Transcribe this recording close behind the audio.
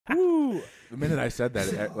Woo! The minute I said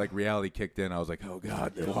that, like reality kicked in. I was like, "Oh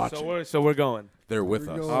God, they're watching." So we're going. They're with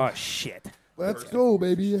Here us. we go. Oh shit! Let's go,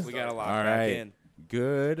 baby. We got to lock All back right. in.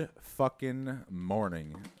 Good fucking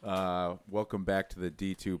morning. Welcome back to the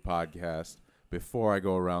D2 podcast. Before I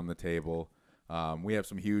go around the table, we have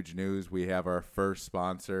some huge news. We have our first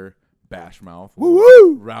sponsor, Bashmouth.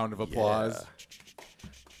 Woo-woo! Round of applause.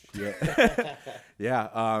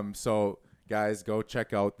 Yeah. So, guys, go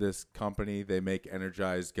check out this company. They make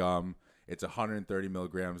energized gum. It's 130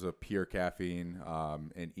 milligrams of pure caffeine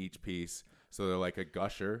in each piece. So they're like a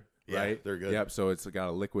gusher, right? Yeah, they're good. Yep. So it's got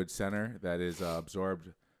a liquid center that is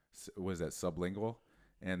absorbed. Was that sublingual?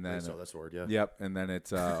 And then So that's the word, yeah. Yep. And then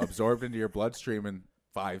it's absorbed into your bloodstream in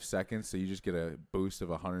 5 seconds. So you just get a boost of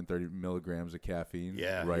 130 milligrams of caffeine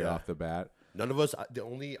right off the bat. None of us. I'm the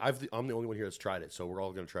only one here that's tried it, so we're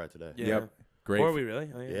all gonna try it today. Yeah. Yep. Great. Or we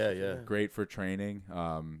really? Oh, Yeah. Great for training.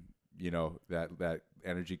 You know, that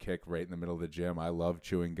energy kick right in the middle of the gym. I love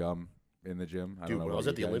chewing gum in the gym. I Dude, don't know when I about was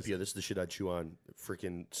at the you guys. Olympia, this is the shit I chew on.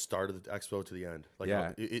 Freaking start of the expo to the end. Like,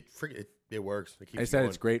 Yeah. it works. It keeps I you said going.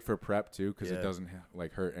 it's great for prep too because it Yeah. doesn't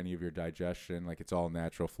like hurt any of your digestion. Like it's all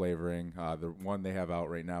natural flavoring. The one they have out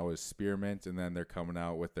right now is spearmint, and then they're coming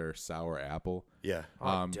out with their sour apple. Yeah.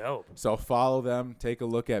 Oh, dope. So follow them. Take a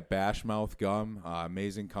look at Bashmouth Gum.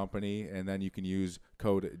 Amazing company, and then you can use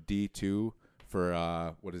code D2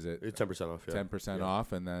 for what is it? It's 10% off. Yeah. 10%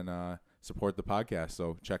 off, and then support the podcast.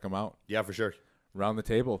 So check them out. Yeah, for sure. Round the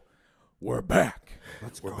table. We're back.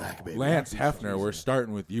 We're back, baby. Lance Hefner, we're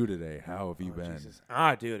starting with you today. How have you been? Jesus.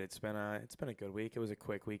 Dude, it's been a good week. It was a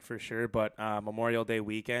quick week for sure, but Memorial Day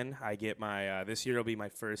weekend, I get my this year will be my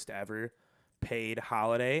first ever paid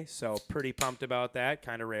holiday, so pretty pumped about that.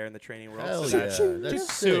 Kind of rare in the training world. Hell so yeah. that's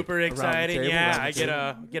That's super Around the exciting. table, Yeah, around the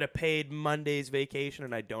I get a paid Monday's vacation,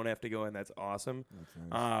 and I don't have to go in. That's awesome.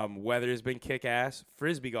 Weather's been kick ass.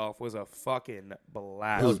 Frisbee golf was a fucking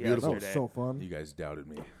blast. It was beautiful. That yesterday. was so fun. You guys doubted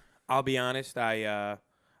me. I'll be honest. I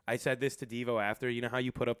said this to Devo after. You know how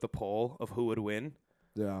you put up the poll of who would win?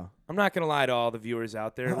 Yeah. I'm not going to lie to all the viewers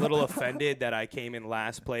out there. A little offended that I came in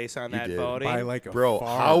last place on that did. voting. By like a Bro,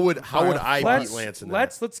 far- how would I beat let's, Lance in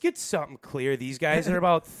that? let's get something clear. These guys are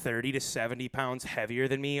about 30 to 70 pounds heavier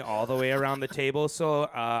than me all the way around the table. So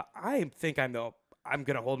I think I'm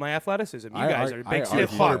going to hold my athleticism. You guys are big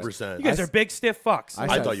stiff fucks. 100%. You guys are big stiff fucks. I I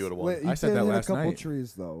said- thought you would have won. Wait, you I said did that hit last a couple night.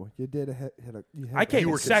 trees, though. You did hit a. You I came You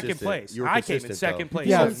in were second consistent. place. You were I came in consistent, second though. place.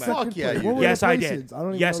 Yeah, Doesn't matter. fuck yeah, you What did. were Yes, the I placings? did. I don't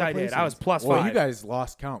even Yes, know the I did. I was placings. plus Well, 5. you guys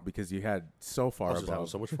lost count because you had so far This was having above.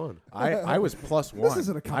 so much fun. I was plus one.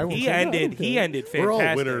 isn't a I, competition. He Yeah, ended. okay. He ended We're all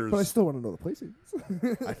fantastic. winners. But I still want to know the placings.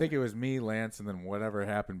 I think it was me, Lance, and then whatever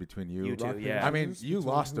happened between you. You two, Rock, yeah. paper, I mean, scissors, you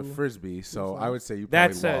between lost a who- frisbee, so I would say you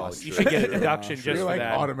That's probably a, lost. you should get a Sure. deduction Sure. just You're for like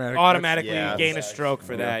that. automatic. Automatically Yeah. gain a stroke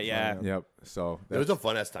for Yeah. that. Yeah. Yep. So It was a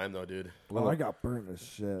fun ass time though, dude. Oh, I got burnt as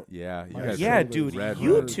shit. yeah, you My guys. Yeah, shoulder dude, red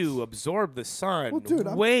you hurts. two absorb the sun Well, dude,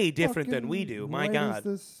 I'm way different than fucking we do. My white God. as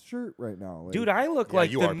this shirt right now. Like, Dude, I look Yeah,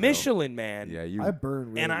 like you the are pale. Michelin man. Yeah, you. I burn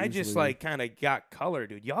really And I just easily. like kind of got color,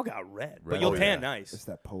 dude. Y'all got red, but Red. you'll Oh, tan yeah. nice. It's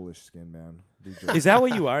that Polish skin, man. Is that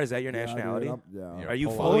what you are? Is that your Yeah, dude, nationality? yeah. Are you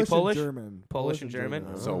Polish. fully Polish? And German. Polish and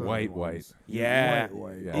German? So white. Yeah.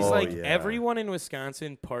 White. Yeah. He's Oh, like yeah. everyone in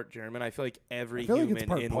Wisconsin, part German. I feel like every I feel like human it's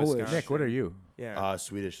part in Polish. Wisconsin. Nick, what are you? Yeah.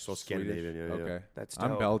 Swedish, so Scandinavian. Yeah, yeah. Okay, That's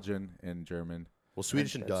I'm dope. Belgian and German. Well,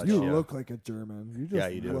 Swedish and Dutch. You yeah. look like a German. You just Yeah,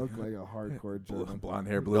 you do. look like a hardcore German. Blonde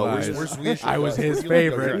hair, blue No, eyes. we're Swedish. I was Dutch. his What do you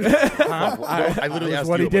look favorite. like? Huh? I literally It was asked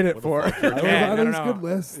what you he did what it the for. fuck you're doing. Yeah, that no, is no. good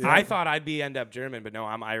list. I thought I'd be end up German, but no,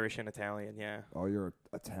 I'm Irish and Italian. Yeah. Oh, you're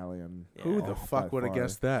Italian. Yeah. Who Oh, the fuck by would have far.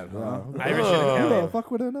 guessed that? Huh? Yeah. Irish and Who the Italian.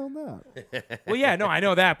 fuck would have known that? Well, yeah, no, I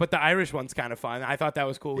know that, but the Irish one's kind of fun. I thought that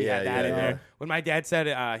was cool. We Yeah, had that in yeah. there. When my dad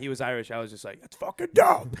said he was Irish, I was just like, that's fucking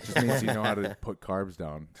dope. Just means you know how to put carbs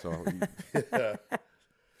down. So,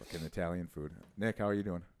 fucking Italian food. Nick, how are you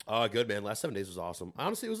doing? Good man. Last 7 days was awesome.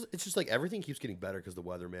 Honestly, it's just like everything keeps getting better because the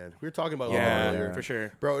weather, man. We were talking about it a little Yeah, earlier, for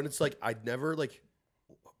sure. bro. And it's like I'd never like,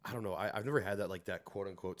 I don't know. I've never had that like that quote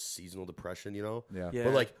unquote seasonal depression, you know. Yeah. Yeah.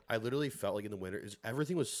 But like I literally felt like in the winter,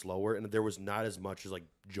 everything was slower and there was not as much as like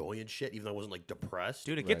joy and shit. Even though I wasn't like depressed,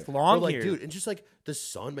 Dude, it Right. gets long But, like, here. dude, and just like the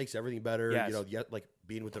sun makes everything better. Yes. You know, yet like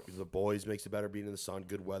being with the boys makes it better. Being in the sun,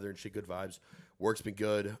 good weather and shit, good vibes. Work's been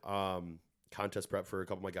good. Contest prep for a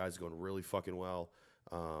couple of my guys is going really fucking well.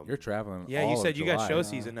 You're traveling. Yeah, all you of said you got July. show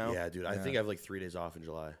season now. Yeah, dude. I think I have like 3 days off in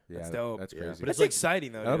July. Yeah, That's dope. That's Yeah, crazy. but That's it's like-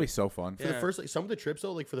 exciting, though. That'll be dude. so fun. For the Yeah. first, like some of the trips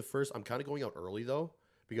though, like for the first, I'm kind of going out early though,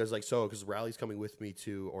 because Riley's coming with me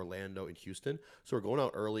to Orlando and Houston, so we're going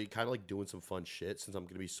out early, kind of like doing some fun shit since I'm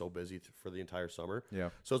gonna be so busy for the entire summer. Yeah.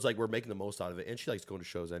 So it's like we're making the most out of it, and she likes going to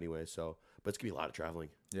shows anyway. So, but it's gonna be a lot of traveling.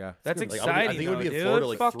 Yeah. That's Like, exciting. I think it would be though, in Florida dude.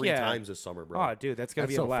 like Fuck 3 yeah. times this summer, bro. Oh, dude, that's gonna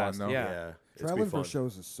That's be so a fun, blast. though. Yeah. It's gonna Traveling be for fun.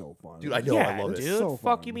 shows is so fun. Dude, I know, Yeah, I love dude. it. It's so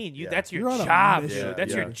Fuck fun. you mean? Yeah. That's your You're on a job, mission, dude.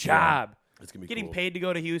 That's yeah. your job. It's gonna be Getting cool. paid to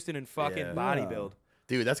go to Houston and fucking Yeah. bodybuild.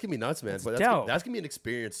 Dude, that's gonna be nuts, man. That's But dope. that's gonna be an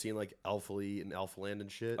experience seeing like Alpha Elite and Alpha Land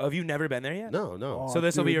and shit. Oh, have you never been there yet? No. Oh, So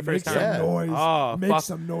this'll be dude, your first make time? Some noise. Oh, make fuck.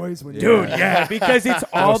 some noise when Dude, you yeah, because it's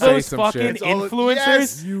all say those some fucking shit. It's all the- influencers,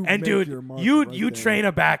 Yes! You and make dude, your mark you right you there. train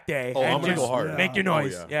a back day Oh, and I'm gonna just go hard. make your Oh,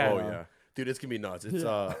 noise. yeah. Yeah. Oh yeah. Dude, it's gonna be nuts. It's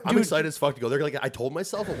I'm Dude. excited as fuck to go there. Like I told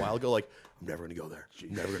myself a while ago, like I'm never gonna go there.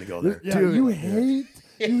 I'm never gonna go there. Yeah, you hate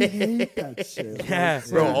that shit. Yeah. Like,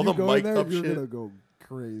 Bro, if all you the go mic'd there, up you're shit. gonna go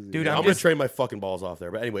crazy. Dude, Yeah, I'm I'm gonna just- train my fucking balls off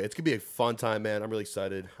there. But anyway, it's gonna be a fun time, man. I'm really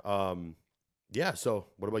excited. Yeah. So,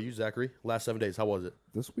 what about you, Zachary? Last 7 days, how was it,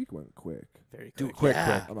 This week went quick. Very quick. Quick.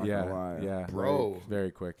 I'm not Yeah. gonna lie. Yeah. bro?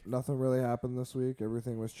 Very quick. Nothing really happened this week.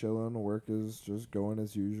 Everything was chilling. Work is just going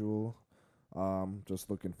as usual. Just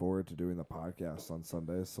looking forward to doing the podcast on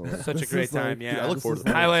Sunday. So Such a this great is like- time. Yeah. I look this forward is to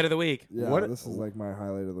that. Highlight of the week. Yeah, What- this is like my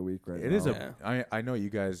highlight of the week right It now. is Yeah. I know you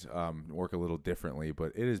guys work a little differently,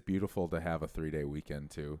 but it is beautiful to have a 3-day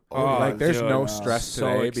weekend too. Oh, like there's dude. no Yeah. stress So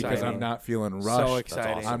today because exciting. I'm not feeling So rushed.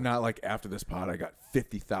 exciting. I'm not like after this pod I got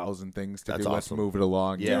 50,000 things to That's do. Let's awesome. move it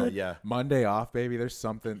along. Yeah, Dude, yeah. Monday off, baby. There's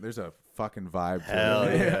a fucking vibe Hell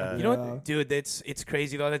to it. yeah. You know Yeah. what, dude? It's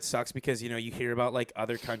crazy though. That sucks because you hear about like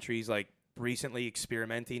other countries like recently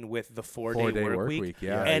experimenting with the 4-day work week.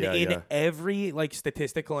 Yeah. And yeah, in yeah. every like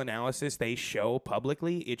statistical analysis they show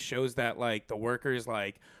publicly, it shows that like the workers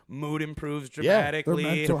like mood improves Their dramatically.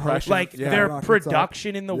 mental health Like Yeah. their rockets up.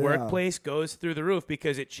 production in the Yeah. workplace goes through the roof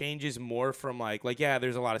because it changes more from like yeah,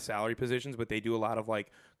 there's a lot of salary positions, but they do a lot of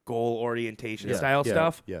like goal orientation Yeah, style yeah,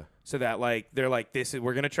 stuff. Yeah. So that like they're like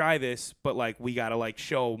we're gonna try this, but like we gotta like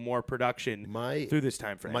show more production My through this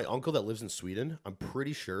time frame. my uncle that lives in Sweden, I'm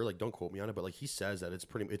pretty sure, like don't quote me on it, but like he says that it's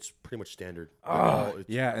pretty much standard.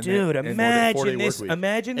 Yeah, and Dude, and, imagine 4-day this. work week.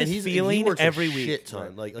 Imagine And this he feeling works every a week. shit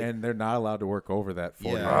ton. Like and they're not allowed to work over that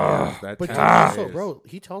 40 Yeah. hours. That but 10 dude, also, days. bro,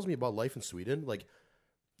 he tells me about life in Sweden. Like,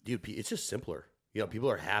 dude, it's just simpler. You know, people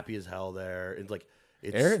are happy as hell there, and like,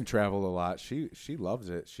 it's Erin traveled a lot. She loves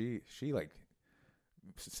it. She like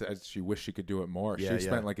says she wished she could do it more. Yeah, she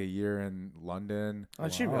yeah. spent like a year in London, Oh,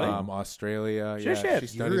 she Wow. really? Australia. Sure yeah, shit. she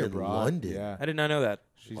studied You're in abroad. London. Yeah, I did not know that.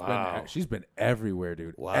 Wow. she's been everywhere,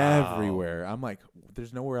 dude. Wow. Everywhere. I'm like,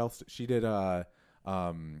 there's nowhere else. She did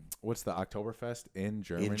what's the Oktoberfest in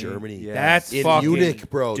Germany? in Germany. Yeah. That's in fucking Munich,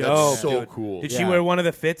 bro. dope, That's so dude. cool. Did she Yeah. wear one of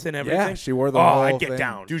the fits and everything? Yeah, she wore the Oh, whole I'd get thing.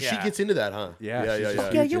 down. Dude, yeah. she gets into that, huh? Yeah, yeah, she's yeah.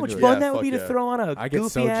 just Yeah, huge you know how much into it. fun Yeah, that would be fuck to yeah. throw on a I get so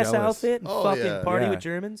goofy ass jealous. outfit and Oh, fucking yeah. party Yeah. with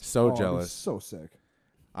Germans. So Oh, it was jealous. so sick.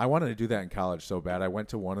 I wanted to do that in college so bad. I went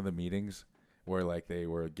to one of the meetings where like they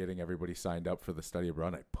were getting everybody signed up for the study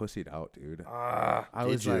abroad. I pussied out, dude. I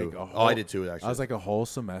was Did you? like, Oh, I did too, actually. I was like a whole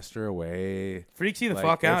semester away. Freaks you the Like,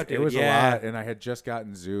 fuck out, it dude. was yeah. a lot, and I had just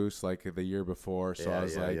gotten Zeus like the year before, so I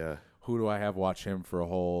was like, who do I have watch him for a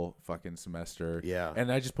whole fucking semester? Yeah. And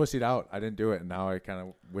I just pussied out. I didn't do it, and now I kind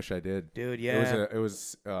of wish I did. Dude, It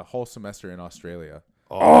was a whole semester in Australia.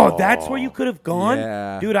 Oh, that's where you could have gone?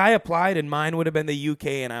 Yeah. Dude, I applied and mine would have been the UK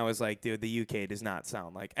and I was like, dude, the UK does not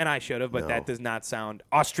sound like, and I should have, but No. that does not sound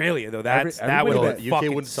Australia though. That would everybody have No, been UK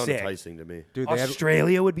fucking wouldn't sound sick. enticing to me. Dude, they had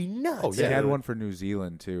Australia would be nuts. Oh, they yeah. had one for New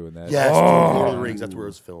Zealand too, and that Yes, Oh. dude, Lord of the Rings. That's where it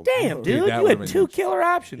was filmed. Damn, dude, Dude, that you would've had been 2 huge. killer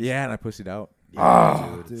options. Yeah, and I pussied out.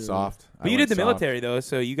 Oh, Dude. Soft. but you went did the soft. military though,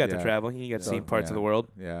 so you got to Yeah. travel. You got to see So, parts of yeah. the world.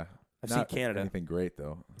 Yeah. I've seen Not Canada. Anything great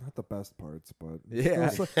though. Not the best parts, but Yeah.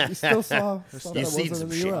 you still saw stuff You've that seen wasn't some in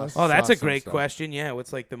the shit. US. Oh, that's Saw a some great stuff. question. Yeah,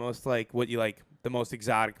 what's like the most like what you like the most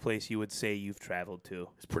exotic place you would say you've traveled to?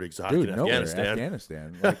 It's pretty exotic Dude, in nowhere.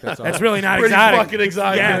 Afghanistan. Like, that's all. That's really not Pretty exotic. fucking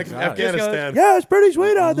exotic Yeah, in exotic. Afghanistan. Yeah, it's pretty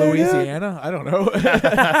sweet out there. dude. Louisiana. I don't know.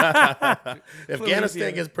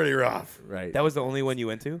 Afghanistan gets pretty rough. Right. That was the only one you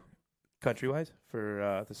went to, country wise,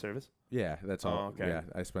 for the service. Yeah, that's all. Oh, okay. Yeah,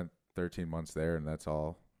 I spent 13 months there, and that's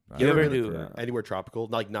all. You I've ever been do? for- Anywhere tropical?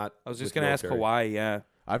 Like not. I was just with gonna ask military. Hawaii. Yeah,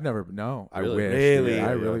 I've never. No, I Really? wish. really. dude.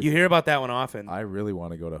 I really. You hear about that one often. I really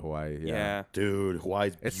want to go to Hawaii. Yeah. yeah. Dude,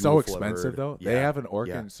 Hawaii's It's so beautiful, I've expensive heard. though. Yeah. They have an Orkin,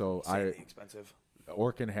 Yeah. so Insanely expensive.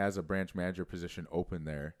 Orkin has a branch manager position open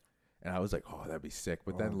there, and I was like, oh, that'd be sick.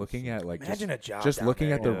 But then Oh, looking at like Imagine a job. just down looking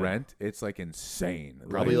there, at the dude. rent, it's like insane.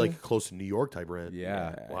 Probably like close to New York type rent.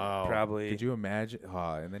 yeah. Wow. Probably. Could you imagine?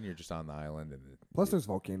 And then you're just on the island, and Plus, there's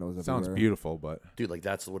volcanoes it sounds everywhere. beautiful. But Dude, like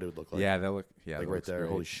that's what it would look like. yeah, that look. Yeah, Like that right looks there. great.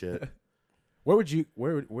 Holy shit. Where would you?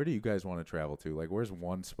 Where do you guys want to travel to? Like, where's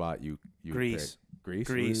one spot you would Greece. pick?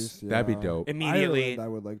 Greece? Yeah. That'd be dope. Immediately. Ireland, I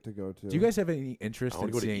would like to go to. Do you guys have any interest I want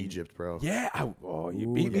in to go to seeing Egypt, bro. Yeah. You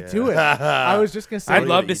Ooh, beat me yeah. to it. I was just gonna say. I'd go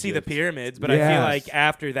love to to see the Egypt. pyramids, but I feel Yes. like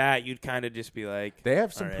after that, you'd kind of just be like, They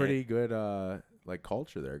have some All right. pretty good like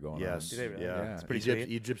culture there going Yes. on. Do they really? Yeah. It's pretty Egypt,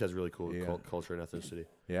 sweet. Egypt has really cool Yeah. culture and ethnicity.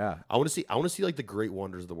 Yeah. I want to see like the great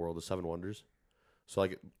wonders of the world, the 7 wonders. So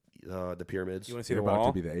like the pyramids. you want to see You're the about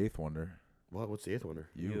wall? to be the 8th wonder. What's the 8th wonder?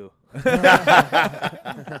 You.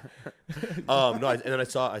 No, and then I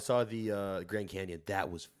saw the Grand Canyon.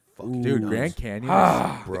 That was fucking Dude, nuts. Grand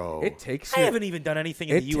Canyon. bro. It takes. I your- haven't even done anything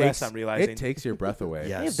in the U.S. I'm realizing. It takes your breath away.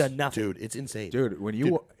 yes. I have done nothing. Dude, it's insane. Dude, when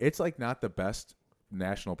you it's like not the best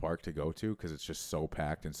national park to go to because it's just so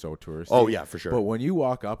packed and so touristy. Oh yeah, for sure. But when you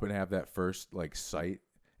walk up and have that first like sight,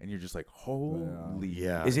 and you're just like, holy,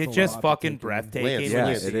 yeah. Is it It's a just lot to fucking take in. breathtaking? Lance, when Yeah, you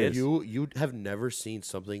Lance, see it is. You have never seen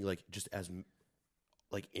something like just as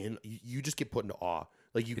like you just get put into awe.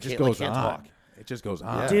 Like you it just can't goes can't on. talk. It just goes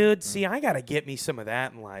on. Yeah. Dude, see, I gotta get me some of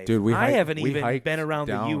that in life. Dude, I haven't we even hiked been around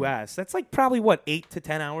down- the U.S. That's like probably what 8 to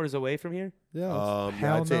 10 hours away from here. Yeah. Yeah,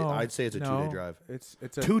 Hell no. I'd say it's a No. 2-day drive. It's a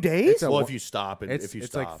 2 days? It's a, Well, wa- if you stop and it's if you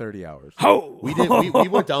it's stop. like 30 hours. Oh, We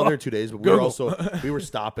went down there in 2 days, but we were Google. also we were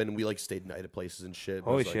stopping and we like stayed night at places and shit. It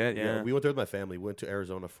Holy was, like, shit, yeah. We went there with my family. We went to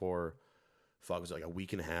Arizona for it was like a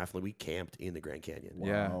week and a half. Like we camped in the Grand Canyon.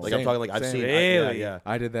 Yeah. Like Same, I'm talking like I've same. seen. Really? Yeah.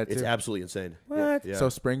 I did that too. It's absolutely insane. What? Yeah. So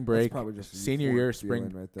spring That's break, probably just a senior euphoric year, feeling spring,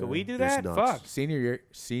 right there. Could we do That's that? nuts. Fuck.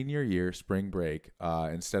 senior year, spring break.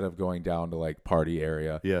 Instead of going down to like party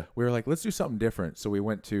area, Yeah. we were like, let's do something different. So we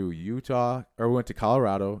went to we went to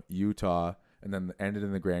Colorado, Utah, and then ended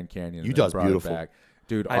in the Grand Canyon. and then Utah's brought it beautiful. back.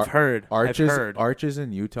 Dude. I've heard. Arches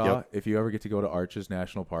in Utah. Yep. If you ever get to go to Arches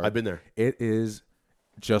National Park, I've been there. it is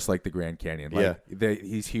just like the Grand Canyon. Like, Yeah.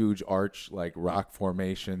 these huge arch like rock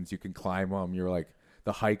formations. You can climb them. You're like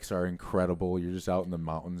the hikes are incredible. You're just out in the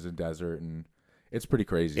mountains and desert, and it's pretty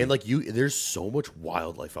crazy. And like there's so much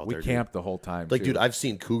wildlife out we there. camped the whole time. Like, too. dude, I've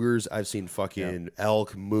seen cougars. I've seen fucking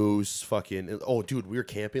elk, moose, fucking. Oh, dude, we were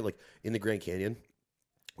camping like in the Grand Canyon.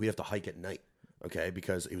 We'd have to hike at night, okay,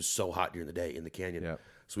 because it was so hot during the day in the canyon. Yep.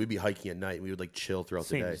 So we'd be hiking at night. And we would like chill throughout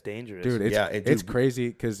the day. Seems dangerous. Dude, it's Yeah, and it's dude, crazy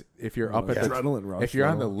because if you're up at the Adrenaline rush. if you're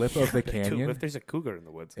on the though. lip of the Dude, canyon, if there's a cougar in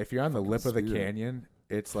the woods. if you're on the lip of the scary. canyon,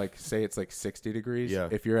 it's like say it's like 60 degrees. Yeah.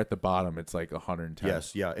 If you're at the bottom, it's like 110.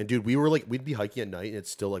 Yes, yeah. And dude, we'd be hiking at night and it's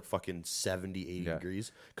still like fucking 70, 80 Yeah.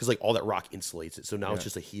 degrees because like all that rock insulates it. So now it's Yeah.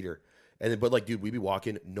 just a heater. And then, but like, dude, we'd be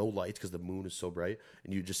walking, no lights because the moon is so bright,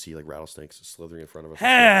 and you just see like rattlesnakes slithering in front of us.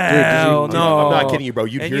 Hell Dude, no! I'm not kidding you, bro.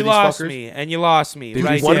 You'd and hear you these lost fuckers. me. And you lost me. Dude,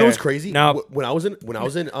 right one there. of those crazy. No, When I was in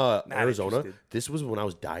Arizona, interested. this was when I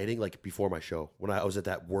was dieting, like before my show. When I was at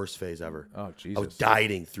that worst phase ever. Oh I was Jesus.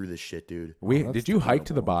 dieting through this shit, dude. that's Did you hike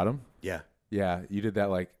to the terrible. bottom? Yeah, Yeah, you did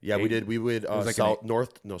that like yeah, we did. We would was like south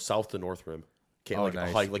to north rim. Oh, like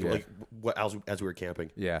nice. hike, Yeah. what as we were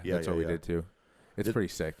camping. Yeah, that's what we did too. It's pretty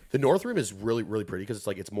sick. The North Rim is really, really pretty because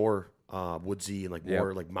it's more woodsy and like Yep.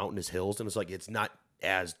 more like mountainous hills, and it's like it's not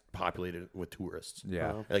as populated with tourists.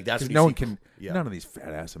 Yeah. Like that's 'Cause what no you one see- can. Yeah. None of these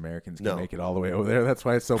fat ass Americans can No. make it all the way over there. That's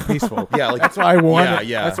why it's so peaceful. Yeah, like that's why one.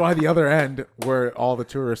 yeah. That's why the other end where all the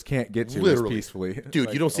tourists can't get to Literally. is peacefully. Dude,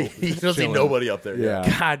 Like, you don't see oh, you don't see chilling. nobody up there.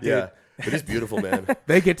 Yeah. God, dude. yeah. It is beautiful, man.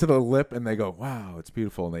 They get to the lip and they go, "Wow, it's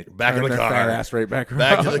beautiful," and they Back in turn the their car. fat ass right back around.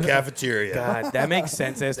 Back to the cafeteria. God, that makes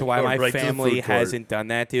sense as to why Or my right to the family food court. hasn't done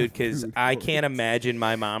that, dude. Because I can't imagine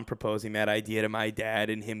my mom proposing that idea to my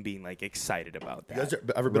dad and him being like excited about You guys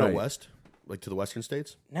that. ever been out Right. west, like to the western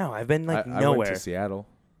states? No, I've been like I went nowhere. to Seattle.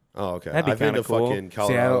 Oh, okay. That'd be I've been kinda to cool. fucking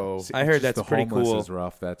Colorado. Seattle. I heard just that's the pretty homeless cool. is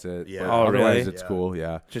rough. That's it. Yeah. But Oh, otherwise, really? it's Yeah. cool.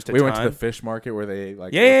 Yeah. Just a we went to the ton? fish market where they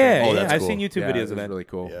like. Yeah, Oh, yeah. that's I've cool. seen YouTube yeah, videos it of was that. really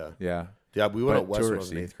cool. Yeah. Yeah. Yeah, we went But out west when I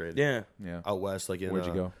was in touristy. 8th grade. Yeah. Yeah. Out west, like in Where'd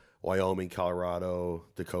you go? Wyoming, Colorado,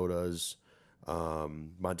 Dakotas,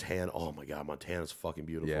 Montana. Oh my God, Montana's fucking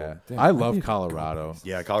beautiful. Yeah. Damn, I I love need to go Colorado.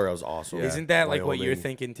 Yeah, Colorado's awesome. Yeah. Isn't that like what you're Wyoming.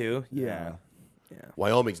 thinking too? Yeah. Yeah.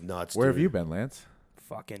 Wyoming's nuts. Where have dude. you been, Lance?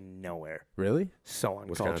 Fucking nowhere. Really? So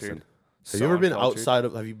uncultured. Wisconsin. So Have you ever been uncultured. outside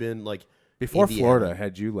of? Have you been like Before Indiana? Florida,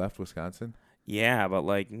 had you left Wisconsin? Yeah, but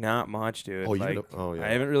like not much, dude. Oh, you like, know- oh, yeah. I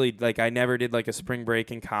haven't really like I never did like a spring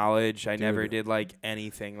break in college. I never Dude. did like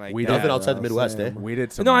anything like We that. Nothing Yeah, outside the Midwest, eh? same. We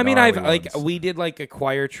did some. No, I mean I've gnarly like ones. we did like a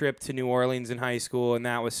choir trip to New Orleans in high school, and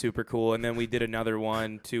that was super cool. And then we did another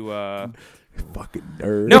one to. fucking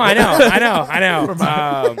nerd. No, I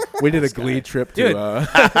know. We did a Glee trip Dude. to.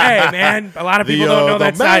 Hey, man, a lot of people don't know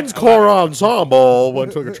that side. men's core ensemble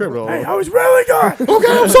went took a trip. I was really good. Okay,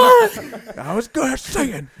 I'm sorry. I was good at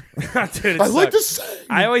singing. Dude, I like to sing.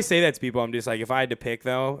 I always say that to people. I'm just like, if I had to pick,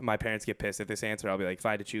 though, my parents get pissed at this answer. I'll be like, if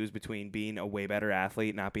I had to choose between being a way better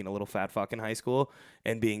athlete, not being a little fat fuck in high school,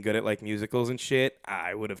 and being good at like musicals and shit,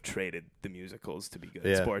 I would have traded the musicals to be good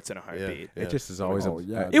at sports in a heartbeat. It just is always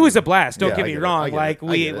It was a blast. Don't Yeah, get I me get it. wrong. I get Like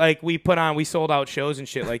it. I get it. we sold out shows and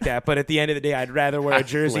shit like that. But at the end of the day, I'd rather wear a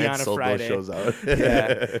jersey Lance on a sold Friday. Those shows out. Yeah.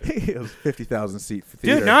 it was 50,000 seat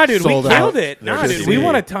theater. Dude, nah, dude, we sold killed out. it. Nah, There's dude, a we scene.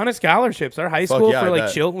 won a ton of scholarships. Our high school yeah, for I like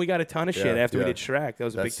bet. Chilton, we got a ton of shit after we yeah. did Shrek. That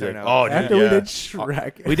was a That's big sick. turnout. Oh, dude, After we yeah. did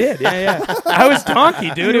Shrek. We did, yeah. I was donkey,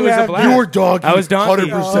 dude. It was a have- blast. You were donkey. I was donkey.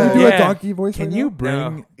 100%. Do Yeah. a donkey voice. Can right you now? bring?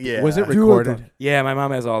 No. Yeah. Was it Do a recorded? donkey. Yeah, my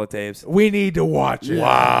mom has all the tapes. We need to watch it.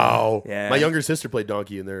 Wow. Yeah. My younger sister played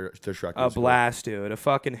donkey in their Shrek A musical. blast, dude. A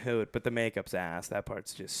fucking hoot. But the makeup's ass. That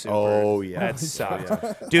part's just super. Oh, yeah. That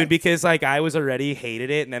sucked. Dude, because like I was already hated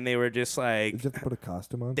it, and then they were just like, Did you have to put a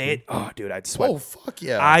costume on? they, too? oh, dude, I'd sweat. Oh, fuck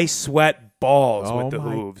yeah. I sweat balls Oh with the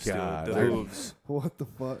my hooves, God. dude. The Dude. hooves. What the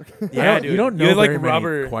fuck? Yeah, You dude. don't know you had, like very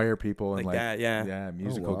rubber. many choir people and like like that, yeah.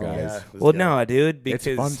 musical wow. guys. Yeah, this Well, guy. no, dude, It's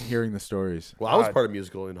because fun hearing the stories. Well, I was God. part of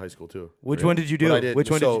musical in high school, too. which one did you do? But I did. Which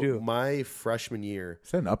one so did you do? My freshman year,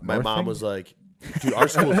 Is that an up my north mom thing? was like, dude,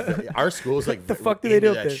 our school is like The fuck do they into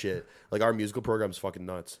do up that there? shit. Like our musical program's fucking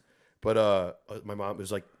nuts. But my mom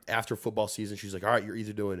was like, after football season, she's like, all right, you're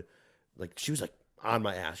either doing, like, she was like on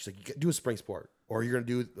my ass. She's like, you do a spring sport, or you're gonna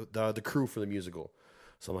do the crew for the musical.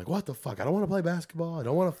 So I'm like, what the fuck? I don't want to play basketball. I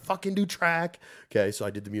don't want to fucking do track. Okay, so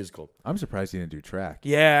I did the musical. I'm surprised you didn't do track.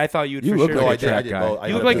 Yeah, I thought you'd You for look sure. like No, a I did. I track did guy. both. I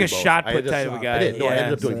You ended look up like doing a both. shot I put ended up- type of guy. I did. No, I Yeah.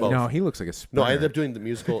 ended up doing both. No, he looks like a No, sprinter. I ended up doing the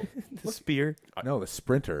musical. The spear. No, the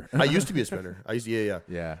sprinter. I used to be a sprinter. Yeah.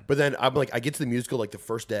 Yeah. But then I'm like, I get to the musical like the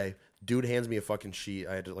first day. Dude hands me a fucking sheet.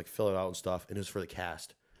 I had to like fill it out and stuff, and it was for the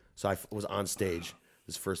cast. So I was on stage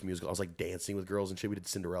this first musical. I was like dancing with girls and shit. We did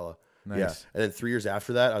Cinderella. Nice. Yeah. And then 3 years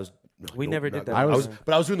after that, I was. We never did that. I was-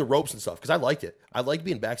 but I was doing the ropes and stuff because I liked it. I liked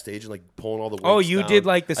being backstage and like pulling all the. Oh, weights you down. did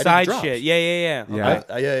like the I did side drops. shit. Yeah. Yeah.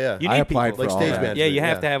 Yeah. You I need applied people. for Like all stage that. management. Yeah, you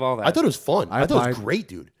have to have all that. I thought it was fun. I I thought it applied- was great,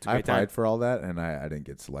 dude. I great time. applied for all that, and I didn't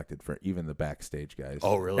get selected for even the backstage guys.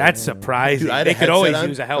 Oh, really? That's surprising. Dude, I had They a could headset always on.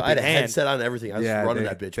 use a I helping had a hand. headset on and everything. I was Yeah, running they-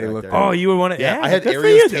 that bitch they back look there. cool. Oh, you were one of Yeah, I had good for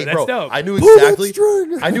areas you, dude. taped, That's bro. dope. I knew Pull that exactly.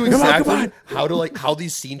 string. I knew Come on, exactly come on. how to like how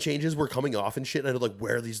these scene changes were coming off and shit. And I had to like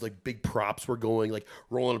where these like big props were going, like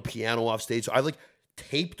rolling a piano off stage. So I like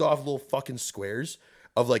taped off little fucking squares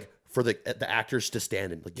of like for the actors to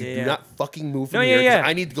stand in. Like you Yeah. do not fucking move from No, here. yeah, 'cause yeah.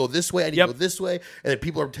 I need to go this way. I need Yep. to go this way. And then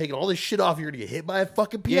people are taking all this shit off. You're gonna get hit by a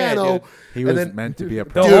fucking Yeah, piano. dude. He And was then- meant to be a The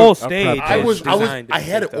prep. whole a prep stage coach. I is was designed to I be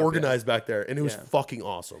had it taped up, yeah. organized back there, and it was Yeah. fucking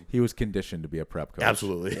awesome. He was conditioned to be a prep coach.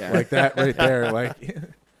 Absolutely. Yeah. Like that right there, like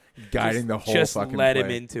guiding the whole Just fucking let play. him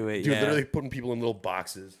into it. Dude, Yeah. literally putting people in little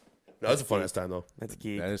boxes. That was a fun ass time though. That's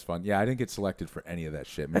geek. That is fun. Yeah, I didn't get selected for any of that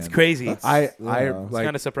shit, man. That's crazy. I Yeah. like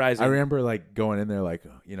kinda surprising. I remember like going in there like,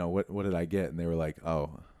 you know, what did I get? And they were like, oh.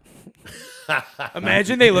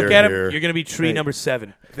 Imagine they look Here, at him. here. You're gonna be tree Hey. number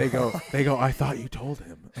 7. They go, I thought you told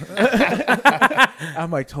him.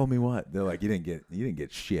 I'm like, told me what? They're like, you didn't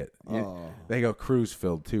get shit. They go, crew's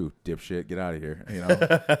filled too, dipshit. Get out of here. You know,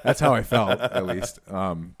 that's how I felt at least.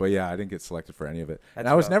 But yeah, I didn't get selected for any of it. And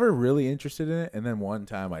That's I was rough. never really interested in it. And then one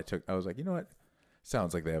time I was like, you know what?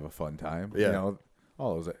 Sounds like they have a fun time. Yeah. You know, Meet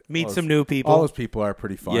all those- some new people. All those people are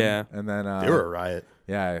pretty fun. Yeah. And then They were a riot.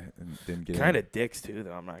 yeah, I didn't get Kind in. of dicks too,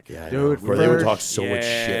 though. I'm not kidding. Yeah, Dude, bro, they would for- talk so much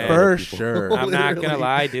shit. Yeah. about For other people. sure. I'm not gonna Literally.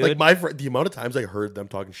 lie, dude. Like my friend, the amount of times I heard them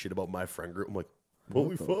talking shit about my friend group, I'm like,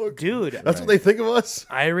 holy fuck, Dude, That's what they think of us.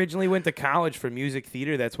 I originally went to college for music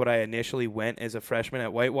theater. That's what I initially went as a freshman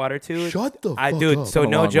at Whitewater to. Shut the I fuck dude, up. so Come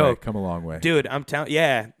a no long way, joke. Come a long way. Dude, I'm telling.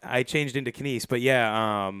 Yeah, I changed into Kines, but yeah,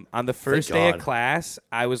 on the first day of God. class,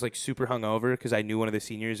 I was like super hungover because I knew one of the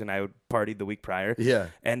seniors and I would partied the week prior. Yeah.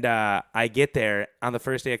 And I get there on the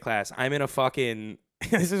first day of class. I'm in a fucking.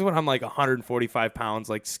 This is when I'm like 145 pounds,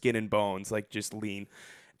 like skin and bones, like just lean.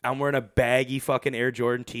 I'm wearing a baggy fucking Air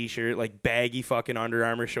Jordan t-shirt, like baggy fucking Under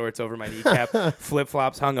Armour shorts over my kneecap,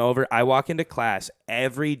 flip-flops hung over. I walk into class.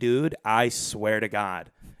 Every dude, I swear to God,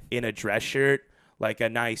 in a dress shirt, like a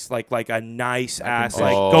nice, like a nice ass,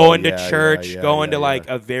 like Oh, going to yeah, church, yeah, going yeah, to like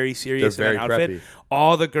yeah. a very serious They're very outfit. preppy.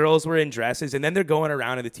 All the girls were in dresses, and then they're going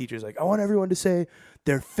around, and the teacher's like, I want everyone to say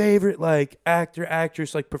their favorite like actor,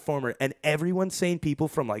 actress, like performer, and everyone's saying people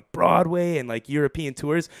from like Broadway and like European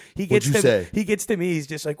tours. He gets What'd you say? He gets to me. He's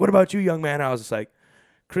just like, "What about you, young man?" I was just like,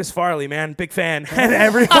 Chris Farley, man, big fan. And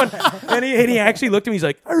everyone, and he actually looked at me. He's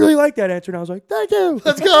like, I really like that answer. And I was like, thank you.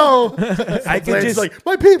 Let's go. I could just like,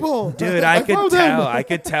 my people. dude, I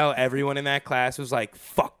could tell everyone in that class was like,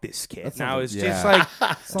 fuck this kid. And I was just like,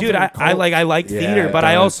 dude, I liked theater, but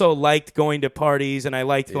I also liked going to parties and I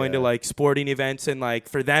liked going to like sporting events. And like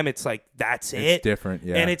for them, it's like, that's it. It's different,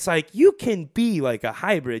 yeah. And it's like, you can be like a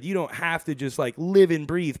hybrid. You don't have to just like live and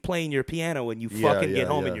breathe playing your piano when you fucking get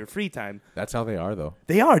home in your free time. That's how they are, though.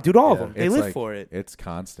 They are, dude, all of them. They It's live like, for it. It's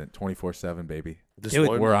constant, 24/7, baby.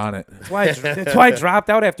 Dude, We're on it. That's why I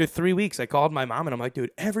dropped out after 3 weeks. I called my mom and I'm like,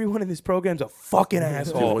 dude, everyone in this program's a fucking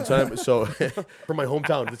asshole. One time, so from my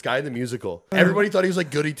hometown, this guy in the musical, everybody thought he was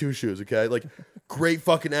like Goody Two Shoes. Okay, like great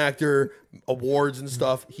fucking actor, awards and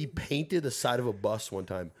stuff. He painted the side of a bus one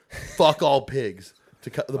time. Fuck all pigs.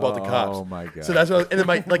 About the cops. Oh my god! So that's what. And then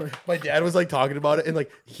my dad was like talking about it, and like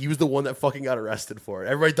he was the one that fucking got arrested for it.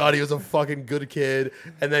 Everybody thought he was a fucking good kid,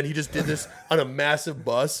 and then he just did this on a massive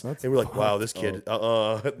bus, and we're like, wow, this kid.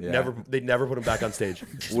 Never. They never put him back on stage.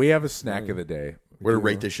 We have a snack of the day. We're gonna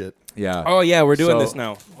rate this shit. Yeah. Oh, yeah, we're doing this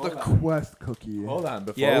now. The Quest cookie. Hold on.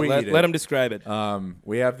 Before Yeah, we eat it, let him describe it.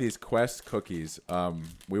 we have these Quest cookies.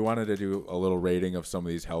 We wanted to do a little rating of some of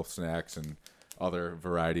these health snacks and other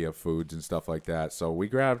variety of foods and stuff like that. So we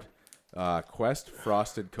grabbed Quest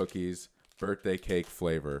frosted cookies, birthday cake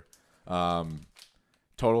flavor.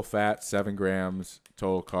 Total fat 7 grams,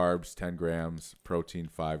 total carbs 10 grams, protein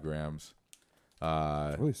 5 grams.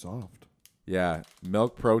 It's really soft. Yeah,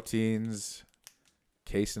 milk proteins,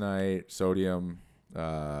 caseinite, sodium,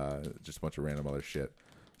 just a bunch of random other shit.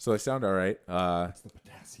 So they sound all right. That's the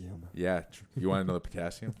potassium. Yeah, you want to know the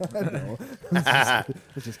potassium? No.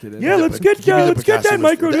 Let's just kidding. Yeah, let's get that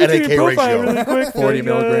micronutrient profile really quick. 40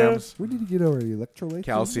 milligrams. We need to get our electrolytes.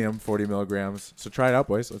 Calcium, 40 milligrams. So try it out,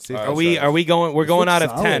 boys. Let's see. Are we going? We're going out of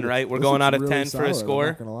 10, solid. right? We're This going looks out of really 10 for a solid, score. I'm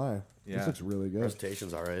not gonna lie. Yeah. This looks really good.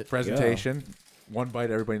 Presentation's all right. Presentation. One bite,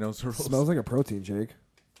 everybody knows the rules. Smells like a protein shake.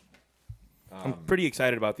 I'm pretty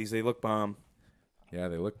excited about these. They look bomb. Yeah,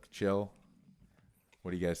 they look chill. What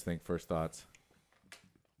do you guys think? First thoughts?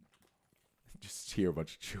 Just hear a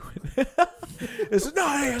bunch of chewing. This is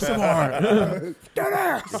not ASMR.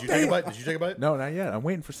 Did you take a bite? Did you take a bite? No, not yet. I'm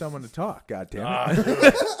waiting for someone to talk. God damn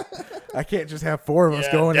it. I can't just have 4 of us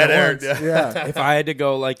going at once. Yeah. If I had to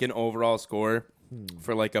go like an overall score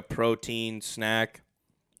for like a protein snack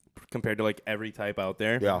compared to like every type out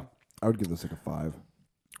there. Yeah. I would give this like a 5.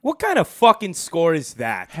 What kind of fucking score is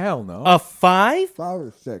that? Hell no. A 5? 5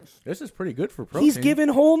 or 6. This is pretty good for protein. He's giving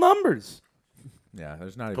whole numbers. Yeah,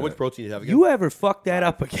 there's not How even much protein do you have again? You ever fuck that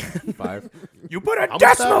up again? 5. You put a much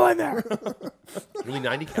decimal that? in there. Only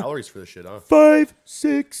 90 calories for this shit, huh? 5,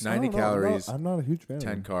 6. 90 calories, I'm not a huge fan.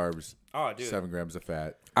 10 carbs, Oh, dude. 7 grams of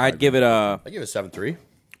fat. I'd give it a... I give it 7.3.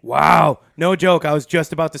 Wow. No joke. I was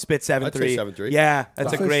just about to spit 7.3. I'd say 7.3. Yeah,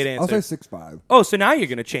 that's a great answer. I'll say 6.5. Oh, so now you're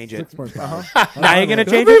going to change it. 6.5. Now you're going to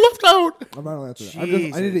change Be it? left out. I'm not gonna answer that.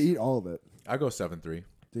 I need to eat all of it. I'll go 7.3.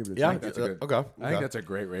 Give it a Yeah. chance. That's a good. Okay. I think that's a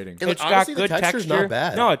great rating. And It's honestly, got good the texture's texture. not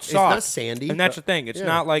bad. No, it's soft. not sandy. And that's the thing. It's Yeah,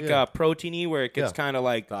 not like yeah. proteiny where it gets Yeah. kind of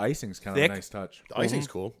like... The icing's kind Thick. of a nice touch. The icing's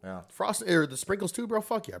cool. Yeah. Frost or the sprinkles too, bro.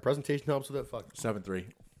 Fuck yeah. Presentation helps with that. Fuck. 7.3.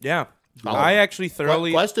 Yeah. Solid. I actually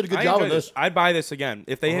thoroughly... Quest did a good I job enjoy with this. I'd buy this again.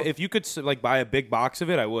 If you could like buy a big box of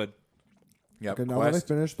it, I would. Yep. Okay, now that I Quest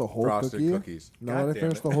finish the whole frosted cookie, cookies. now God that I damn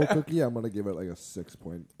finish it. the whole cookie, I'm gonna give it like a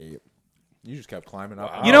 6.8. You just kept climbing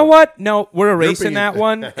up. Wow. You know what? No, we're erasing being- that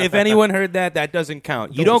one. If anyone heard that, that doesn't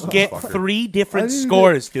count. You don't get fucker. 3 I different needed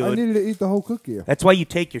scores, to, I dude. needed to eat the whole cookie. That's why you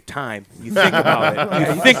take your time. You think about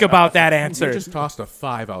it. You think about that You answer. just tossed a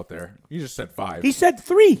 5 out there. You just said 5. He said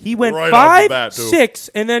 3. He went Right off the 5, bat, too. 6,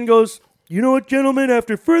 and then goes, you know what, gentlemen?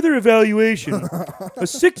 After further evaluation, a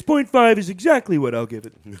 6.5 is exactly what I'll give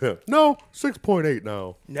it. No, 6.8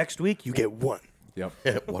 now. Next week, you get 1.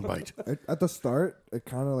 Yep. One bite. At the start, it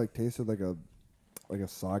kind of like tasted like a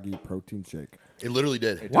soggy protein shake. It literally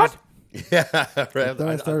did. What? Yeah. Right. Then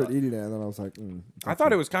I started eating it, and then I was like, I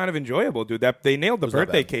thought it was kind of enjoyable, dude. That they nailed the was not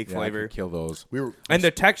birthday bad. cake Yeah, I flavor. can kill those. We were. And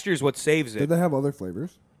the texture's what saves did it. they have other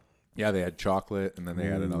flavors? Yeah, they had chocolate, and then they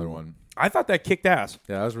had another one. I thought that kicked ass.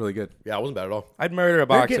 Yeah, that was really good. Yeah, it wasn't bad at all. I'd murder a They're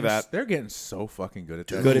box getting, of that. they're getting so fucking good at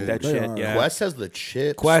that. Good at that They shit, are. yeah. Quest has the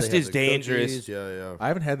chips. Quest they have is the dangerous. cookies. Yeah, yeah. I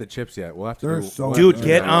haven't had the chips yet. We'll have to They're do so we'll good. have to Dude, do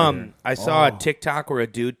get that. I saw a TikTok where a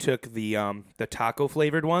dude took the taco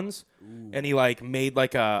flavored ones and he like made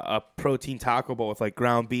like a protein taco bowl with like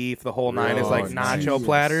ground beef, the whole nine is like Oh, nacho genius.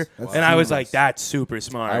 platter. That's And I was genius. like, that's super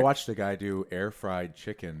smart. I watched a guy do air fried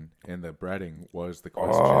chicken, and the breading was the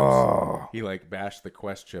Quest Oh. chips. He like bashed the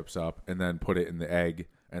Quest chips up, and then put it in the egg,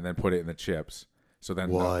 and then put it in the chips. So then,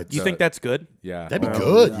 What? You think that's good? Yeah, That'd be Oh,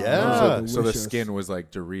 good. yeah. Yeah. Those so the delicious. skin was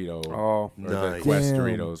like Dorito Oh, or the Nice. Quest Damn.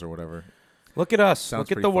 Doritos or whatever. look at us. Sounds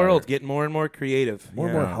Look at pretty the world fire. getting more and more creative. More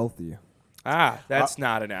and more Yeah. healthy. That's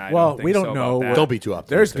not an I well, don't think we don't so know about that. what- Don't be too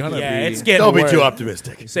There's optimistic. gonna Yeah, be it's getting Don't be worse. too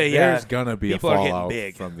optimistic. Say yeah. there's gonna be a people are getting fallout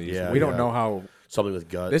big. from these. Yeah, we don't yeah. know how. Something with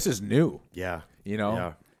gut. This is new. Yeah. You know,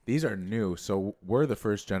 Yeah. these are new, so we're the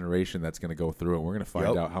first generation that's going to go through it. We're going to find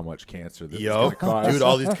Yep. out how much cancer this is going to Yup. cause. Dude,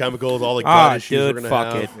 all these chemicals, all the gut Ah, issues dude, we're gonna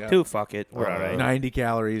fuck have. it. Yeah. Dude, fuck it. We're all right. 90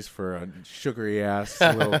 calories for a sugary ass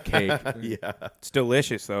little cake. Yeah. It's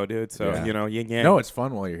delicious though, dude. So Yeah. yin yang. No, it's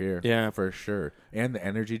fun while you're here. Yeah. for sure. And the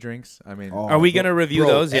energy drinks. I mean, Oh, Are we gonna review Bro,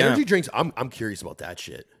 those? Yeah. energy drinks, I'm curious about that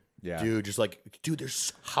shit. Yeah. Dude, just like,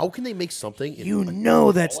 there's how can they make something in You a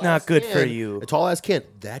know that's tall not ass good can, for you. A tall ass can,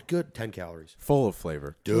 that good? 10 calories. full of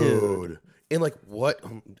flavor. Dude. And like what?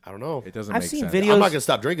 I don't know. It doesn't I've make seen sense. videos. I'm not gonna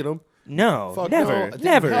stop drinking them. No, Fuck never, no.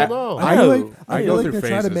 never. Hell no. I No. feel like, I I feel go like through they're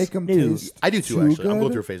trying to phases. make them No. taste I do too, too actually. I'm going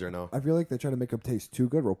good. through a phase right now. I feel like they're trying to make them taste too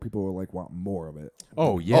good, or people will like want more of it.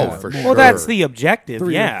 Oh, yeah. Oh, for Well, sure. Well, that's the objective.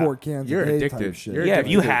 3 yeah. or 4 cans You're a day addicted. type shit. You're Yeah, have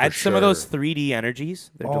you addicted had for some of those sure. 3D energies?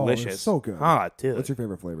 They're Oh, they're delicious. so good. Ah, dude. What's your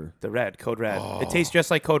favorite flavor? The red, Code Red. It tastes just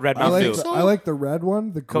like Code Red I Mountain like Dew. I like the red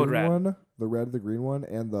one, the Code green Red. one, the red, the green one,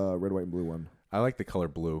 and the red, white, and blue one. I like the color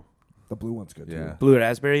blue. The blue one's good Yeah. too. Blue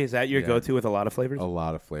raspberry, is that your Yeah. go-to with a lot of flavors? A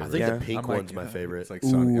lot of flavor. I think Yeah. the pink I'm like, one's my favorite. It's like Ooh,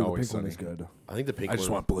 sunny, the always pink one sunny. is good. I think the pink I just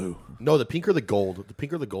one. want blue. No, the pink or the gold. The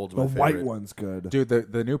pink or the gold's The my white favorite. one's good. Dude,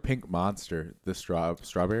 the new pink monster, the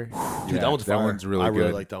strawberry. Dude, that one's fire. That one's really I good.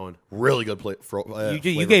 really like that one. Really good you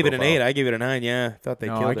flavor gave it an profile. 8. I gave it a 9. Yeah, thought they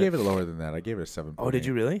No, killed I it. gave it lower than that. I gave it a 7. Oh, did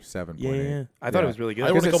you really? 7.8. Yeah. I thought it was really good. I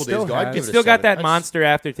ordered a Because couple it still days ago. I'd has- give It's it a still got 7. that That's- monster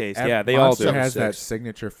aftertaste. Yeah, they all Monster do. has that 6.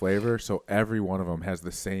 signature flavor, so every one of them has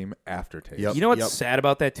the same aftertaste. Yep. You know what's Yep. sad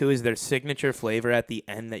about that too is their signature flavor at the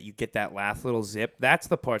end that you get that last little zip. That's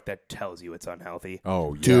the part that tells you it's unhealthy.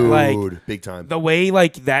 Oh, yeah. Dude, Like, big time. The way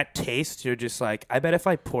like that tastes, you're just like, I bet if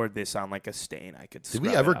I poured this on like a stain, I could. Did we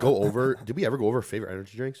scrub ever it out. go over? Did we ever go over favorite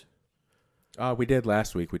energy drinks? We did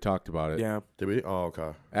last week. We talked about it. Yeah. Did we? Oh, okay.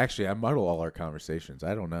 Actually, I muddle all our conversations.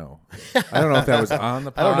 I don't know. I don't know if that was on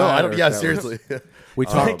the I don't know. pod I or don't. if Yeah, that was- seriously. We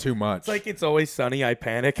talked too much. It's like It's Always Sunny. I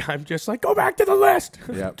panic. I'm just like, go back to the list.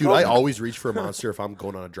 yeah. Dude, I always reach for a monster if I'm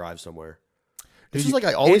going on a drive somewhere. It's just Dude, like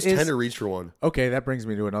I always it is- tend to reach for one. Okay, that brings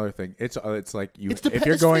me to another thing. It's like you. It's If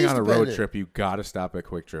you're it's going phase on a road dependent. trip, you gotta stop at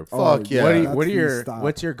Quick Trip. Fuck yeah. What, that's are the your stop.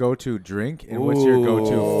 What's your go-to drink and what's your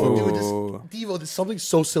go-to Ooh. food? Dude, Devo, there's something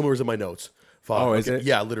so similar in my notes. Fuck. Oh, is okay. it?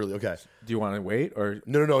 Yeah, literally. Okay. Do you want to wait or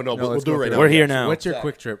No. We'll let's do go it right through now. We're here now. What's your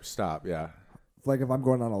Quick Trip stop? Yeah. Like if I'm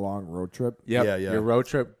going on a long road trip, Yep. Yeah, yeah. Your road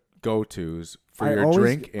trip go-tos for I your always-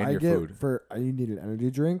 drink and I your get food. you need an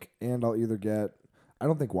energy drink, and I'll either get. I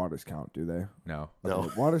don't think waters count, do they? No.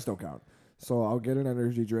 No. Waters don't count. So I'll get an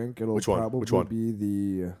energy drink. It'll Which one? probably Which one? be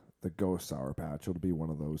the Ghost Sour Patch. It'll be one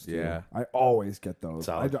of those. Too. Yeah. I always get those.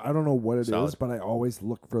 Solid. I don't know what it is, Solid. but I always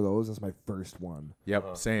look for those as my first one.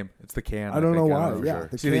 Yep. Same. It's the can. I don't know think. why. for Yeah, sure.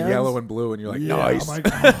 the See the cans- yellow and blue, and you're like, Yeah, nice. I'm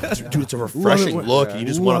like, oh, Dude, it's a refreshing when- look. And you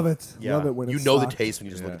just love want it. Yeah. Love it when you it's know the soft. taste when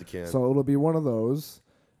you just look Yeah. at the can. So it'll be one of those,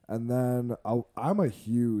 and then I'm a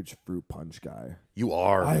huge fruit punch guy. you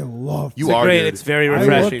are. I love. You It's are, great. dude. It's very I look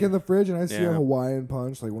refreshing. in the fridge and I see a Yeah. Hawaiian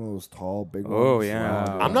punch, like one of those tall, big ones. Oh,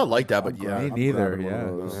 yeah. I'm not like that, but I'm yeah. Me I'm neither, grabbing one of yeah.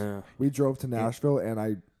 those. Yeah. We drove to Nashville and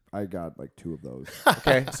I got like 2 of those.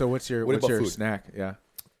 Okay. So what's your What what's about your food? snack? Yeah.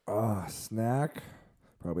 Snack,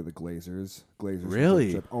 probably the Glazers. Glazers. from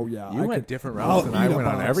Really? Quick Trip. Oh yeah. You I went could- different I'll routes than I eat a went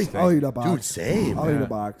on box. everything. I'll eat a box. Dude, same. I'll eat Yeah. a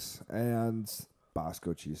box and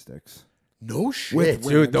Bosco cheese sticks. No shit. With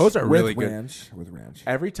Dude, ranch, those are really with good. ranch, With ranch.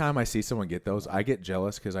 Every time I see someone get those, I get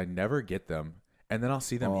jealous because I never get them, and then I'll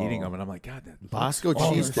see them eating them, and I'm like, God, that Bosco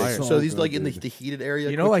Oh, cheese they're sticks. so So these good, like in the dude. heated area.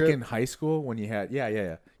 You know, Quick like Trip? in high school when you had,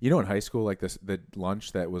 yeah. You know, in high school, like the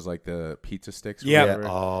lunch that was like the pizza sticks. or Yeah. whatever?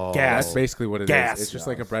 Oh. Gas. That's basically what it is. Gas. It's just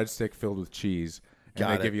like a breadstick filled with cheese, and Got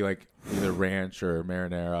they it. give you like either ranch or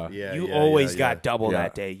marinara. Yeah. You yeah, always yeah, got double Yeah.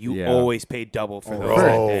 that day. You Yeah. always paid double for Oh, those. For,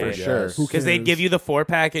 that Oh, day. for yes. sure. Who Because they'd cares? give you the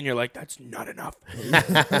 4-pack, and you're like, "That's not enough."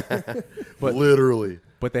 But- Literally.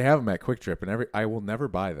 But they have them at Quick Trip, and I will never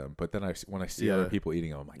buy them. But then when I see Yeah. other people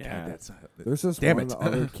eating them, I'm like, Yeah. God, that's There's this damn one it.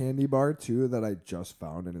 other candy bar too that I just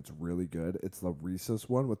found and it's really good. It's the Reese's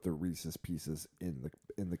one with the Reese's pieces in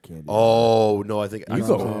the candy. bar. Oh no, I think You I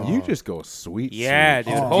go, know. you just go sweet. Yeah,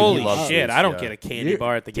 sweet. dude. Oh, Holy he loves shit! these, I don't yeah. get a candy You-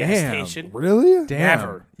 bar at the gas damn. station. Really? Damn.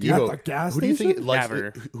 Never. At Devo, the gas who do you think station? likes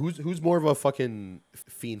Never. who's more of a fucking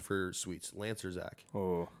fiend for sweets, Lance or Zach?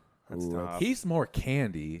 Oh, That's Ooh, tough. He's more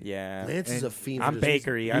candy. Yeah. Lance is And a fiend. I'm for just-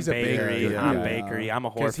 bakery. he's I'm a baker, bakery. yeah. I'm Yeah. bakery. I'm a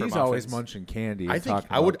whore Because for he's muffins. always munching candy. I and think talking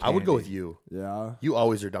I would about go with candy. you. Yeah. You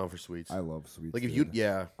always are down for sweets. I love sweets. Like if you, dude.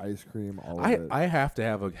 yeah. Ice cream, all of I, it. I have to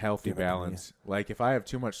have a healthy Give it to me. balance. Like if I have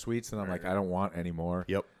too much sweets, then I'm like, I don't want any more.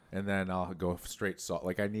 Yep. And then I'll go straight salt.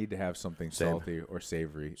 Like I need to have something Same. salty or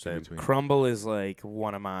savory Same. in between. Crumble is like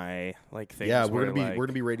one of my like things. Yeah, where, we're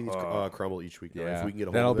gonna be rating these oh. crumble each week. Now, Yeah, if we can get a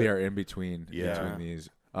hold that'll of be it. our in between. Yeah. Between these.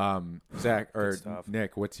 Zach or stuff.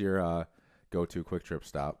 Nick, what's your go-to quick trip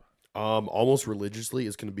stop? Almost religiously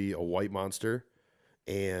is gonna be a white monster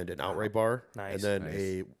and an outright bar, Nice. and then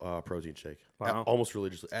Nice. a protein shake. Wow. Almost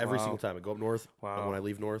religiously every Wow. single time I go up north. Wow. When I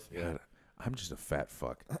leave north, God, I'm just a fat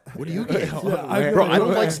fuck. What do you get? I Bro, I don't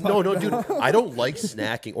know. like no, dude. I don't like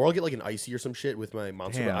snacking, or I'll get like an icy or some shit with my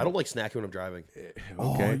monster. But Damn. I don't like snacking when I'm driving.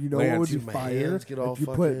 Oh, Okay, you know Lance, what would be dude, my fire? hands get all if you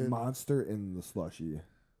put fucking- Monster in the slushy.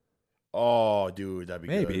 Oh, dude, that'd be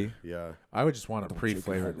Maybe. good. Yeah, I would just want a Don't shake your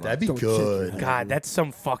pre-flavored head. one. that'd be Don't shake your good. head. God, that's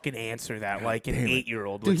some fucking answer that like an damn it.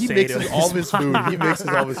 8-year-old Dude, would he say mixes to all of his food. He mixes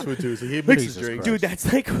all of his food too. So he mixes Jesus drinks. Christ. Dude,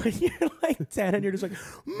 that's like when you're like 10 and you're just like,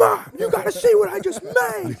 Mom, you gotta see what I just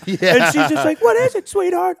made. Yeah. And she's just like, what is it,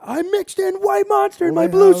 sweetheart? I mixed in white monster in Well, my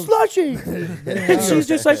they blue have- slushy. They And have- she's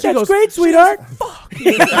just like, She that's goes- great, sweetheart. Fuck.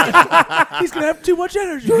 He's gonna have too much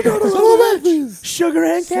energy. Sugar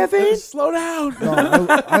and caffeine. Slow down. No,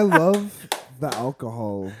 I love the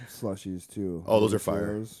alcohol slushies too. Oh, those are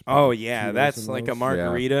fire. Those, Oh, yeah, Cheetos that's and like a those.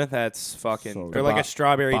 margarita. That's fucking, So or good. like a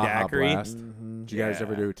strawberry Baja daiquiri. Blast. Did you guys Yeah.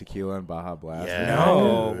 ever do tequila and Baja Blast? Yeah.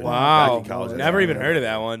 No, Dude. wow. Back in college, Never yeah. even heard of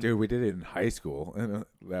that one. Dude, we did it in high school, and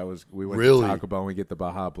that was we went Really? to Taco Bell and we get the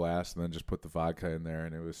Baja Blast, and then just put the vodka in there,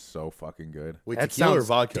 and it was so fucking good. Wait, That tequila or sounds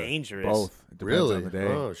vodka? dangerous. Both. It depends Really? on the day.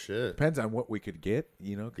 Oh shit. Depends on what we could get,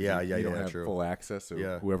 you know. 'cause Yeah, you yeah, don't yeah, have true. full access, so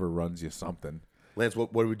Yeah. whoever runs you something. Lance,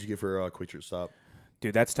 what would you get for quick trip stop?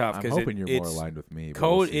 Dude, that's tough I'm because hoping you're more it's aligned with me. but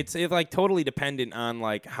code. we'll see. It's like totally dependent on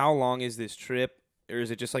like how long is this trip, or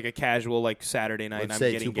is it just like a casual like Saturday night? Let's and say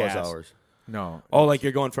I'm getting 2+ gas. hours. no. Oh, like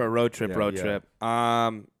you're going for a road trip. Yeah.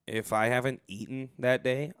 If I haven't eaten that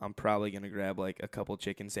day, I'm probably gonna grab like a couple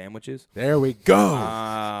chicken sandwiches. There we go.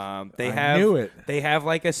 They I have knew it. They have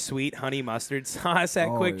like a sweet honey mustard sauce at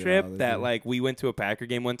Oh, Quick yeah, Trip they that do. like we went to a Packer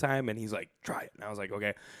game one time and he's like, try it. And I was like,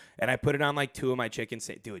 okay. And I put it on like 2 of my chicken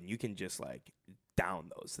dude, you can just like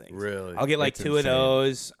down those things. Really? I'll get like It's 2 insane. of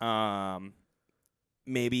those.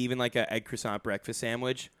 Maybe even like an egg croissant breakfast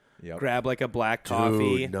sandwich. Yep. Grab like a black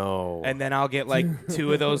coffee. Dude, no. And then I'll get like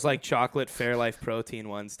 2 of those like chocolate Fairlife protein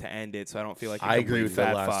ones to end it, so I don't feel like a I agree complete with the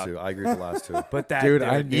fat last fuck. two. I agree with the last two. But that Dude,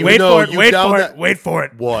 I knew- Even wait though for it, you wait down for that- it, wait for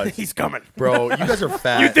it. What? He's coming. Bro, you guys are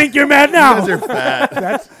fat. You think you're mad now? you guys are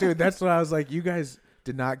fat? That's what I was like. You guys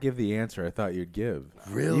did not give the answer I thought you'd give.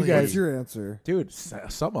 Really? You guys, What's your answer? dude,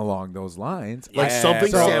 something along those lines. Like Yeah,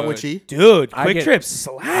 something so- sandwichy. Dude, I Quick get- Trip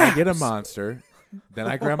slaps. I get a monster, then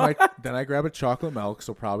I grab a chocolate milk,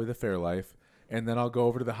 so probably the Fairlife, and then I'll go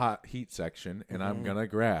over to the hot heat section, and I'm gonna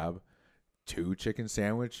grab 2 chicken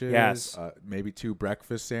sandwiches. Yes. Maybe 2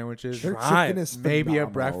 breakfast sandwiches. Their Try chicken it. is Maybe a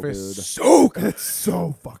phenomenal, breakfast dude. soak. It's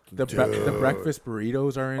so fucking. The breakfast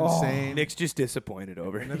burritos are insane. Nick's just disappointed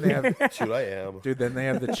over And it. then they have, Dude, I am. dude. Then they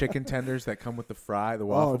have the chicken tenders that come with the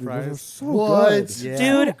waffle Oh, dude, those are fries. so What? good. Yeah.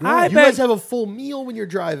 Dude, I You guys bet. have a full meal when you're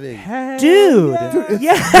driving. Hell Dude. yeah.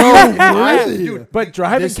 Yeah. Really? But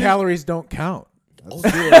driving This is- calories don't count. What?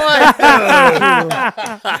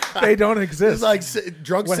 They don't exist. It's like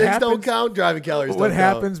drunk What six don't happens- count. Driving calories. What don't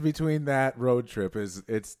happens between that road trip is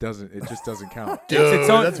it just doesn't count. Count. Dude, It's its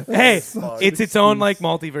own, that's hey, fucked. it's its own like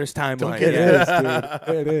multiverse timeline. get It Yeah. is,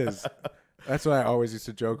 dude. It is. That's what I always used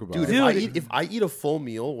to joke about. Dude, Dude. if I eat a full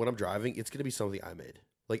meal when I'm driving, it's gonna be something I made.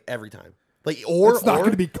 Like every time. Like or It's not or-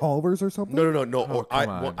 going to be Culver's or something. No. Oh, I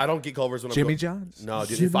come on. I don't get Culver's when Jimmy I'm John's. No,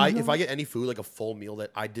 dude. Jimmy if I John's? get any food like a full meal that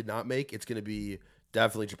I did not make, it's gonna be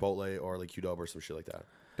definitely Chipotle or like Qdoba or some shit like that.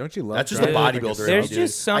 Don't you love? That's just a driving bodybuilder. There's dude.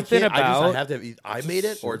 just something I about- have to have I made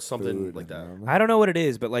it or it's something Food, like that. man. I don't know what it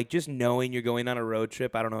is, but like just knowing you're going on a road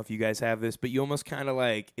trip, I don't know if you guys have this, but you almost kind of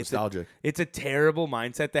like Nostalgic. It's a terrible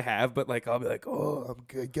mindset to have, but like I'll be like, oh,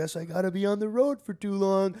 I guess I gotta be on the road for too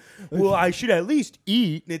long. Well, I should at least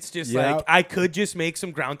eat. And it's just Yeah. like I could just make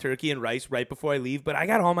some ground turkey and rice right before I leave, but I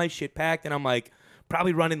got all my shit packed, and I'm like,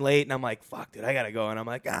 probably running late, and I'm like, fuck, dude, I gotta go. And I'm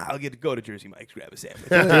like, I'll get to go to Jersey Mike's, grab a sandwich.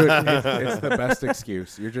 Dude, it's the best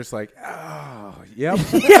excuse. You're just like, oh, yep.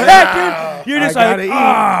 Yeah, dude. You're just I like,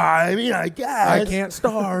 gotta I mean, I guess. I can't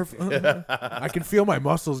starve. I can feel my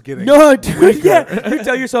muscles getting No, dude, yeah. You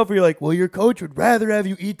tell yourself, you're like, well, your coach would rather have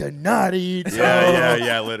you eat than not eat. So.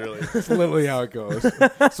 Yeah, literally. That's literally how it goes.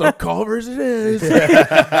 So Culver's it is.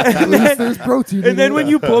 At least there's protein. And then when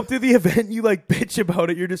you pull up to the event, you like bitch about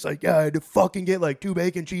it. You're just like, yeah, I had to fucking get like 2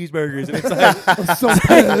 bacon cheeseburgers, and it's like, I'm so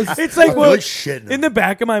pissed. it's like, well, Good shit. in the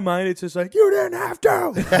back of my mind, it's just like, you didn't have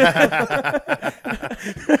to.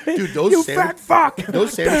 Dude, those You fat fuck.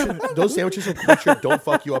 those sandwiches from Quick Trip don't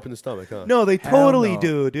fuck you up in the stomach, huh? No, they totally no.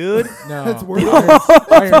 do, dude. No, It's worth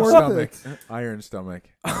iron worth stomach. it. Iron stomach.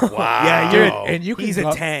 Wow. Yeah, you're And you can he's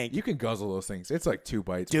a tank. You can guzzle those things. It's like 2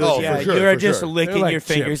 bites. Dude, Oh, for yeah, sure, you're for just sure. licking They're like your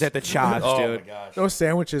fingers chips. at the chops, Oh dude. my gosh. Those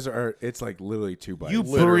sandwiches are. It's like literally 2 bites. You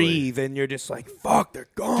Literally. breathe, and you're just like, fuck, they're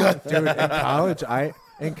gone. Dude,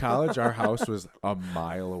 in college, our house was a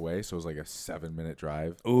mile away, so it was like a 7-minute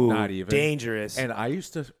drive. Ooh, not even dangerous. And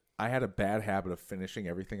I had a bad habit of finishing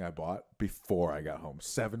everything I bought before I got home.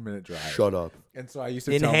 7-minute drive. Shut up. And so I used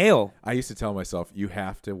to Inhale. I used to tell myself, you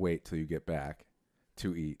have to wait till you get back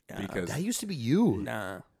to eat because That used to be you.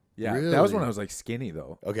 Nah. yeah, that was Really? when I was like skinny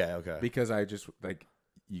though. Okay. Because I just like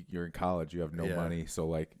you're in college, you have no Yeah. money, so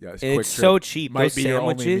like It's Quick so Trip cheap. might Those be your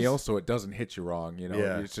only sandwiches. meal, so it doesn't hit you wrong. You know,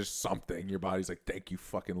 Yeah. it's just something. Your body's like, thank you,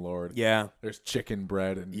 fucking Lord. Yeah. There's chicken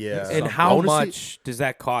bread and Yeah. And something. how Honestly- much does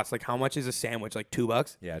that cost? Like, how much is a sandwich? Like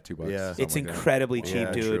 $2? Yeah, $2. Yeah. something It's like that. incredibly cheap,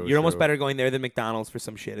 Yeah, dude. true, You're almost true. better going there than McDonald's for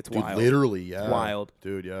some shit. It's Dude, wild. literally, yeah. Wild.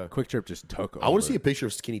 Dude, yeah. Quick Trip just took over. I want to see a picture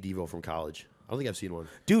of Skinny Devo from college. I don't think I've seen one.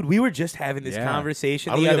 Dude, we were just having this Yeah.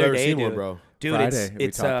 conversation I don't the think I've other ever day, seen dude. one, bro. Dude, Friday, we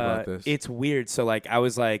it's talked about this. it's weird. So like,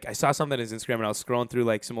 I saw something on his Instagram, and I was scrolling through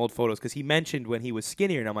like some old photos because he mentioned when he was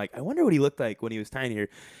skinnier, and I'm like, I wonder what he looked like when he was tinier.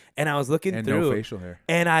 And I was looking and through, no facial hair.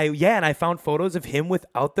 and I found photos of him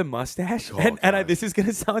without the mustache. Oh, and God. this is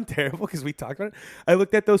gonna sound terrible because we talked about it. I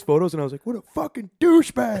looked at those photos and I was like, what a fucking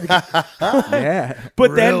douchebag. Yeah.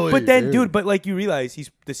 But Really, then, dude. but like you realize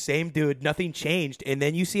he's the same dude, nothing changed, and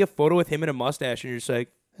then you see a photo with him and a mustache, and you're just like,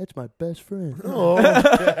 that's my best friend.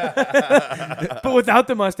 But without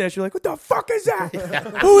the mustache, you're like, what the fuck is that?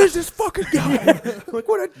 Who is this fucking guy? Like,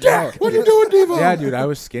 what a dick. What are you doing, Devo? Yeah, dude, I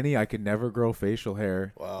was skinny. I could never grow facial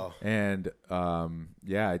hair. Wow. And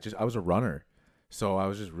yeah, I was a runner. So I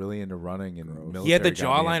was just really into running and military. He had the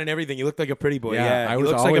got me jawline in. and everything. You looked like a pretty boy. Yeah, I he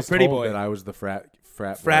was looks always like a pretty told boy. that I was the frat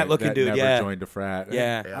Frat boy looking that dude, never yeah. joined a frat.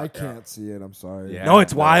 Yeah. I can't see it. I'm sorry. Yeah. No,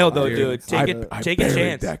 it's wild though, Dude, dude. Take a buried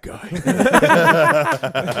chance. that guy.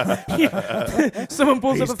 Someone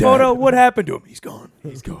pulls He's up a photo. dead. What happened to him? He's gone.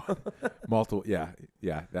 He's gone. Multiple. Yeah.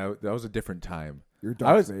 That was a different time. You're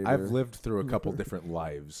Darth I've Vader. lived through a couple different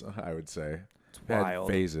lives. I would say. Had wild.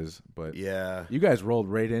 phases, but Yeah. you guys rolled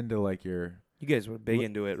right into like your You guys were big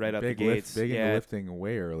into it right out the big gates. big into yeah. lifting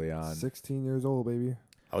way early on. 16 years old, baby.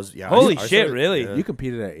 I was, yeah. Holy I shit, started- really? yeah. You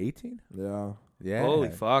competed at 18? Yeah. Yeah. Holy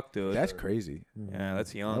fuck, dude. That's crazy. Yeah,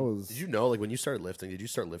 that's young. That was Did you know, like, when you started lifting, did you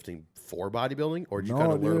start lifting for bodybuilding, or did you no,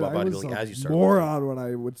 kind of learn dude, about I was bodybuilding a as you started? moron when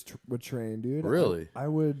I would train, dude. Really? I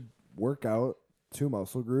would work out 2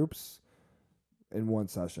 muscle groups in one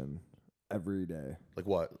session every day. Like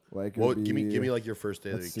what? Like, Well, it'd give me be like your first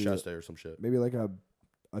day, let's like see, chest day or some shit. maybe like a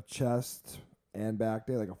chest and back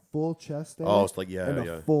day, like a full chest day. Oh, it's like yeah, and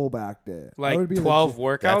yeah. a full back day. I Like would be in the 12 gym-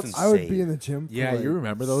 workouts? That's I would be insane. in the gym. For Yeah, like you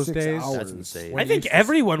remember those 6 days? hours. That's insane. I think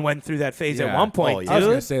everyone went through that phase at Yeah. one point, Oh, dude. yeah. I was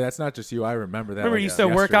gonna say that's not just you. I remember that. Remember, like you used to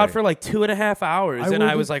work out for like 2.5 hours, I and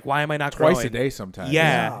I would- was like, why am I not twice growing? a day sometimes. Yeah.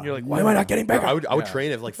 Yeah. And you're like, why am I not getting bigger? I would Yeah.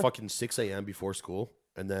 train at like fucking 6 a.m. before school,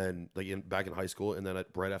 and then like back in high school, and then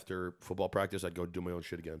right after football practice, I'd go do my own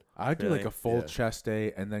shit again. I'd do Really? like a full Yeah. chest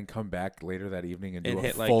day and then come back later that evening and do And a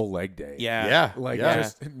hit, like- full leg day. Yeah. Like yeah.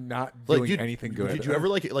 just not Like, doing dude, anything good. Did you ever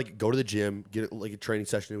like go to the gym, get like a training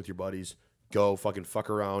session in with your buddies, go fucking fuck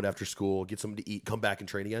around after school, get something to eat, come back and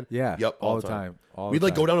train again? Yeah. Yep. All the time. All We'd the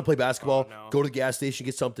like go time. down and play basketball, Oh, no. go to the gas station,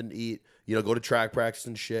 get something to eat, go to track practice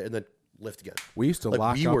and shit, and then lift again. We used to like,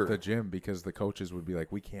 lock we up were- the gym because the coaches would be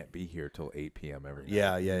like, "We can't be here till 8 p.m. every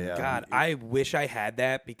night." Yeah. God, I wish I had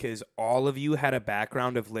that because all of you had a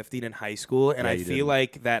background of lifting in high school, and Yeah, I you feel did.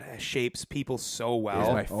 like that shapes people so It was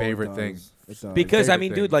well. my Oh, it favorite thing. does. Because I Favorite mean,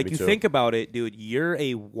 thing. dude, like Me you too. think about it, dude, you're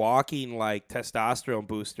a walking like testosterone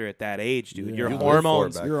booster at that age, dude. Yeah. Your You lived for it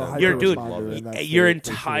hormones, back You're a then. You're- dude, hyper-responder in that your state,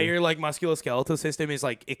 for entire sure. like musculoskeletal system is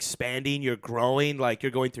like expanding. You're growing, like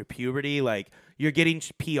you're going through puberty, like you're getting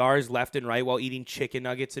PRs left and right while eating chicken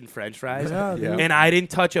nuggets and French fries. Yeah, Yeah. dude. And I didn't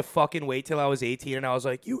touch a fucking weight till I was 18, and I was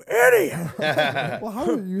like, "You idiot!" Well, how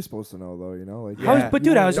are you supposed to know though? You know, like How is- but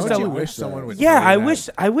dude, I was Don't just you a- wish someone would? Yeah, tell you that?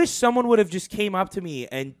 I wish someone would have just came up to me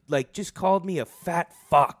and like just called me a fat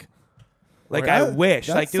fuck. Like I That- wish,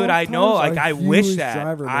 that's like dude, I know, sometimes like a I wish huge that,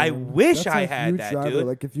 driver, I man. wish That's I a had huge that, driver. dude.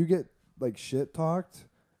 Like if you get like shit talked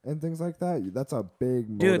and things like that, that's a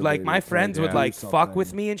big Dude, like motivator my to, friends do would like fuck something.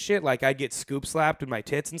 with me and shit. Like I'd get scoop slapped with my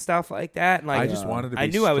tits and stuff like that. And like I just wanted to be I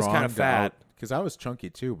knew I was kind of strong fat. because I was chunky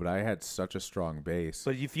too, but I had such a strong base.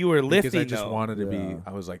 But if you were lifting, because I just though, wanted to be. Yeah.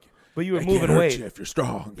 I was like, but you were I can't moving hurt weight. you if you're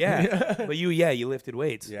strong. Yeah, but you lifted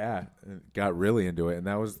weights. Yeah, and got really into it, and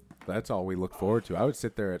that's all we looked forward to. I would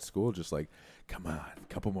sit there at school just like, come on,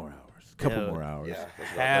 couple more hours. Yeah.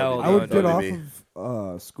 Hell I would no, get dude.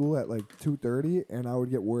 off of school at like 2:30, and I would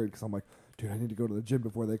get worried because I'm like, dude, I need to go to the gym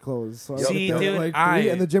before they close. So I would See, get there dude, at like 3, I-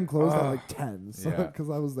 and the gym closed at like 10. So Yeah. because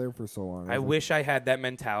I was there for so long, I was like, wish I had that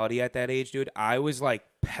mentality at that age, dude. I was like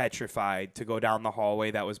petrified to go down the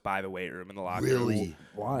hallway that was by the weight room in the locker room. Really?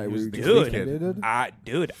 why He were was you the just Dude. intimidated? I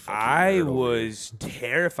nerd over was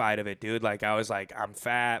terrified of it, dude. Like I was like, I'm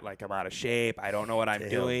fat, like I'm out of shape. I don't know what I'm Damn.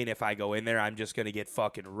 doing. If I go in there, I'm just gonna get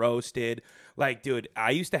fucking roasted. Like, dude,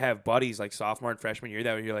 I used to have buddies like sophomore and freshman year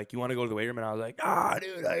that were like, you want to go to the weight room? And I was like,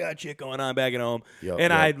 dude, I got shit going on back at home. Yep,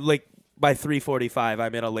 and yep. I like by 3:45,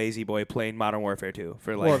 I'm in a lazy boy playing Modern Warfare 2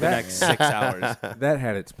 for like Well, the that- next 6 hours. That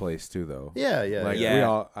had its place too, though. Yeah, yeah. Like Yeah. we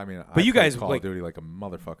all. I mean, But I you played guys, Call like- of Duty like a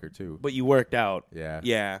motherfucker too. But you worked out. Yeah.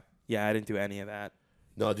 Yeah, I didn't do any of that.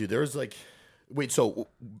 No, dude, there was like, wait, so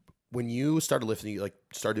when you started lifting, you like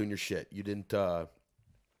started doing your shit, you didn't,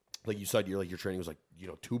 like you said, your training was like,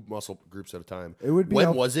 2 muscle groups at a time. It would be When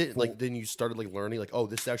a was it? Like, then you started like learning, like, oh,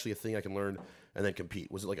 this is actually a thing I can learn and then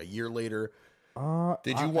compete. Was it like a year later?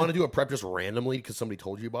 Did you want to do a prep just randomly because somebody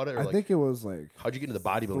told you about it? Or I like, think it was like how'd you get into the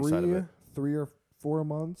bodybuilding side of it? 3 or 4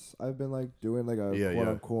 months. I've been like doing like a Yeah, quote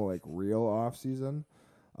yeah. unquote like real off season.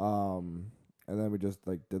 And then we just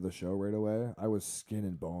like did the show right away. I was skin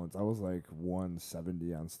and bones. I was like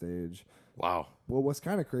 170 on stage. Wow. Well, what's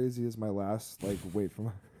kind of crazy is my last like weight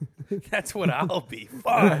from That's what I'll be.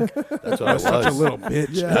 Fuck. That's what I was. Such a little bitch.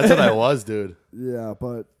 yeah That's what I was, dude. yeah,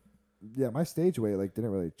 but yeah, my stage weight like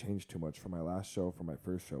didn't really change too much from my last show from my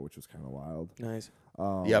first show, which was kind of wild. Nice.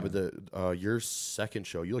 Yeah, but the your second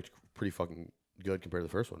show, you looked pretty fucking good compared to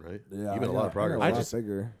the first one, right? Yeah, You made a lot of I progress. got a I lot just-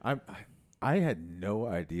 bigger. I had no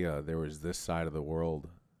idea there was this side of the world.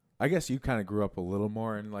 I guess you kind of grew up a little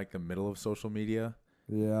more in like the middle of social media.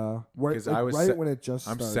 Yeah, right, 'Cause like, I was right se- when it just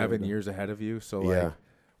I'm started. 7 years ahead of you, so Yeah. like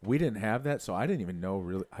we didn't have that. So I didn't even know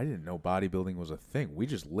really. I didn't know bodybuilding was a thing. We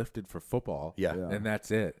just lifted for football, Yeah. Yeah. and that's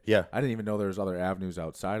it. Yeah. I didn't even know there was other avenues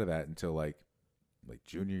outside of that until like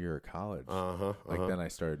junior year of college. Uh-huh. Like then I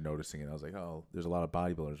started noticing it. I was like, oh, there's a lot of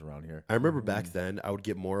bodybuilders around here. I remember back then I would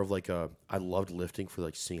get more of like I loved lifting for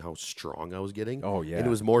like seeing how strong I was getting. Oh yeah, And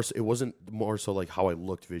it wasn't more so like how I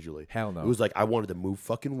looked visually. hell no. It was like I wanted to move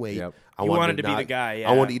fucking weight. Yep. I You wanted to be not- the guy, I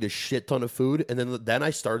yeah. wanted to eat a shit ton of food, and then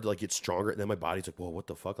I started to like get stronger, and then my body's like, whoa, what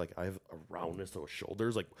the fuck? Like I have a roundness to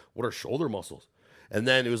shoulders. Like what are shoulder muscles? And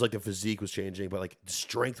then it was like the physique was changing, but like the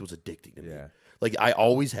strength was addicting to me. Yeah. Like I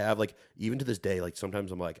always have, like even to this day, like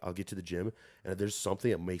sometimes I'm like I'll get to the gym, and if there's something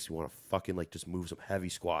that makes me want to fucking like just move some heavy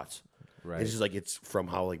squats. right. It's just like it's from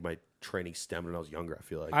how like my training stemmed when I was younger.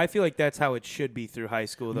 I feel like that's how it should be through high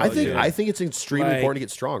school, though. I think dude. I think it's extremely Like- important to get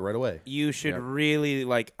strong right away. You should Yep. really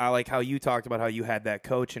like. I like how you talked about how you had that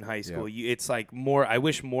coach in high school. Yep. It's like more. I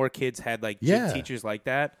wish more kids had like gym Yeah. teachers like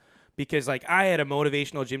that, because like I had a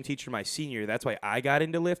motivational gym teacher my senior year. That's why I got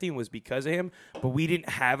into lifting, was because of him. But we didn't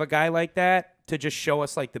have a guy like that to just show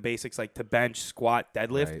us like the basics, like to bench, squat,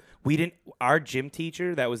 deadlift. Right. We didn't. Our gym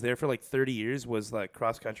teacher that was there for like 30 years was like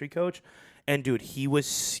cross country coach, and dude, he was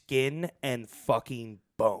skin and fucking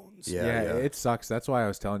bones. Yeah. It sucks. That's why I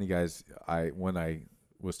was telling you guys when I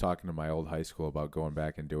was talking to my old high school about going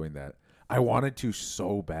back and doing that. I wanted to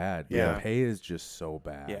so bad. but Yeah. The pay is just so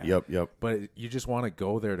bad. Yeah. Yep. But you just want to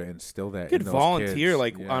go there to instill that. You could in those volunteer kids.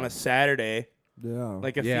 like Yeah. on a Saturday. Yeah,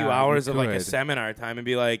 Like a Yeah, few you hours of like a could. seminar time and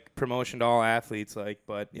be like promotion to all athletes, like,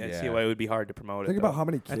 but yeah, I see Yeah. why it would be hard to promote think it. about though. how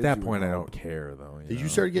many kids At that you point, I help. don't care though. Did know? you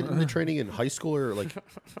start getting into training in high school or like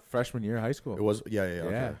freshman year of high school? it was? Yeah. Yeah.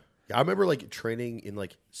 Okay. Yeah, I remember like training in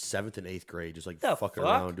like 7th and 8th grade, just like The fucking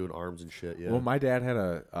fuck? around doing arms and shit. Yeah. Well, my dad had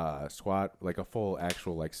a squat, like a full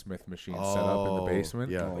actual like Smith machine set up in the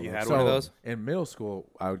basement. Yeah. Oh, you had So one of those? in middle school,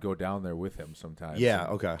 I would go down there with him sometimes. Yeah,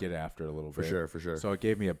 and okay. Get after it a little For bit. sure, for sure. So it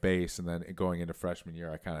gave me a base, and then going into freshman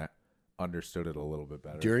year, I kind of understood it a little bit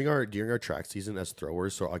better. During our track season as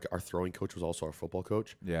throwers, so like our throwing coach was also our football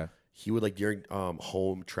coach. Yeah. He would like during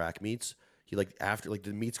home track meets, he like after like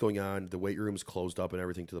the meets going on, the weight room's closed up and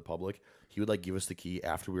everything to the public. He would like give us the key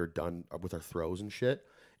after we were done with our throws and shit.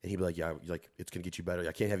 And he'd be like, "Yeah, like it's gonna get you better.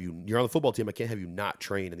 I can't have you. You're on the football team. I can't have you not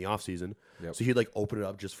train in the off season." Yep. So he'd like open it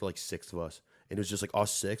up just for like 6 of us, and it was just like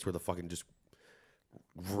us 6 were the fucking just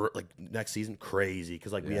like next season crazy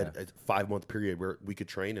because like we had a 5-month period where we could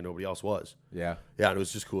train and nobody else was. Yeah. Yeah, and it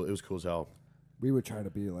was just cool. It was cool as hell. We would try to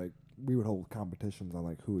be like, we would hold competitions on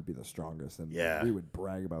like who would be the strongest, and Yeah. we would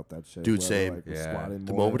brag about that shit. Dude, whoever, same. Like, was Yeah. squatting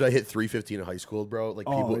The more. moment I hit 315 in high school, bro, like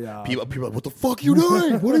Oh, people, yeah. people are like, "What the fuck you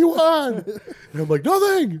doing? What are you on?" And I'm like,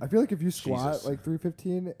 "Nothing." I feel like if you squat Jesus. like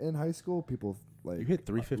 315 in high school, people like You hit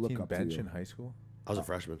look 315 up to bench you. in high school? I was a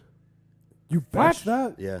freshman. You benched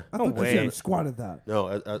that? Yeah. I No thought way. you squatted that. No,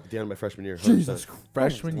 at the end of my freshman year. 100%. Jesus Christ.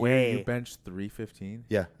 Freshman year, Way. you benched 315?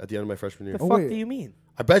 Yeah, at the end of my freshman year. The Oh, fuck wait. do you mean?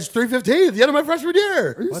 I benched 315 at the end of my freshman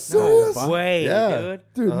year. Are you What the serious? fuck? Way, Yeah. dude.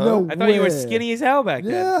 Dude, Uh-huh. no I thought you were way. skinny as hell back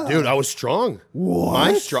then. Yeah. Dude, I was strong.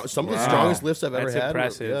 What? Some of the Wow. strongest lifts I've ever That's had.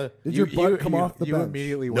 impressive. Yeah. Did your butt come off the you bench?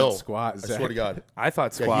 immediately No, went squat, I Zach. swear to God. I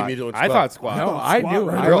thought Yeah, he squat. immediately went I squat. thought squat. No, thought I squat knew.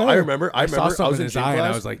 right I, Bro, away. I remember. I saw I something was in in his gym eye, class. and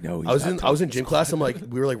I was like, no, he's I was not in touching gym squat. class. I'm like,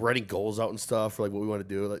 we were like writing goals out and stuff for like what we want to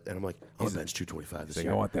do, like, and I'm like, I'm gonna bench 225 this like,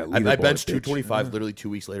 year. I want that I leaderboard, benched bitch. 225 literally 2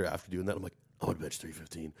 weeks later after doing that. I'm like, I'm gonna bench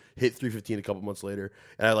 315. Hit 315 a couple months later,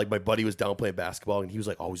 and I like my buddy was down playing basketball, and he was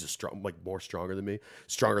like always a strong, like more stronger than me,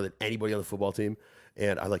 stronger than anybody on the football team.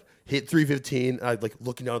 And I like hit 315. And I like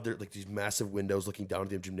looking down there, like these massive windows, looking down at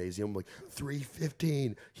the gymnasium. I'm like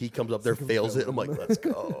 315. He comes up there, fails it. I'm like, let's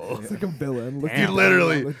go. It's like a villain. Looking Damn. down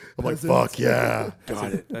Literally, on the I'm like, peasants. fuck yeah.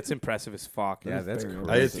 Got it. That's impressive as fuck. Yeah, that's very crazy.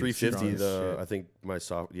 I hit Crazy. 350. Strong as shit. I think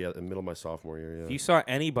in the middle of my sophomore year. Yeah. If you saw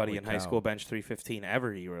anybody Holy in high cow. school bench 315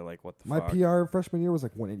 ever, you were like, what the My fuck? PR freshman year was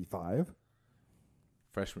like 185.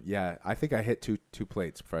 Freshman, yeah, I think I hit two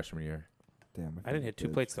plates freshman year. Damn. I didn't hit 2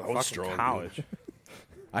 did. plates till I was fucking strong, dude. college.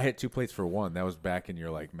 I hit 2 plates for 1. That was back in your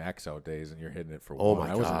like max out days, and you're hitting it for Oh 1.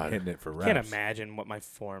 my I wasn't God. hitting it for reps. Can't imagine what my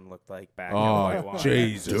form looked like back in Oh, Whitewater.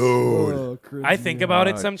 Jesus. Dude. Oh, I think about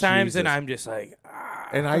it Oh, sometimes, and Jesus. I'm just like, ah.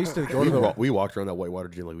 And I used to go to the We walked around that Whitewater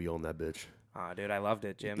gym like we owned that bitch. Oh, dude, I loved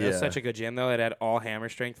it, gym. That was Yeah. such a good gym, though. It had all hammer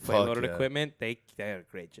strength, plate Fuck loaded yeah. equipment. They had a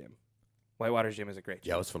great gym. Whitewater's gym is a great gym.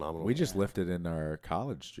 Yeah, it was phenomenal. we just lifted in our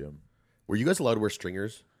college gym. Were you guys allowed to wear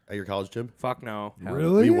stringers at your college gym? Fuck no. Hell,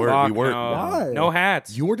 Really? We weren't. Fuck We weren't. no. Why? No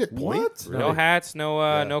hats. You weren't at point. What? No Really? hats. No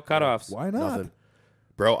Yeah. no cutoffs. Why not? Nothing.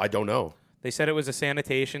 Bro, I don't know. They said it was a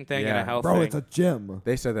sanitation thing and Yeah. a health Bro, thing. it's a gym.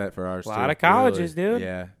 They said that for ours a lot too. of colleges, dude.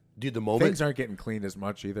 Yeah, Dude, the moment things aren't getting cleaned as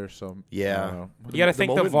much either. So Yeah. I don't know. You got to The think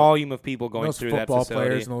the moment- volume of people going those through that football facility.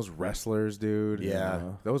 players and those wrestlers, dude.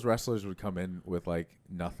 Yeah. those wrestlers would come in with like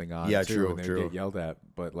nothing on. Yeah, too, true, and they'd true. get yelled at.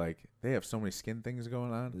 But like they have so many skin things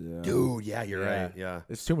going on. Yeah. Dude, yeah, you're Yeah. right. Yeah.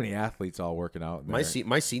 There's too many athletes all working out. In My there.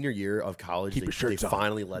 my senior year of college, Keep they, your shirts they on.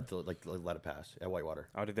 finally let it pass at Whitewater.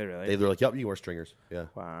 Oh, did they really? They were like, "Yep, you can wear stringers." Yeah.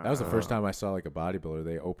 Wow. That was the first time I saw like a bodybuilder.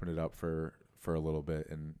 They opened it up for a little bit,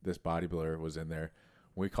 and this bodybuilder was in there.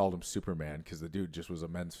 We called him Superman because the dude just was a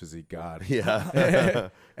men's physique god. Yeah.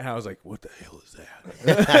 And I was like, what the hell is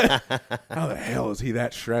that? How the hell is he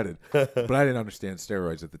that shredded? But I didn't understand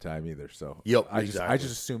steroids at the time either. So Yep, I exactly.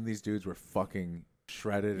 just assumed these dudes were fucking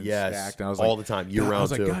shredded and Yes. stacked. And I was all like, the time, year God, I round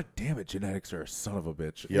was like, too. God damn it, genetics are a son of a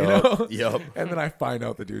bitch. You Yup, know? yup. And then I find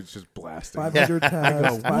out the dude's just blasting. 500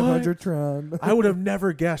 times, 500 tron. I would have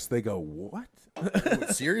never guessed. They go, what?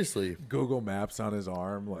 Seriously. Google Maps on his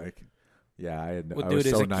arm, like, yeah, I had. Well, I dude, was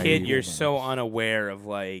as so a naive. kid, you're so unaware of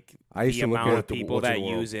like I used the to look amount at of people what's in that the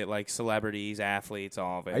world. use it, like celebrities, athletes,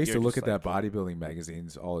 all of it. I used to You're look just at that like, bodybuilding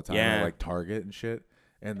magazines all the time, Yeah. at, like Target and shit.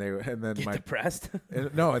 And then Get my depressed.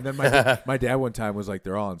 and my dad one time was like,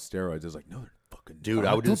 they're all on steroids. I was like, no, they're fucking Dude,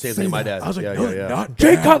 not. I would do the same thing to my dad. I was like, yeah, no, yeah, they're yeah. not.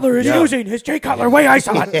 Jay Dad." Cutler is Yeah. using his Jay Cutler way I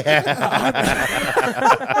saw it.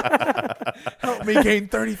 Help me gain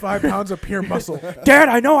 35 pounds of pure muscle. Dad,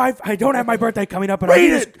 I know I don't have my birthday coming up, and I Read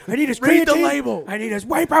need it. his Read the creatine. label. I need his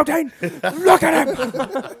whey protein. Look at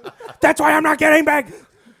him. That's why I'm not getting big.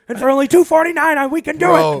 And for only $2.49, we can do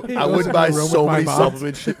Bro, it. I goes would in buy the room so with my many mom.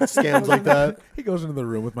 supplement scams like that. He goes into the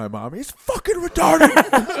room with my mom. He's fucking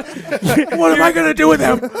retarded. What am I gonna do with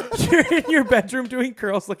him? You're in your bedroom doing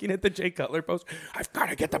curls, looking at the Jay Cutler post. I've got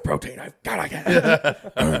to get the protein. I've got to get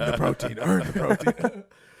it. Earn the protein. Earn the protein.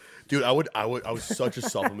 Dude, I was such a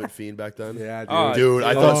supplement fiend back then. Yeah, dude. Dude,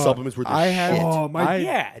 I thought supplements were the shit. Oh my!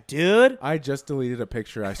 Yeah, dude. I just deleted a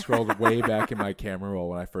picture. I scrolled way back in my camera roll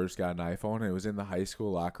when I first got an iPhone, and it was in the high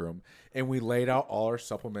school locker room. And we laid out all our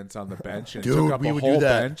supplements on the bench and Dude, took up we a would whole do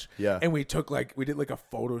that. bench. Yeah. And we did a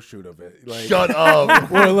photo shoot of it. Like, Shut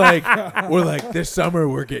up. we're like this summer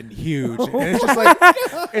we're getting huge. And it's just like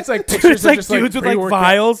it's like pictures It's like of just dudes with like pre-workout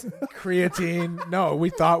vials. creatine. No, we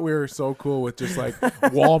thought we were so cool with just like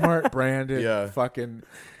Walmart branded fucking.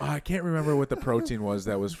 I can't remember what the protein was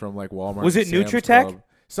that was from like Walmart. Was it Sam's Nutritech? Club.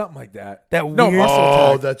 Something like that. That no weird- Muscle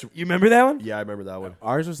Oh, Tech. that's You remember that one? yeah. I remember that one.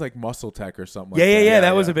 Ours was like Muscle Tech or something. Yeah, like yeah, that. yeah.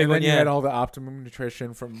 That was a big And one. then you Yeah. had all the Optimum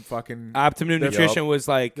Nutrition from fucking. Optimum Nutrition was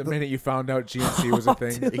like The minute you found out GNC was a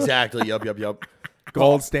thing, Exactly. Yup.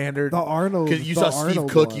 gold standard. The Arnold. Because you the saw Steve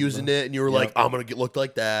Arnold Cook one, using though. it, and you were like, "I'm gonna look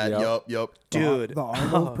like that." Yep. Yup. dude. The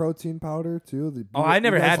Arnold protein powder too. Oh, I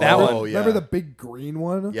never you guys had that remember- one. Remember Yeah. the big green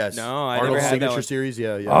one? Yes. No, I Arnold's never had that signature one. series.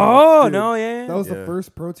 Yeah. Oh Dude, no, yeah. That was Yeah. the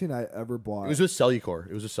first protein I ever bought. It was with Cellucor.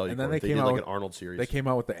 And then they did came like out an with- Arnold series. They came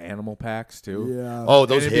out with the animal packs too. yeah. Oh,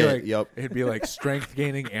 those And it'd be hit. like, Yep. It'd be like strength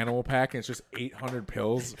gaining animal pack, and it's just 800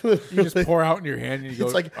 pills. You just pour out in your hand, and you go.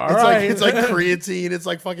 It's like all it's right. like it's like creatine. It's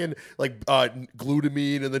like fucking like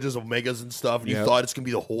glutamine, and then just omegas and stuff. And you Yep. thought it's gonna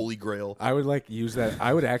be the holy grail. I would like use that.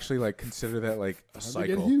 I would actually like consider that like a Time to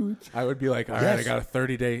get cycle. huge. I would be like, all right, Yes. I got a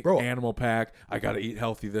 30-day Bro. animal pack. I got to eat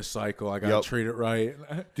healthy this cycle. I got to Yep. treat it right.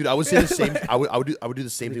 Dude, I would say the same. I would do the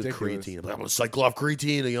same thing with Ridiculous. creatine. I'm like, I'm gonna cycle off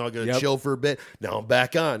creatine, and I'm gonna Yep. chill for a bit. Now I'm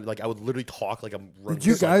back on. Like I would literally talk like I'm running. Did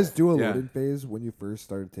you a cycle. guys do a Yeah. loading phase when you first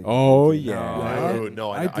started taking? Oh, protein? yeah. Dude,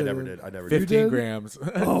 no, I never didn't. did. I never 15 did. did? grams.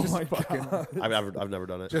 Oh Just my fucking, god! I've never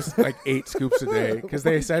done it. just like 8 scoops a day, because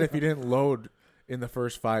they said if you didn't load in the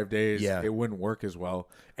first 5 days, Yeah. it wouldn't work as well.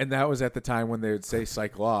 And that was at the time when they would say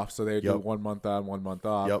cycle off, so they would do Yep. 1 month on, 1 month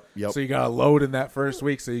off. Yep. So you got to load in that first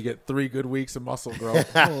week, so you get 3 good weeks of muscle growth,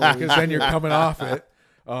 because then you're coming off it.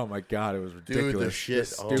 Oh my god, it was ridiculous. shit.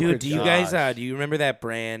 This Oh stupid Dude, do you shit. guys gosh. do you remember that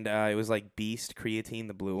brand? It was like Beast Creatine,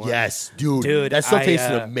 the blue one. Yes, dude. Dude, that stuff I,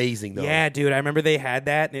 tasted amazing though. Yeah, dude. I remember they had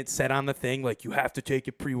that, and it said on the thing like you have to take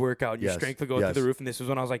your pre-workout. Your Yes, strength will go yes. through the roof. And this was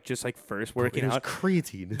when I was like just like first working It was out.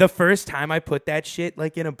 creatine. The first time I put that shit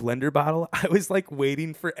like in a blender bottle, I was like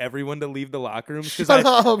waiting for everyone to leave the locker rooms Shut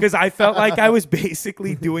up. because I felt like I was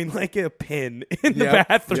basically doing like a pin in the Yep.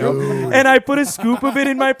 bathroom. Dude. And I put a scoop of it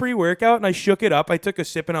in my pre-workout and I shook it up. I took a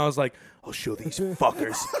sip and I was like, I'll show these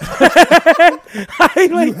fuckers.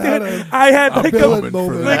 I had like villain a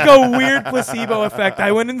moment. like a weird placebo effect.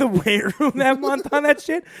 I went in the weight room that month on that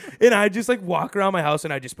shit, and I just like walk around my house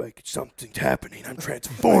and I just be like, something's happening. I'm I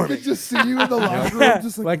transforming. could just see you in the locker room,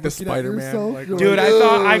 just Like the looking at Spider-Man, yourself. like- You're Dude, like, I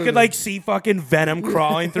thought I could like see fucking venom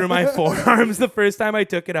crawling through my forearms the first time I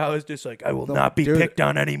took it. I was just like, I will not be Dude, picked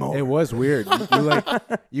on anymore. It was weird.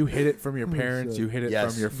 You hit it from your parents. You hit it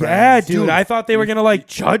Yes. from your Yeah, friends. dude, I thought they were gonna like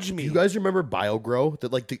judge me. You guys remember BioGrow?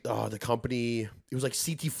 That like the company. It was like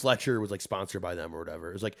CT Fletcher was like sponsored by them or whatever.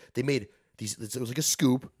 It was like they made these. It was like a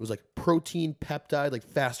scoop. It was like protein peptide, like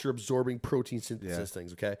faster absorbing protein synthesis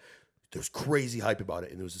things. Okay, there was crazy hype about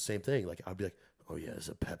it, and it was the same thing. Like I'd be like, oh yeah, it's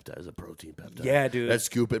a peptide, it's a protein peptide. Yeah, dude. Let's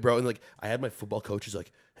scoop it, bro. And like I had my football coaches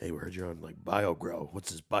like, hey, we heard you're on like BioGrow.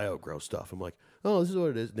 What's this BioGrow stuff? I'm like, oh, this is what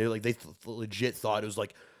it is. And they're like, they legit thought it was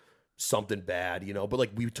like something bad, you know. But like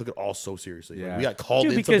we took it all so seriously. Like, Yeah. we got called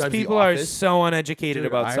Dude, in because sometimes in the people are office. so uneducated Dude,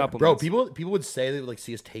 about I- supplements. Bro, people would say they would like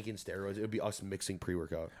see us taking steroids. It would be us mixing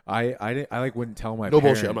pre-workout. I like wouldn't tell my No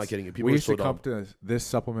parents. bullshit, I'm not kidding you. People we are used so to come to this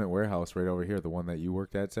supplement warehouse right over here, the one that you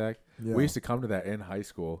worked at, Zach. Yeah. We used to come to that in high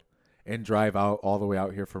school and drive out all the way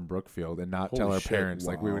out here from Brookfield and not tell Holy our shit, parents.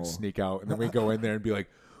 Like we would wow. sneak out and then we'd go in there and be like,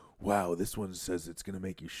 wow, this one says it's gonna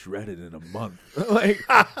make you shredded in a month. Like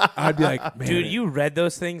I'd be like, man, Dude, you read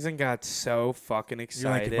those things and got so fucking you're like,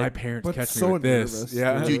 excited. if my parents But catch so me with this, nervous,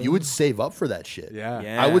 yeah, Dude, you would save up for that shit. yeah.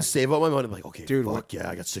 Yeah. I would save up my money. I'm like, okay, Dude, fuck yeah,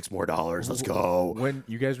 I got $6 more. Let's go. When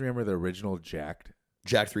you guys remember the original Jacked?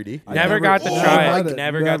 Jack 3D? I never got to Oh, try I it. had it.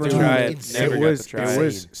 Never got to Never try had it. it. Never it got was to try it it.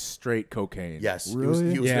 was straight cocaine. Yes. It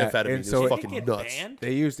Really? was Yeah, amphetamine. and It so was it- fucking Get nuts. banned?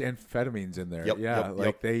 They used amphetamines in there. Yep, yeah, yep, like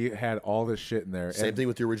yep. they had all this shit in there. Same And thing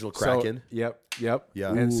with the original so- Kraken. Yep. Yeah.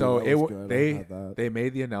 And Ooh, so that it was w- good. I had they that. they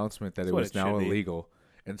made the announcement that That's it what was it now should be. illegal,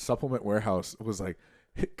 and Supplement Warehouse was like,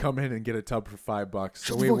 come in and get a tub for $5.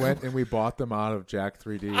 So Shut we the fuck went up. and we bought them out of Jack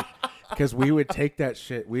 3D because we would take that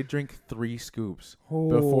shit. We'd drink 3 scoops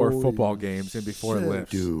before Holy football games and before shit.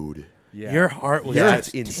 lifts. Dude. Yeah. Your heart was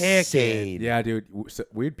That's just insane. ticking. Yeah, dude.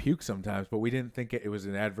 We'd puke sometimes, but we didn't think it was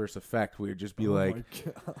an adverse effect. We would just be like, my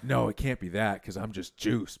God. no, it can't be that because I'm just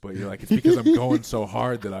juiced. But you're like, it's because I'm going so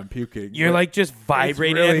hard that I'm puking. You're But like just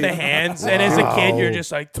vibrating really- at the hands, and as a kid, you're Wow.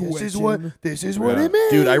 just like, This is what what Yeah. it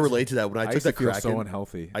means. Dude, I relate to that. When I I took used to that feel Kraken, so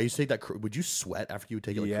unhealthy. I used to take that. Would you sweat after you would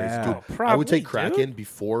take it like Yeah. crazy? Dude, Oh, I would take probably, Kraken dude.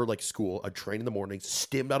 before like school. I'd train in the morning,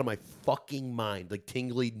 stimmed out of my fucking mind, like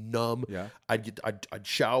tingly, numb. Yeah. I'd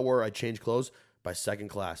shower, I'd change clothes. By second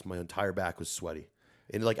class, my entire back was sweaty.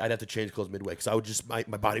 And like I'd have to change clothes midway because I would just my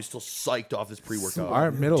body was still psyched off this pre-workout.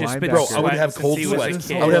 Our middle Just been Bro, linebacker, I would sweating have since cold he was a sweats.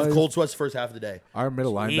 kid. I would have cold sweats the first half of the day. our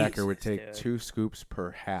middle linebacker would Jesus, take dude. 2 scoops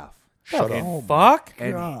per half. Shut the up. fuck?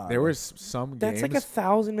 And God. there was some That's games. like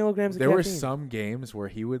 1,000 milligrams of there were caffeine. some games where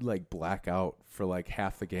he would like black out for like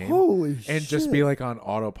half the game. Holy shit. and just be like on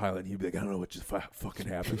autopilot. And he'd be like, I don't know what just fucking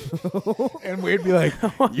happened. And we'd be like,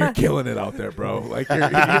 you're killing it out there, bro. Like you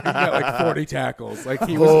got like 40 tackles. Like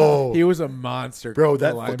he was a monster. Bro, the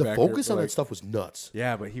the linebacker, focus on like- that stuff was nuts.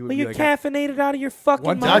 Yeah, but he would Well, be you're like, caffeinated out of your fucking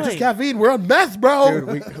One mind. time- Not just caffeine. We're on meth, bro.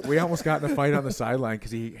 dude, we almost got in a fight on the sideline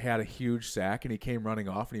because he had a huge sack and he came running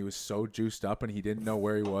off and he was so juiced up and he didn't know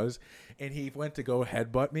where he was. And he went to go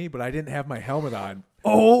headbutt me, but I didn't have my helmet on.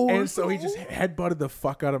 Oh, And so he just headbutted the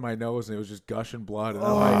fuck out of my nose and it was just gushing blood. And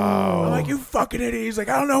I'm like, you fucking idiot. He's like,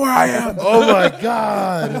 I don't know where I am. Oh my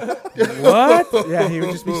god. What? Yeah, he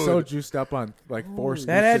would just be so juiced up on like 4 scoops.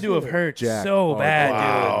 That had to have hurt Jack. so Oh, bad,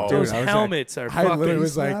 wow. dude. Dude, Those I was like- helmets are I literally fucking...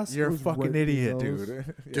 was like, mask you're a was fucking wet idiot, in those. dude.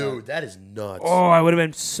 Yeah. Dude, that is nuts. Oh, I would have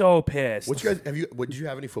been so pissed. What you guys did you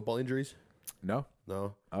have any football injuries? No,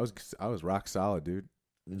 No. I was rock solid, dude.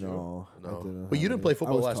 No, I No. didn't But you have didn't play any.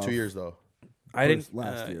 football I the was last 2 tough. years though. I didn't...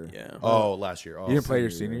 last year. Yeah. Oh, last year. Oh, You didn't play your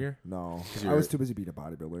senior year? No, 'Cause I you're- was too busy being a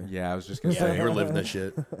bodybuilder. Yeah, I was just gonna yeah, say. you were living that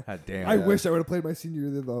shit. God damn. I wish I would have played my senior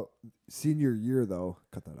year though. Senior year though,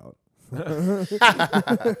 cut that out.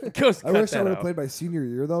 Just I cut wish I that would have out. played my senior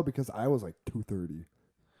year though because I was like 230.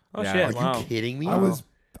 Oh, Yeah. shit. Are Wow. you kidding me? I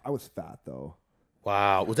was fat though.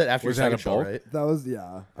 Wow. Was that after Was your that second a show, bulk? right? That was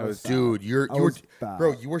yeah. I was fat. Dude, I you were was fat.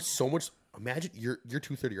 bro, you were so much. Imagine you're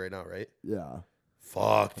 230 right now, right? Yeah.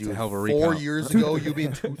 Fuck, dude. a hell of a 4 recount. years ago, you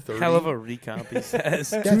being 230. Hell of a recomp, he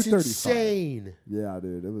says. That's 235. insane. Yeah,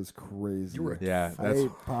 dude, it was crazy. You were Yeah, I that's.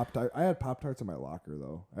 ate Pop-Tart. I had Pop-Tarts in my locker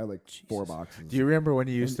though. I had like 4 boxes. Do you remember when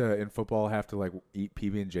you used to in football have to like eat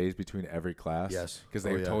PB&Js between every class? Yes. because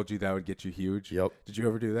Oh, they yeah. told you that would get you huge. Yep. Did you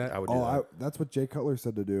ever do that? I would do Oh, that. that's what Jay Cutler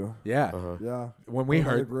said to do. Yeah. Uh-huh. Yeah. When we Put 'em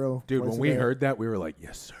on the heard, grill dude, twice when a we day. heard that, we were like,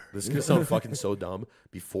 yes, sir. This is gonna sound fucking so dumb.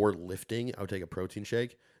 Before lifting, I would take a protein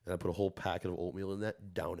shake and I put a whole packet of oatmeal in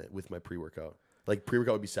that, down it with my pre-workout. Like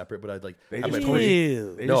pre-workout would be separate, but I'd like They have just my told pre-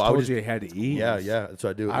 Ew. They No, just I would told just- you you had to eat. Yeah, it. So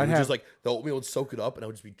I do. I'd It was have- just like the oatmeal would soak it up, and I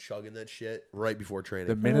would just be chugging that shit right before training.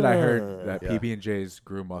 The minute I heard that Yeah. PB&Js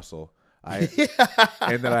grew muscle, and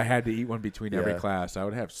that I had to eat one between every Yeah. class, I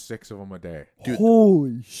would have 6 of them a day. Dude.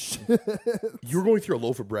 Holy shit! You were going through a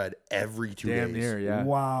loaf of bread every 2 Damn days. near, yeah.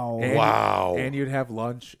 Wow. And, Wow. And you'd have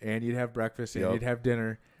lunch, and you'd have breakfast, and Yep. you'd have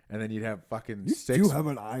dinner, and then you'd have fucking You six do have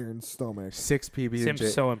an iron stomach. PB&J.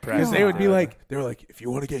 Seems so Because impressive. they would be dude. like, if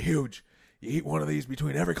you want to get huge, you eat one of these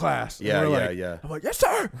between every class. And Yeah, we're yeah, like- yeah. I'm like, yes,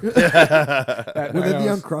 sir. Were they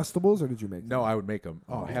the Uncrustables or did you make them? No, I would make them.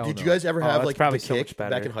 Oh, hell Did no. you guys ever Oh, have that's like probably the so much kick better.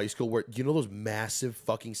 back in high school? Where you know those massive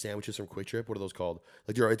fucking sandwiches from Quick Trip? What are those called?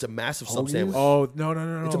 Like, it's a massive sub sandwich. Oh, no.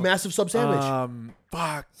 It's a massive sub sandwich.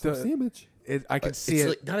 Fuck. Some sandwich. I can see it's it.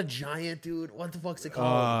 like not a giant, dude. What the fuck's it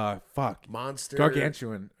called? Fuck. Monster.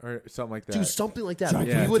 Gargantuan or something like that. Dude, something like that.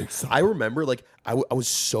 Gigantic We would- sub. I remember, like, I was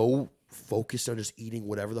so focused on just eating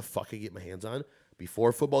whatever the fuck I could get my hands on. Before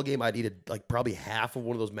a football game, I'd eat like probably half of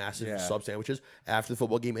one of those massive Yeah. sub sandwiches. After the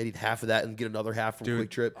football game, I'd eat half of that and get another half from Dude. Quick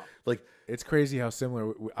Trip. Like It's crazy how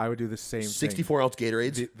similar I would do the same 64-ounce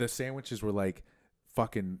Gatorades. thing. The sandwiches were like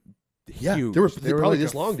fucking Yeah, huge. they were probably like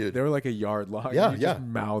this long, dude. They were like a yard long. Yeah, You yeah. Just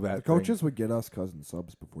mow that. The coaches would get us cousin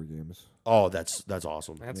subs before games. Oh, that's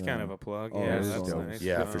awesome. That's Yeah. kind of a plug. Oh, Yeah, that's that's dope. nice.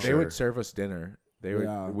 Yeah, for They sure. would serve us dinner. They would.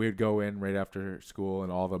 Yeah. We'd go in right after school,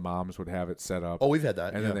 and all the moms would have it set up. Oh, we've had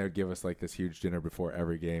that. and yeah. then they would give us like this huge dinner before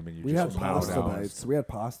every game, and you We had just mow pasta down. nights. We had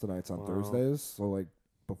pasta nights on Wow. Thursdays, so like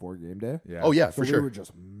before game day. Yeah. Oh yeah, So for we sure. were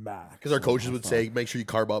just max. Because our coaches on would pasta. say, make sure you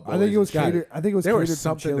carb up. I think it was God, catered. I think it was There was catered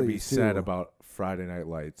from something to be Chili's, said too. about Friday Night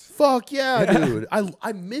Lights, fuck yeah, dude.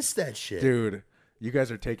 I miss that shit. dude. You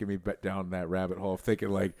guys are taking me down that rabbit hole, thinking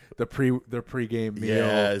like the pregame meal,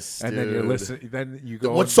 Yes, and then you're dude. listening. Then you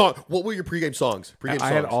go. What and- song? What were your pregame songs? Pregame songs. I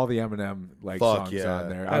had all the Eminem like Fuck songs yeah. on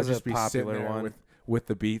there. That I would was a just be sitting popular there one. with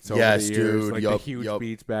the beats Yes, over the years, dude. like Yup, the huge yup.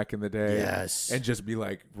 beats back in the day. Yes. and just be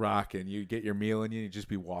like rocking. You get your meal and you just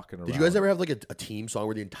be walking around. Did you guys ever have like a team song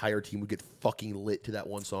where the entire team would get fucking lit to that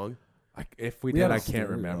one song? If we We did, had a I can't stereo.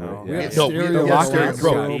 remember. No. Yeah. We had No, stereo yeah, box, stereo,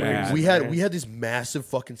 bro. bad. We had these massive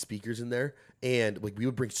fucking speakers in there, and like we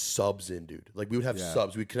would bring subs in, dude. Like we would have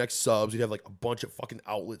subs. We'd connect subs. We'd have like a bunch of fucking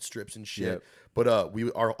outlet strips and shit. Yep. But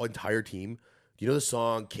our entire team. Do you know the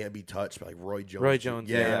song "Can't Be Touched" by like Roy Jones? Roy Jones.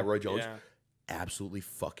 Yeah, Roy Jones. Yeah. Absolutely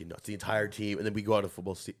fucking nuts. The entire team, and then we go out to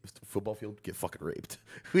football field, get fucking raped.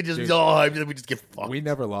 We just we just get fucked. We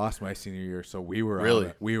never lost my senior year, so we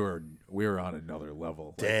were we were on another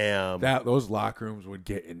level. Damn. Those locker rooms would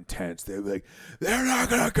get intense. They'd be like, "They're not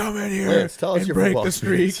gonna come in here Lance, tell us and your break football the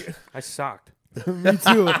streak." experience. I sucked. Me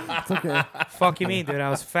too. It's okay. Fuck you mean, dude? I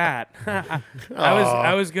was fat.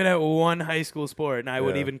 I was good at one high school sport, and I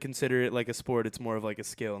would even consider it like a sport. It's more of like a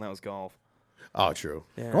skill, and that was golf. Oh, true.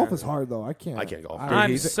 Yeah. Golf is hard though. I can't golf. I'm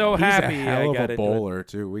He's so he's happy a hell I of got a into it. bowler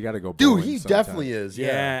too. We got to go. Dude, bowling he sometime. definitely is.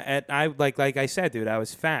 Yeah, and I like I said, dude, I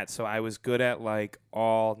was fat, so I was good at like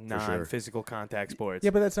all sure. non-physical contact sports.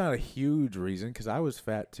 Yeah, but that's not a huge reason because I was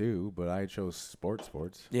fat too, but I chose sports.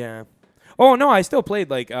 Yeah. Oh no, I still played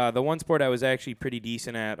like the one sport I was actually pretty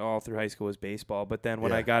decent at all through high school was baseball. But then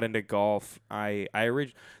when I got into golf,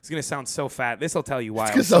 it's gonna sound so fat. This will tell you why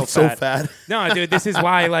I was so fat. No, dude, this is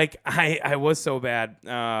why like I was so bad.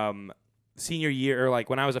 Senior year, or like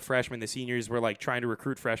when I was a freshman, the seniors were like trying to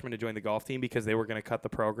recruit freshmen to join the golf team because they were going to cut the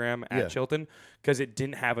program at Chilton because it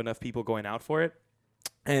didn't have enough people going out for it.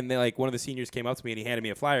 And they, like one of the seniors came up to me and he handed me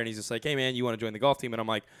a flyer and he's just like, "Hey man, you want to join the golf team?" And I'm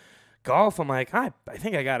like, "Golf?" I'm like, I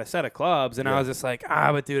think I got a set of clubs. And I was just like,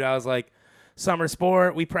 but dude, I was like, summer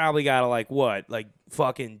sport, we probably got to like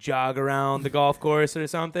fucking jog around the golf course or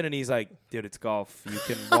something. And he's like, "Dude, it's golf. You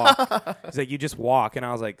can walk." He's like, "You just walk." And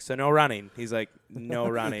I was like, "So no running?" He's like, "No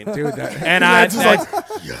running." Dude,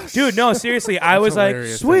 dude, no, seriously. I was like,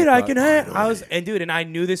 hilarious "Sweet, that I you can thought- hit." And I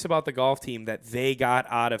knew this about the golf team that they got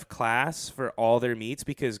out of class for all their meets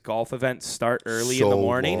because golf events start early in the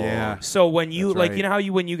morning. long. Yeah. So when you That's like, right. you know how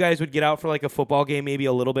when you guys would get out for like a football game maybe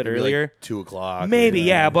a little bit Maybe, earlier? like 2:00. Maybe,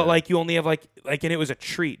 yeah, but like you only have like and it was a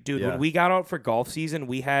treat, dude. Yeah. When we got out for golf season,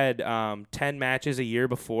 we had 10 matches a year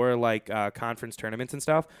before like conference tournaments and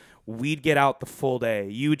stuff. We'd get out the full day.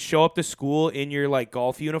 You would show up to school in your like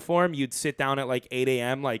golf uniform. You'd sit down at like 8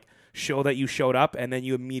 a.m. like show that you showed up, and then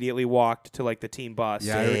you immediately walked to like the team bus.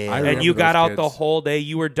 Yeah, I and remember you got those out the kids. whole day.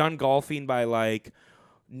 You were done golfing by like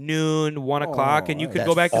noon, 1 o'clock, and you could that's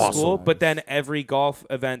go back to awesome. school. But then every golf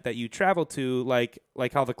event that you travel to, like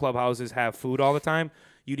how the clubhouses have food all the time,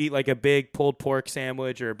 you'd eat like a big pulled pork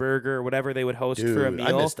sandwich or a burger or whatever they would host for a Dude,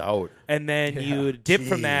 meal. I missed out. And then you'd dip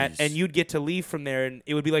from that, Jeez. and you'd get to leave from there, and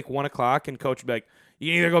it would be like 1 o'clock, and coach would be like,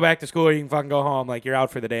 "You can either go back to school or you can fucking go home. Like, you're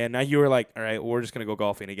out for the day." And now you were like, "All right, well, we're just going to go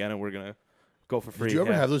golfing again, and we're going to go for free." Did you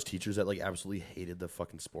ever Yeah. have those teachers that like absolutely hated the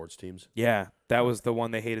fucking sports teams? Yeah, that was the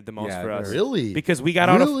one they hated the most Yeah, for us. Really? Because we got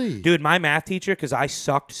out Really? of... Dude, my math teacher, because I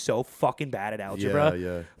sucked so fucking bad at algebra.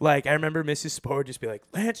 Yeah. Like, I remember Mrs. Spore just be like,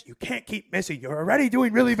 "Lance, you can't keep missing. You're already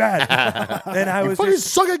doing really bad." And I was Fucking just...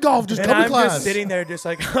 suck at golf. Just And come to I'm class. just sitting there, just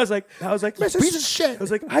like I was like, Mrs. Piece of shit. I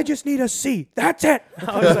was like, "I just need a C. That's it."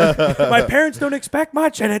 I was like, "My parents don't expect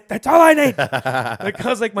much in it. That's all I need." Like, I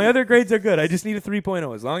was like, "My other grades are good. I just need a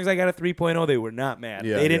 3.0. As long as I got a 3.0, they were not mad.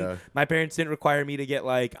 Yeah, they didn't. yeah. My parents didn't require me to get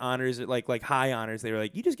like honors, like high honors. They were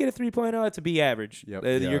like, "You just get a 3.0. It's a B average. Yep.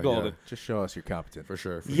 You're golden." Just show us you're competent. For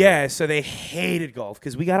sure. Yeah. So they hated golf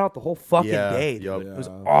because we got out the whole fucking Yeah, day. dude. yup. It was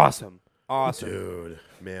awesome. Dude,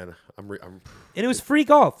 man, I'm And it was free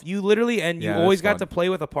golf. You literally, and you Yeah, always that's got fun. to play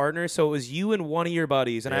with a partner. So it was you and one of your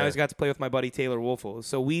buddies. And I Yeah. always got to play with my buddy Taylor Wolfel.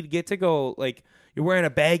 So we'd get to go, like, you're wearing a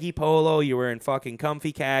baggy polo, you're wearing fucking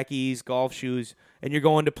comfy khakis, golf shoes, and you're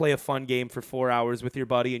going to play a fun game for 4 hours with your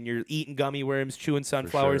buddy, and you're eating gummy worms, chewing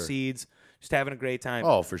sunflower sure. seeds, just having a great time.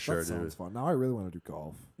 Oh, for sure, That sounds dude. fun. Now I really want to do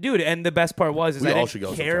golf. Dude, and the best part was is We I all didn't should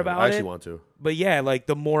go care sometime. about I actually it. want to. But yeah, like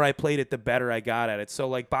the more I played it, the better I got at it. So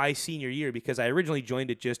like by senior year, because I originally joined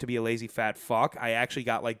it just to be a lazy fat fuck, I actually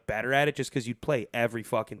got like better at it just because you'd play every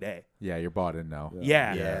fucking day. Yeah, you're bought in now.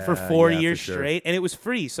 Yeah, Yeah, for 4 yeah, for years sure. straight, and it was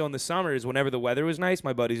free. So in the summers, whenever the weather was nice,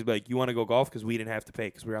 my buddies would be like, "You want to go golf?" Because we didn't have to pay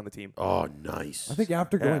because we were on the team. Oh, nice. I think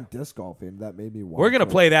after Yeah. going disc golfing, that made me want. We're gonna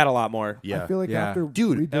play that a lot more. Yeah. I feel like Yeah. after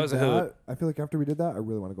Dude, we that did was a hoot. I feel like after we did that, I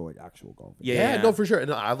really want to go like actual golfing. Yeah. No, for sure.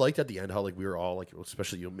 And I liked at the end how like we were all like,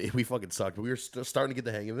 especially you, me, we fucking sucked, but we were starting to get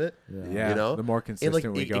the hang of it. Yeah, You know, the more and consistent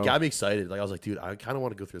like we it go. got me excited. Like I was like, dude, I kind of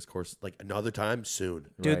want to go through this course like another time soon.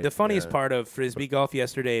 Dude, Right, the funniest yeah. part of Frisbee golf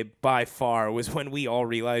yesterday by far was when we all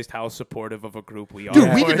realized how supportive of a group we are.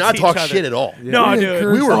 Dude, we did towards not each talk other. shit at all. No, We dude.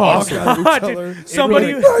 encouraged we were the awesome. fuck out of each Dude, other.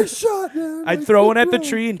 somebody- Nice shot, man. I'd Nice throw one good at the throw.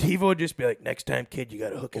 tree, and Tivo would just be like, "Next time, kid, you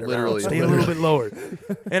got to hook it Literally. around. Stay a little bit lower."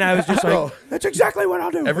 And I was just like, Bro. That's exactly what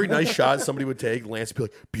I'll do. Every nice shot somebody would take, Lance would be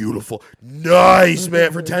like, beautiful, nice,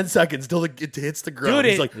 man, for 10 seconds till it hits the ground.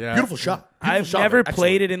 Dude, He's like, beautiful shot. I've never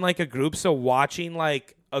played it in like a group, so watching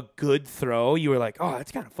like a good throw, you were like, oh,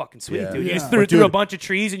 that's kind of fucking sweet, Yeah. dude. You Yeah. just threw But through a dude- bunch of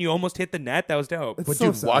trees and you almost hit the net. That was dope. It's But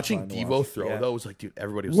so dude, watching satisfying to Devo watch. throw, Yeah. though, was like, dude,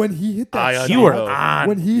 everybody was When he hit that eye on shot, You were Devo. on.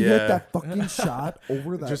 when he Yeah. hit that fucking shot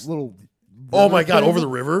over that Just- little. Oh my river God, thing, over the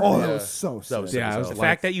river? Oh, Yeah. that was so sick. That was Yeah, I was The like-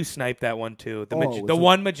 fact that you sniped that one too. The, Oh, it was the a-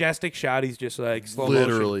 one majestic shot, he's just like slow motion.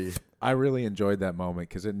 Literally. I really enjoyed that moment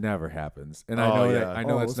because it never happens, and I Oh, know yeah. that I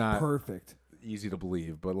know it it's was not perfect. easy to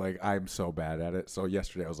believe, but like I'm so bad at it. So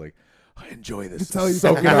yesterday I was like, I enjoy I this. can tell you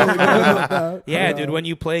Soak it felt up. really good about that. Yeah, dude, when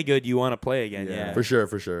you play good, you want to play again. Yeah. Yeah. For sure,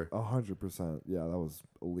 for sure. 100%. Yeah, that was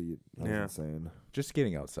elite. That Yeah. was insane. Just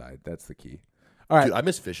getting outside. That's the key. All right. Dude, I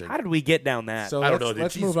miss fishing. How did we get down that? So I don't let's, know, dude.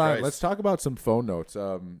 let's Jesus move on. Christ. Let's talk about some phone notes.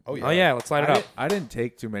 Oh, yeah. Oh, yeah, let's light it up. I didn't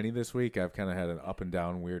take too many this week. I've kind of had an up and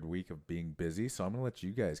down weird week of being busy, so I'm gonna let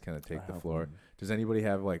you guys kind of take the have floor. one. Does anybody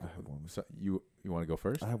have like have one. you want to go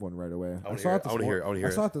first? I have one right away. wanna saw hear it it. I this wanna hear it. I wanna hear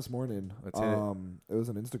I it. saw it this morning. Let's hit it. It was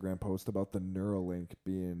an Instagram post about the Neuralink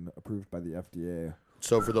being approved by the FDA.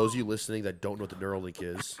 So for those of you listening that don't know what the Neuralink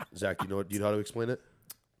is, Zach, do you know how to explain it?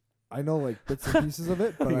 I know like bits and pieces of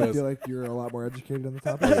it, but He I goes- feel like you're a lot more educated on the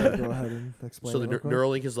topic. So go ahead and explain. So the it real quick.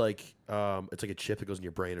 Neuralink is like it's like a chip that goes in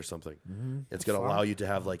your brain or something. Mhm. It's gonna allow you to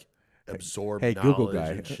have like absorb Hey, knowledge Google guy.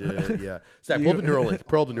 and shit. Yeah, Zach, pull up the Neuralink.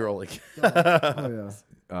 Pull up the Neuralink. Oh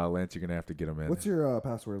yeah. Lance, you're gonna have to get him in. What's your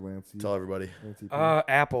password, Lance? Tell everybody.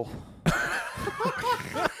 Apple.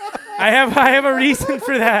 I have a reason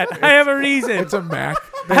for that. I have a reason. It's a Mac.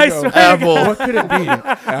 I They go, swear to Apple. What could it be?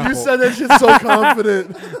 Apple. You said that shit so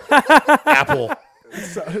confident. Apple.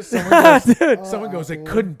 Someone goes, it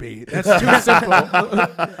couldn't be. That's too simple.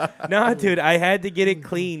 No, dude, I had to get it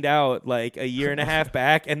cleaned out like a year and a half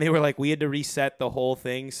back, and they were like, we had to reset the whole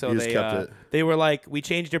thing. So You just kept it. they were like, we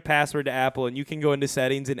changed your password to Apple, and you can go into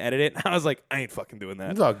settings and edit it. And I was like, I ain't fucking doing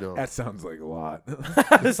that. Fuck no. That sounds like a lot.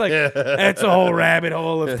 I was like, that's a whole rabbit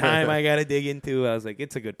hole of time I got to dig into. I was like,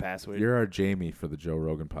 it's a good password. You're our Jamie for the Joe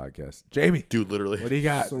Rogan podcast. Jamie, Dude, literally. what do you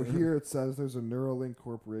got? So here it says there's a Neuralink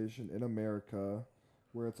Corporation in America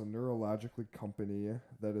where it's a neurologically company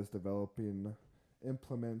that is developing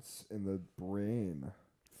implements in the brain.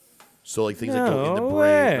 So like things that go in the No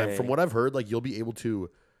brain. And way. from what I've heard, like you'll be able to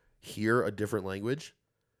hear a different language.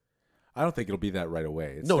 I don't think it'll be that right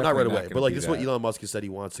away. It's No, not right definitely away. gonna But like be this is what that. Elon Musk has said he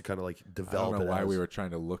wants to kind of like I develop don't know it why as. we were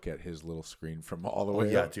trying to look at his little screen from all the Oh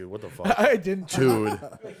way yeah, up. dude. What the fuck, I didn't. dude?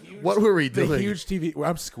 What were we The doing? huge TV. Well,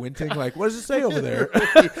 I'm squinting. Like, what does it say over there?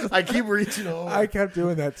 I keep reaching over. I kept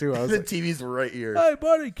doing that too. I was the like, TV's right here. "Hey,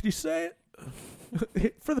 buddy, can you say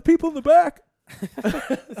it for the people in the back?"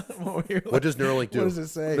 What does Neuralink do? What does it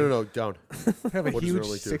say? No, down. Have a what does huge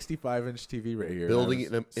Neuralink do? 65-inch TV right here. Building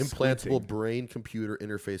and I an was implantable squinting. brain-computer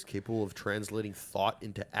interface capable of translating thought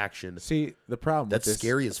into action. See, the problem That's with this,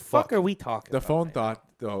 scary as fuck fuck. are we talking The about? phone thought,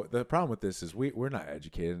 though. The problem with this is we're not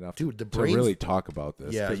educated enough Dude, the to brain's- really talk about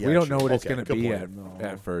this. Yeah, 'cause yeah, we don't true. know what it's Okay, going to good be point.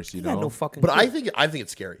 at first. You Yeah, know, no fucking But clue. I think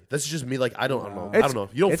it's scary. That's just me. Like I don't know. I It's- don't know.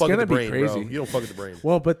 You don't it's fuck with gonna the be brain, bro. crazy. You don't fuck with the brain.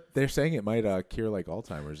 well, but they're saying it might cure like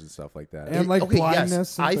Alzheimer's and stuff like that. And like okay, yes,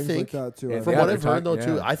 blindness and I things think- like that too. and From Yeah, what they're I've heard though,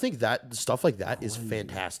 talking- too, yeah. I think that stuff like that is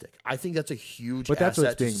fantastic. I think that's a huge but that's what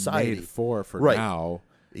asset it's being to society. made for Right. now.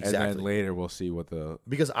 And then Exactly. later we'll see what the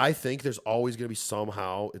Because I think there's always going to be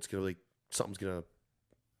somehow it's going to like something's going to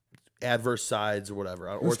adverse sides or whatever.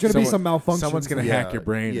 Or There's going to be some malfunctions. someone's going to Yeah, hack your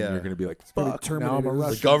brain yeah. and you're going to be like, gonna be fuck, now I'm a Terminators. the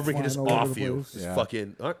Russian. government can just flying all over off the you. place. Just Yeah.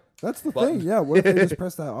 fucking. That's the Button. thing. Yeah. What if they just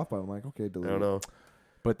press that off button? I'm like, okay, delete. I don't know.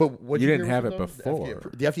 But what you didn't have it before.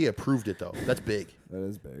 The FDA approved it though. That's big. That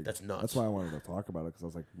is big. That's nuts. That's why I wanted to talk about it because I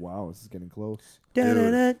was like, wow, this is getting close.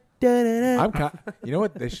 Dude. You know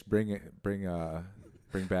what they should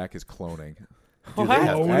bring back is cloning. Dude, What?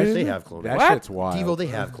 they have cloning. That What? shit's wild. Devo, they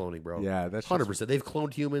have cloning, bro. Yeah, that's 100%. They've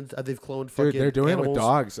cloned humans. They've cloned fucking Dude, they're doing animals. it with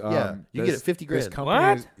dogs. Yeah, you get it 50 This grand. company,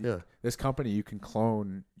 What? is- Yeah, this company, you can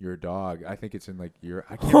clone your dog. I think it's in like your.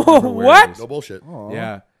 I can't remember where What? it is. no bullshit. Oh,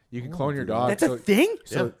 Yeah, you can I clone wanna your do that. dog. That's a thing?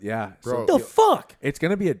 So yeah, Bro. The fuck? it's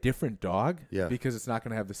gonna be a different dog. Yeah. because it's not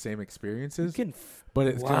gonna have the same experiences, You can but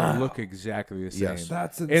it's Wow. gonna look exactly the same. Yes.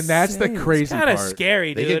 That's insane. And that's the crazy kind of part.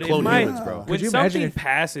 scary, They dude. can clone It might- humans, bro. When Could you imagine something if-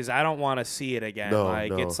 passes, I don't want to see it again. No, like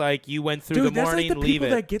no. it's like you went through Dude, the that's morning, like the leave people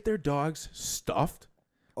it. that get their dogs stuffed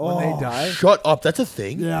Oh, when they die. Shut up. That's a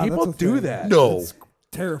thing. Yeah, People that's a do thing. that. No. It's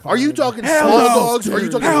terrifying. Are you talking Hell small no, dogs? Or are you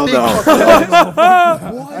dude. talking Hell big no. dogs?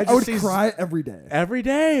 I just would see- cry every day. Every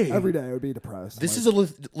day. Every day I would be depressed. This Like,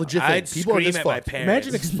 is a legit thing. I'd People are scream this at my fucked. parents.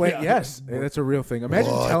 Imagine explain. Yeah. Yes, that's a real thing.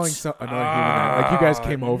 Imagine What? telling another human that, like you guys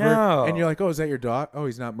came over no. and you're like, "Oh, is that your dog? Oh,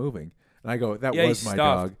 he's not moving." And I go, that Yeah, was he's my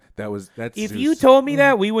stuffed. dog. That's If Zeus. you told me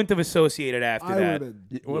that, we wouldn't have associated after I that. would've-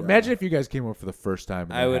 Well, yeah. imagine if you guys came over for the first time.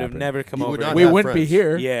 And I that would have happened. never come You would over. not We have wouldn't be friends.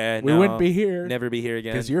 here. Yeah, we no. wouldn't be here. Never be here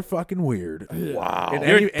again. Because you're fucking weird. Wow. And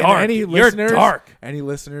You're dark. any You're listeners, dark. Any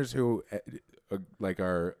listeners who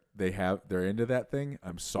they're into that thing,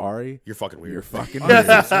 I'm sorry. You're fucking weird. You're fucking I'm weird.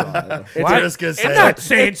 just sorry. Why? just gonna say I'm it. not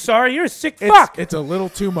saying sorry. You're a sick fuck. It's a little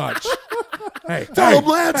too much. Hey, Tell him,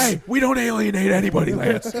 Lance. Hey, we don't alienate anybody,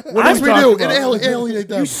 Lance. What Yes, are we talking do. about? And alienate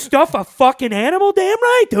them. You stuff a fucking animal, damn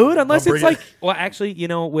right, dude. Unless I'll it's bring like, well, actually,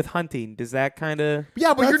 with hunting, does that kind of?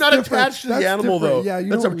 Yeah, but That's you're not different. attached to the That's animal, different. though. Yeah, you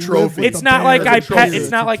That's a don't live trophy. with It's the not like parent. I That's a pet. trophy.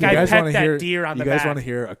 It's not like You I guys pet wanna that hear? deer on You the guys back. want to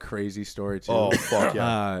hear a crazy story too? Oh, fuck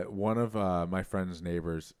yeah. One of my friend's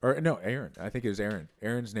neighbors, or no, Aaron. I think it was Aaron.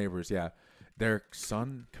 Aaron's neighbors. Yeah, their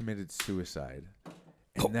son committed suicide,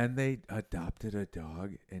 and then they adopted a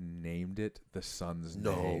dog and named it the son's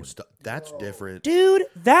name. That's different. Dude,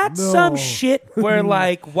 that's No. some shit where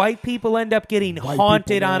like white people end up getting White haunted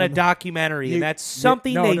people, on a man. documentary, and that's You-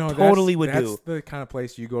 something no, they no, totally would that's do. the kind of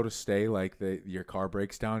place you go to stay. Like your car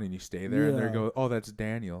breaks down and you stay there, and they Yeah. go, "Oh, that's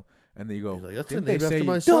Daniel," and then you go, He's like, that's "Didn't named they after say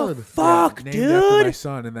my The son. fuck, named after my dude?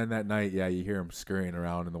 son?" And then that night, yeah, you hear him scurrying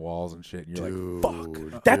around in the walls and shit, and you're like,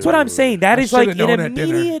 "Fuck." That's what I'm saying. That I is like should've an known at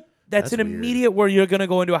dinner. immediate. That's That's an weird. immediate where you're gonna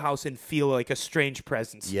go into a house and feel like a strange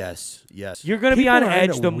presence. Yes. You're gonna be People on are edge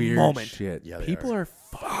into the weird moment. Shit. Yeah, they People are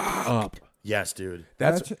fucked up. Yes, dude.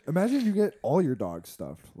 That's Imagine you get all your dogs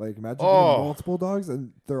stuffed. Like imagine Oh. getting multiple dogs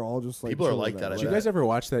and they're all just like People are chilling like that, I Did you bet. guys ever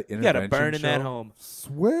watch that You intervention gotta burn in show? that home.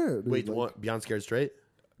 Swear, dude, Wait, the like, one Beyond Scared Straight?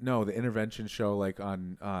 No, the intervention show like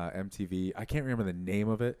on MTV. I can't remember the name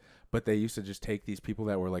of it, but they used to just take these people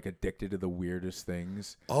that were like addicted to the weirdest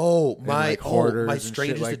things. Oh, and, my like, hoarders my and shit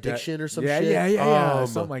strangest like addiction that. or some yeah, shit. Yeah,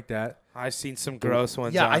 something like that. I've seen some gross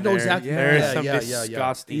ones. Yeah, on I know there. exactly. There's Yeah, some yeah.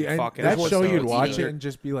 disgusting Yeah, and fucking. that There's show one you'd show watch eating- it and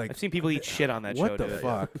just be like, I've seen people eat shit on that show. "What the dude.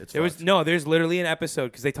 fuck?" It's There was fucked. there's literally an episode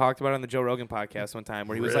because they talked about it on the Joe Rogan podcast one time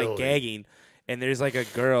where he was like Really? gagging, and there's like a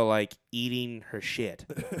girl like eating her shit.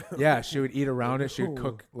 Yeah, she would eat around it. She would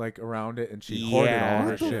cook like around it, and she hoarded Yeah. all her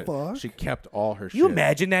What the shit. fuck? She kept all her shit. You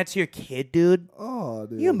imagine that's your kid, dude? oh,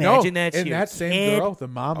 dude. You imagine no, that's and your that same kid? girl, the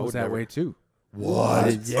mom I was would that never. way too.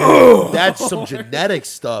 What? Yeah. That's some genetic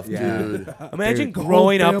stuff, Yeah. dude. Imagine Dude, The whole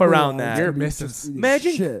growing up family around line that. is You're gonna be missing- just eating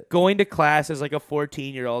Imagine shit. going to class as like a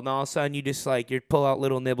 14-year-old, and all of a sudden you just like you pull out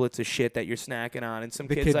little niblets of shit that you're snacking on, and some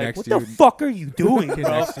The kid's kid like, next "What to the you- fuck are you doing, Kid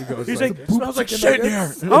bro?" next to you goes He's like, like, "It smells like shit in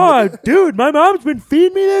here." "Oh, dude, my mom's been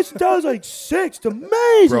feeding me this since I was like 6. It's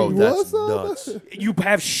amazing." Bro, that's What's up? nuts. You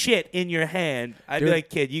have shit in your hand. I'd Dude, be like,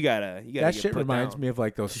 "Kid, you gotta That get shit put reminds down." me of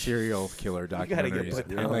like those serial killer gotta get documentaries. put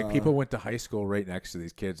And, down. like people went to high school right next to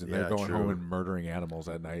these kids, and Yeah, they're going true. home and murdering animals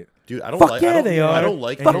at night. Dude, I don't Fuck like yeah, I don't, they I are. don't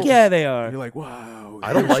like I Fuck don't, yeah, they are. You're like, wow.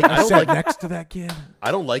 I don't like I don't sat like next to that kid.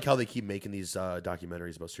 I don't like how they keep making these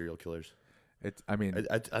documentaries about serial killers. It's. I mean,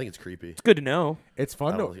 I think it's creepy. It's good to know. it's I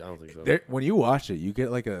fun don't, to. I don't think so. When you watch it, you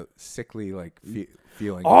get like a sickly like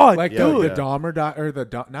feeling. Oh, like Yeah, the yeah. Dahmer or the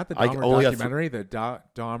not the I Dahmer only got documentary, the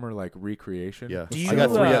Dahmer like recreation. Yeah, Do I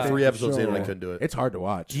got you, three episodes in and I Show. couldn't do it. It's hard to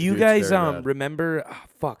watch. Do you Dude, guys it's very bad. remember?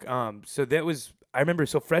 So that was I remember.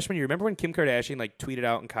 So freshman year, remember when Kim Kardashian like tweeted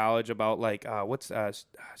out in college about like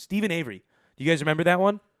Stephen Avery? Do you guys remember that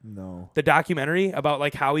one? No, The documentary about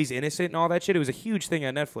like how he's innocent and all that shit. It was a huge thing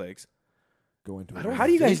on Netflix. going to. I don't How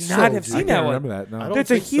do you guys think not so, have dude. I seen can't that one? remember that. I No. don't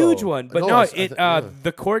That's a think huge so. one. But No, no, I it yeah.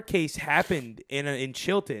 the court case happened in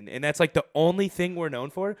Chilton, and that's like the only thing we're known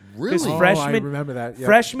for. 'Cause Really? Oh, I freshman remember that. Yep,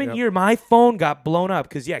 freshman yep. year, my phone got blown up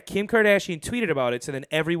because Kim Kardashian tweeted about it, so then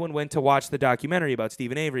everyone went to watch the documentary about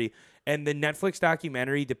Stephen Avery, and the Netflix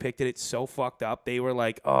documentary depicted it so fucked up. They were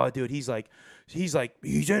like, "Oh, dude, he's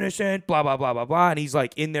innocent, blah blah blah blah blah," and he's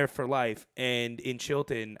like in there for life. And in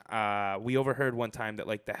Chilton, we overheard one time that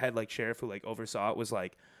like the head like sheriff who like oversaw it was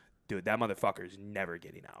like, "Dude, that motherfucker's never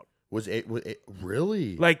getting out." Was it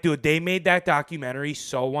really? Like, dude, they made that documentary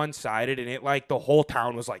so one-sided, and it like the whole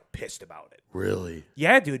town was like pissed about it. Really?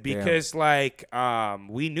 Yeah, dude, because like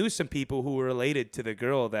we knew some people who were related to the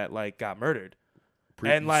girl that like got murdered.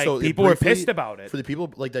 And like So, people were briefly, pissed about it. For the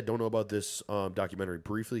people like that don't know about this documentary,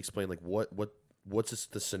 briefly explain like what's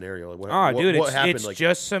the scenario? Like, Dude, what happened? it's like,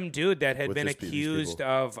 just some dude that had with been these people? accused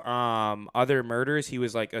of other murders. He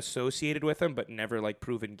was like associated with them, but never like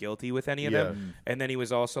proven guilty with any of them. And then he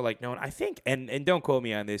was also like known, I think, and don't quote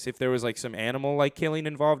me on this, if there was like some animal like killing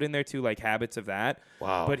involved in there too, like habits of that.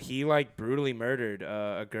 Wow. But he like brutally murdered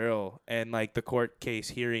a girl, and like the court case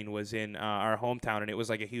hearing was in our hometown, and it was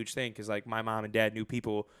like a huge thing because like my mom and dad knew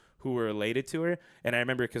people who were related to her. And I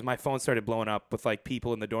remember because my phone started blowing up with like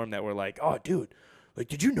people in the dorm that were like, "Oh, dude, like,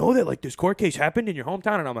 did you know that like this court case happened in your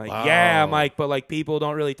hometown? And I'm like, yeah, I'm like, but like people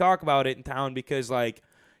don't really talk about it in town because like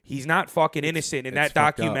he's not fucking innocent, and that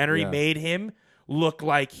documentary made him look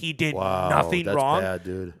like he did nothing that's wrong. Bad,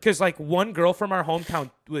 dude. Because like one girl from our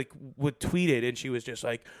hometown would tweet it, and she was just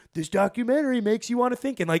like, "This documentary makes you want to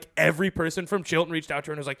think." And like every person from Chilton reached out to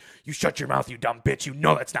her and was like, "You shut your mouth, you dumb bitch! You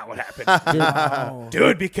know that's not what happened,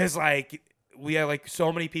 dude." Because like we had like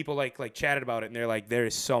so many people like chatted about it, and they're like, "There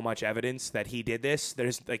is so much evidence that he did this.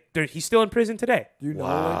 There's like he's still in prison today." Do you know?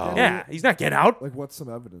 Like, yeah, he's not getting out. Like, what's some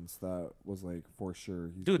evidence that was like for sure?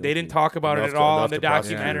 He's Dude, guilty? they didn't talk about it at all in the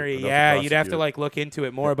documentary. Yeah, you'd have to like look into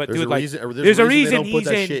it more. But There's dude, a like, reason, there's a reason they don't put he's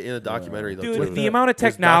that in. shit in a documentary. Though, Dude, too. the amount of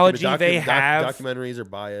technology they have, documentaries are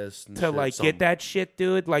biased and to shit, like get that shit,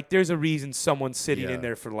 dude. Like, there's a reason someone's sitting in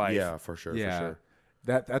there for life. Yeah, for sure. Yeah. For sure.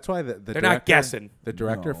 That's why the They're director, not guessing. The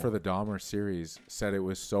director for the Dahmer series said it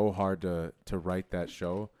was so hard to write that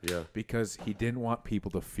show. Yeah. Because he didn't want people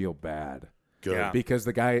to feel bad. Good. Yeah. Because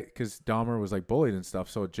Dahmer was like bullied and stuff,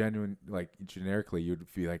 so generically you'd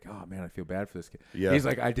be like, oh man, I feel bad for this kid. Yeah. He's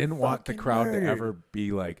like, I didn't want the crowd nerd. to ever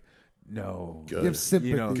be like, no. Good. Give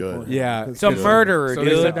sympathy. Good. For him, Yeah. 'cause It's a he's- murderer, So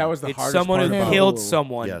dude. they said that was the it's hardest someone part who about killed it.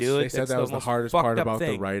 someone, Yes. dude. They said That's that was the most hardest fucked part up about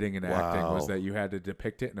thing. the writing and acting was Wow. that you had to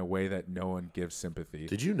depict it in a way that no one gives sympathy.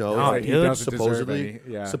 Did you know? No, that dude. doesn't deserve any.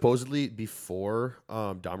 Yeah. Supposedly before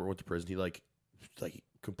Dahmer went to prison, he like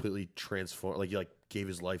completely transformed, like he like gave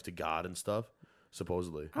his life to God and stuff.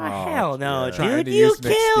 Supposedly. Oh, hell no, yeah. Trying dude. to You use an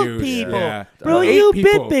killed excuse. people. Yeah. Bro, Eight you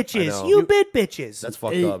people. bit bitches. I know. You bit bitches. That's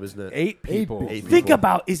fucked Eight- up, isn't it? 8 people. Eight Think people.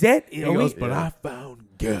 about, is that, He are goes, we, but I found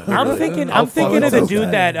God. I'm thinking How of fucked the up is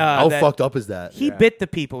dude that? How that fucked up is that? he Yeah. bit the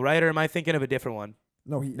people, right? Or am I thinking of a different one?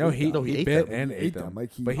 No, he he ate bit them. and He ate ate them. them,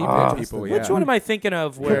 like he But he Oh. bit people, Which yeah. Which one am I thinking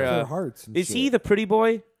of Took where, their hearts and is shit. he the pretty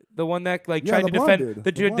boy? The one that like Yeah, tried the to blonde defend dude. the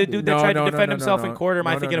The dude blonde that dude. tried to defend himself in court, or am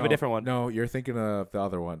I No, thinking of a no. different one? No, you're thinking of the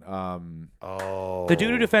other one. Oh. The dude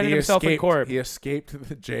who defended He himself in escaped- court. He escaped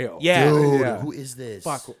the jail. Yeah. Dude, Yeah. who is this?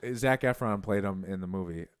 Fuck, Zac Efron played him in the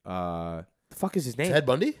movie. The fuck is his name? Ted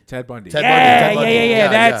Bundy? Ted Bundy. Ted yeah, Bundy. yeah.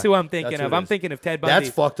 That's Yeah. who I'm thinking That's of. who it I'm is. thinking of Ted Bundy. That's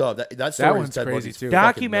fucked up. That That story one's is Ted crazy, Bundy's too. fucking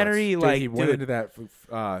Documentary, Dude, like, he went dude, into that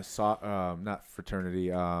not fraternity.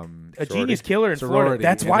 a genius killer in Florida. sorority,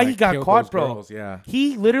 That's and, why he like, got killed caught, those bro. girls, yeah.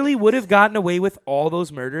 He literally would have gotten away with all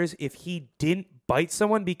those murders if he didn't bite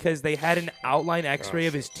someone because they had an outline X-ray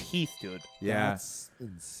of his teeth, dude. Yeah. That's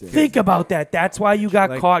insane. Think about that. That's why you got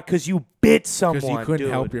Like- caught, because you bit someone, Because you couldn't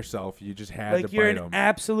dude. help yourself. You just had Like, to you're bite an him.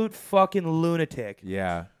 absolute fucking lunatic.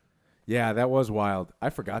 Yeah. Yeah, that was wild. I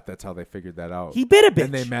forgot that's how they figured that out. He bit a bitch.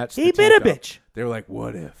 And they matched He the bit a teeth up. bitch. They were like,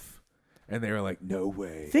 what if? And they were like, no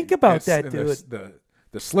way. Think about And that,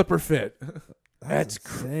 The slipper fit. That's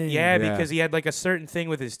insane. Yeah, Yeah. because he had like a certain thing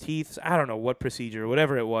with his teeth. I don't know what procedure,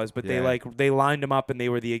 whatever it was, but Yeah. they lined him up and they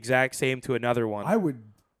were the exact same to another one. I would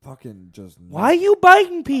fucking just. Why are you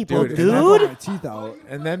biting people, Dude, If I dude? pull my teeth out.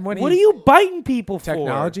 And then when What are you biting people for?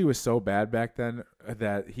 technology was so bad back then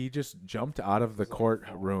that he just jumped out of the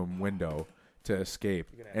courtroom window to escape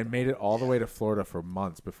and made it all the way to Florida for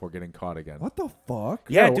months before getting caught again. What the fuck?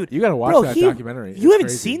 Yeah, gotta- dude. you gotta watch Bro, that he- documentary. You It's haven't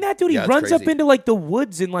crazy. seen that, dude? He Yeah, it's runs up crazy. into like the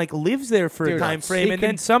woods and like lives there for Dude, a time frame, he and can-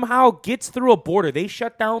 then somehow gets through a border. They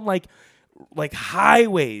shut down like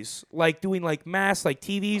highways, like doing like mass, like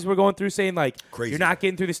TVs were going through saying like Crazy. you're not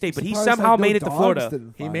getting through the state, but he Surprised, somehow like, no made it to dogs Florida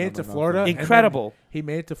didn't He find made him it to or nothing. Florida. and then Incredible. He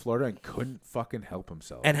made it to Florida and couldn't fucking help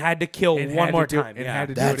himself. and had to kill And one had more to do- time. and Yeah. had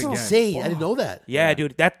to do That's it again. insane. I didn't know that. Yeah,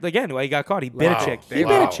 dude. That again, why he got caught. He bit Wow. a chick. They- He bit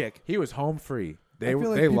wow. a chick. He was home free. I They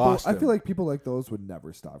feel like they people, lost him. I feel like people like those would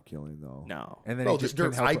never stop killing though. No. and then Bro, he just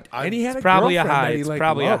there- couldn't help it. I- And he had It's a probably a girlfriend high. that he, It's like,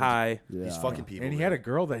 probably loved. a high. Yeah. He's fucking people. And he had a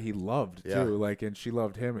girl that he loved Yeah. too, like, and she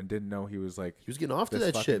loved him and didn't know he was like. He was getting off to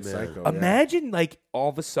this that shit, fucking man. psycho. Yeah. Imagine like all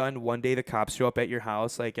of a sudden one day the cops show up at your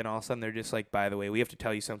house, like, and all of a sudden they're just like, by the way, we have to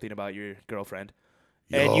tell you something about your girlfriend.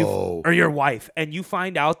 And Yo. or your wife, and you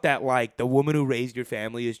find out that like the woman who raised your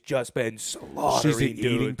family has just been slaughtering She's eating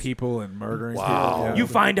dudes. people and murdering Wow. people. Yeah. You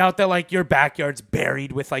find out that like your backyard's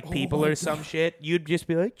buried with like people or some shit. You'd just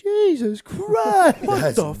be like, Jesus Christ, what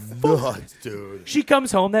That's the fuck? nuts, dude. She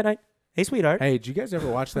comes home that night. Hey, sweetheart. Hey, did you guys ever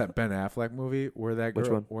watch that Ben Affleck movie where that girl,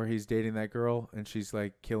 Which one? where he's dating that girl and she's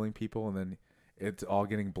like killing people and then it's all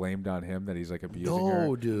getting blamed on him that he's like abusing her?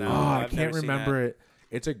 No, dude. No. Oh, I I've can't never seen remember it.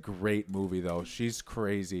 It's a great movie though. She's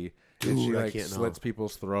crazy. And Dude, she I like can't know. slits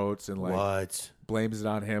people's throats and like What? blames it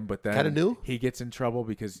on him, but then Kinda new? he gets in trouble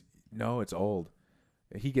because no, it's old.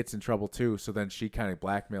 He gets in trouble too, so then she kind of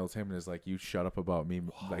blackmails him and is like, "You shut up about me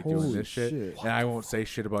like doing Holy this shit, shit. and I won't say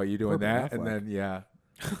shit about you doing Poor Ben that." And Affleck. then yeah,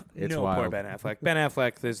 it's no, wild. poor Ben Affleck. Ben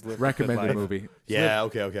Affleck has lived a Recommended good life. movie. Yeah,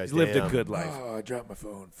 okay. He's lived a Damn. good life. Oh, I dropped my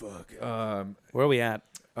phone. Fuck. Where are we at?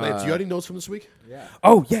 Lance, you got any notes from this week? Yeah.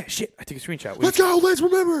 Oh, yeah, shit. I took a screenshot. Let's go. Lance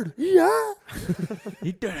remembered. Yeah.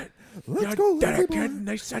 He did it. Let's go, Lindsay boy.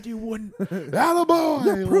 They said you wouldn't. Attaboy.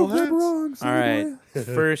 Yeah, prove them wrong. All right.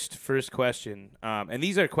 First question. And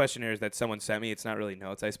these are questionnaires that someone sent me. It's not really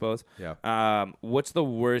notes, I suppose. Yeah. What's the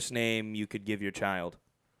worst name you could give your child?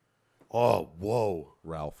 Oh, whoa.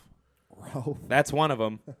 Ralph. Ralph. That's one of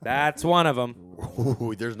them. That's one of them.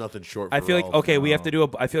 Ooh, there's nothing short for I feel like, Ralph. okay, we have to do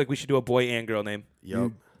I feel like we should do a boy and girl name.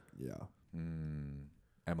 Yep. Yeah.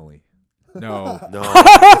 Emily. No. No.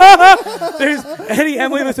 There's any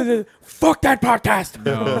Emily listens to this, fuck that podcast.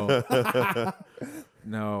 No.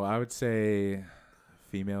 No, I would say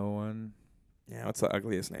female one. Yeah, what's the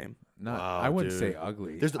ugliest name? Not. Wow, I wouldn't dude. say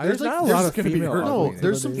ugly. There's There's like- not a there's lot of gonna be female. hurt. ugly No, there's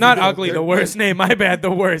names. some- Not There- ugly, the there- worst name. My bad, the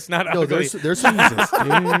worst. Not No, ugly. there's some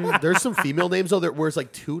there's some female names though where it's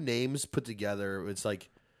like two names put together. It's like,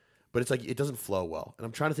 but it's like it doesn't flow well. And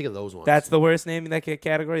I'm trying to think of those ones. That's the worst name in that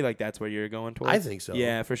category? Like, that's where you're going towards? I think so.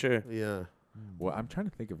 Yeah, for sure. Yeah. Well, I'm trying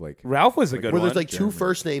to think of like. Ralph was a good Where one. there's like two Jeremy.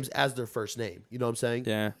 first names as their first name. You know what I'm saying?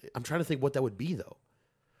 Yeah. I'm trying to think what that would be though.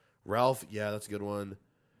 Ralph, yeah, that's a good one.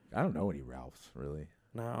 I don't know any Ralphs really,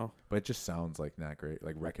 No. but it just sounds like not great.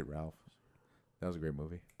 Like Wreck-It Ralph. That was a great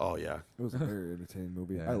movie. Oh yeah. It was a very entertaining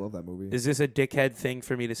movie. Yeah. I love that movie. Is this a dickhead thing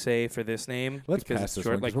for me to say for this name? Let's because pass it's this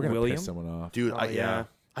short one 'cause like we're gonna William? piss someone off. Dude, Oh, yeah. yeah.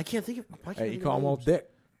 I can't think of why can't I Hey, you think call of him names? old Dick.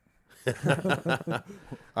 All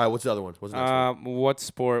right, what's the other one? What's the next one? What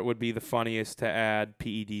sport would be the funniest to add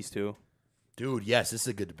PEDs to? Dude, yes, this is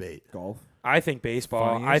a good debate. Golf. I think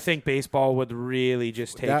baseball. I Funniest? think baseball would really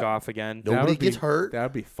just take That- off again. Nobody would be- gets hurt. That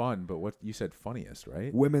would be fun. But what you said funniest,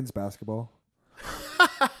 right? Women's basketball.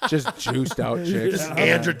 Just juiced out chicks. Just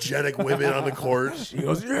androgenic women on the court. She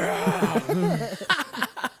goes, yeah.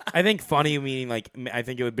 I think funny meaning like I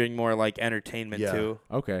think it would bring more like entertainment Yeah. too.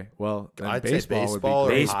 Okay, well, then I'd say baseball, baseball or would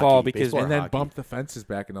be great. Baseball hockey. because- Baseball or And then hockey. bump the fences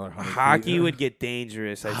back another 100 Hockey feet. would get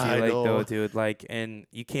dangerous. I I feel like know. though, dude. Like, and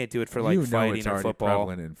you can't do it for like you know fighting it's or already football.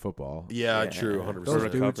 prevalent in football. Yeah, Yeah. true, 100%. Those For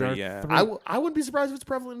dudes recovery, are yeah. three- I wouldn't be surprised if it's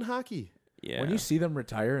prevalent in hockey. Yeah. When you see them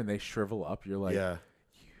retire and they shrivel up, you're like, Yeah.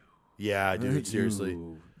 Yeah, dude, seriously.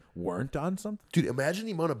 you weren't on something? Dude, imagine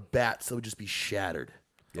the amount of bats that would just be shattered.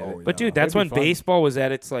 Yeah, But dude, that'd that's be when fun. baseball was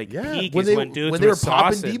at its like Yeah, peak. when is they, when dudes when they were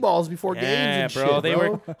popping saucing. D-balls before games Yeah, and bro. shit, They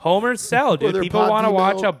bro. were homers sell, dude. they're People want to pop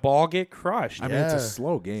watch D-ball. a ball get crushed. I mean, it's a Yeah.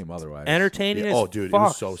 slow game otherwise. Entertaining Yeah, as oh, dude, fuck. it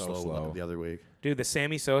was so So slow, slow. the other week. Dude, the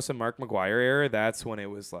Sammy Sosa, Mark McGuire era, that's when it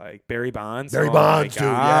was like Barry Bonds. Barry Oh Bonds, my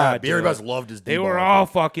dude. Yeah, God, Barry dude. Bonds loved his They D-ball. were all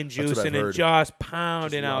fucking That's what I've juicing and heard. just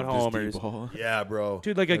pounding out homers. Yeah, bro.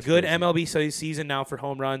 Dude, like a That's good crazy. MLB season now for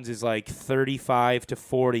home runs is like 35 to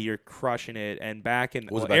 40. You're crushing it. And back in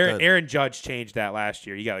What was it well, back then? Aaron Judge changed that last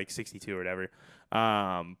year. You got like 62 or whatever.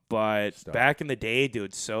 But Stuff. back in the day,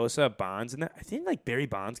 dude, Sosa, Bonds, and that I think like Barry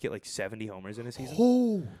Bonds get like 70 homers in a season.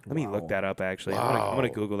 Oh, Let me look that up. Actually, I'm Wow. gonna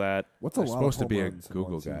Google that. What's a I'm lot supposed to of be home a runs in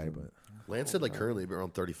Google one guy, season? but Lance said like currently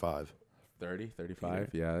around 35. 30, 35?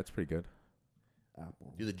 Yeah, that's pretty good.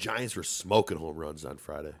 Apple. Dude, the Giants were smoking home runs on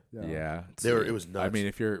Friday. Yeah. They were. It was nuts. I mean,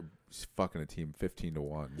 if you're fucking a team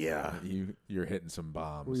 15-1, Yeah. you're hitting some Were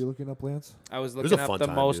bombs. you looking up, Lance? I was was looking a up fun the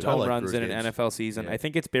time, most dude. I home like runs in Brewers an games. NFL season. Yeah. I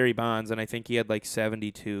think it's Barry Bonds, and I think he had like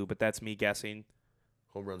 72, but that's me guessing.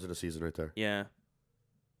 home runs in a season right there. Yeah.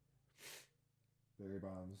 Barry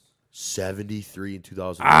Bonds. 73 in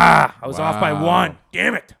 2000. I was off by Wow. one.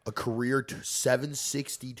 Damn it. A career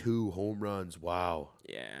 762 home runs. Wow.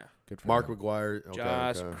 Yeah. Good for Mark him. McGuire. Okay,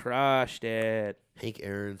 Just okay. crushed it. Hank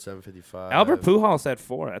Aaron 755. Albert Pujols at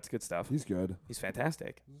 4. That's good stuff. He's good. He's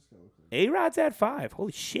fantastic. A-Rod's at 5.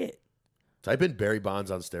 Holy shit. Type in Barry Bonds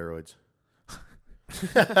on steroids.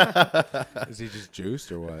 Is he just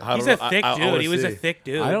juiced or what? I He's don't a know. thick I dude. wanna He was a see. thick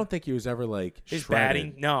dude. I don't think he was ever like His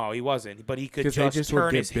shredded. batting, no, he wasn't. But he could 'Cause they just just would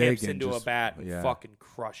turn get his big hips and into a just- bat and yeah. fucking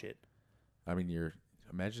crush it. I mean,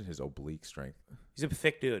 imagine his oblique strength. He's a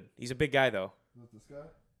thick dude. He's a big guy though. This guy?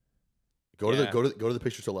 Go to Yeah. the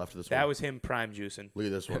picture to the left of this That one. was him prime juicing Look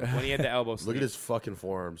at this one. when he had the elbow Look sleeve. at his fucking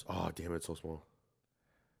forearms. Oh, damn it, it's so small.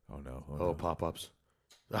 Oh no! Oh, pop-ups.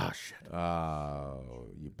 Ah, shit. Oh,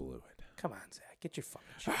 you blew it. Come on, Zach, get your fucking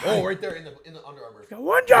shit. Oh, right there in the Under Armour. Got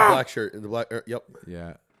one The job. black shirt in the black. Yep.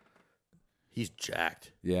 Yeah, He's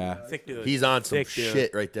jacked. yeah. Thick dude. He's on some Thick dude.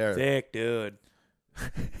 shit right there. Thick dude.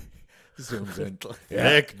 Zooms in.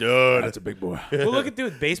 Thick dude. That's a big boy. Well, look at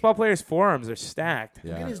dude. Baseball players' forearms are stacked.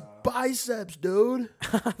 Look Yeah. at his biceps, dude.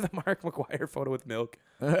 The Mark McGuire photo with milk.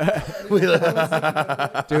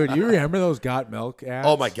 Dude, you remember those Got Milk ads?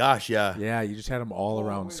 Oh my gosh, yeah. Yeah, you just had them all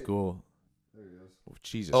around school. There he is. Oh,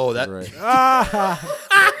 Jesus. Oh, that- Christ.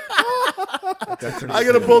 I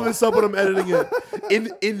gotta pull this up when I'm editing it.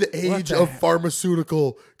 In the age of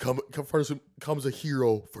pharmaceutical comes a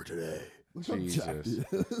hero for today. Jesus.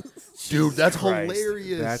 Dude, that's Christ.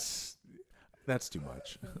 hilarious. That's too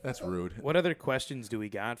much. That's rude. What other questions do we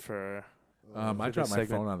got for? I for dropped this my segment?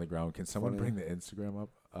 phone on the ground. Can someone Funny. bring the Instagram up?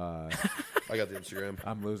 I got the Instagram.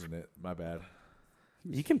 I'm losing it. My bad.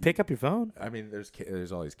 You can pick up your phone. I mean,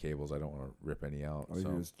 there's all these cables. I don't want to rip any out. Oh, So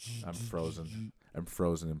he was I'm frozen. I'm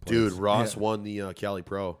frozen in place. Dude, Ross won the Cali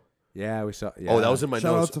Pro. Yeah, we saw. Yeah. Oh, that was in my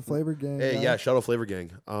Shout notes. out to Flavor Gang. Hey, guys. yeah, shout out Flavor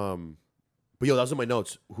Gang. But yo, that was in my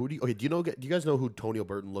notes. Who do you guys know who Tonio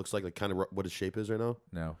Burton looks like kind of what his shape is right now?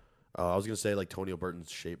 No. I was gonna say like Tonio Burton's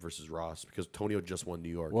shape versus Ross because Tonio just won New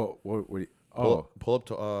York. What? Pull up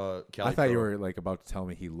to Cali. I thought you Pro. were like about to tell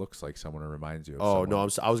me he looks like someone or reminds you of Oh someone. no,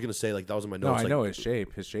 I was gonna say like that was in my No, notes. I like, know his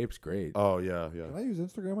shape. His shape's great. Oh yeah. Can I use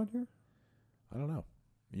Instagram on here? I don't know.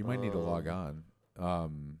 You might need to log on.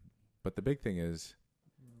 But the big thing is,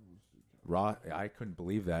 Ross. I couldn't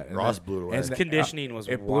believe that. And Ross then- blew it away. and His the- conditioning was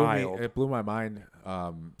it wild. It blew my mind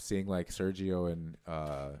seeing like Sergio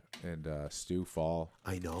and Stu fall.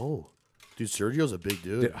 I know, dude. Sergio's a big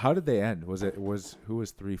dude. How did they end? Who was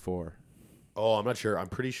 3-4? Oh, I'm not sure. I'm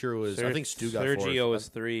pretty sure it was. I think Stu got Sergio fourth. was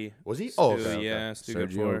 3. Was he? Stu, Oh, okay. yeah, Stu got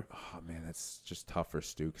Sergio. 4. Oh man, that's just tough for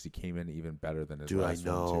Stu because he came in even better than his Dude, I last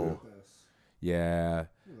one know. too. Yeah,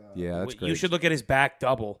 that's great. You should look at his back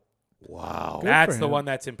double. Wow. Good That's for the him. one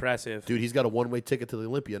that's impressive. Dude, he's got a one-way ticket to the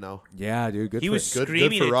Olympia now. Yeah, dude. Good He for was good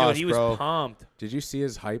screaming for it, Ross, dude. He was bro. pumped. Did you see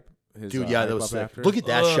his hype? His, Dude, yeah, hype that was up sick. after? Look at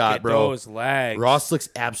that Look shot, at bro. those legs. Ross looks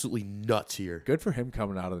absolutely nuts here. Good for him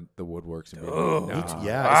coming out of the woodworks and being Oh. like, nah.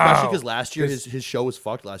 Yeah, Wow. especially because last year This- his show was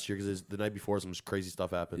fucked last year because the night before some crazy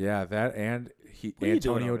stuff happened. Yeah, that and What are you doing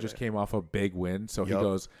Antonio over just there? came off a big win, so he Yup.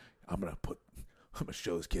 goes, I'm gonna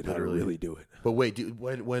show this kid how to Literally. really do it. But wait, dude,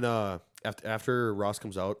 when after Ross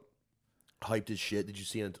comes out, hyped as shit. Did you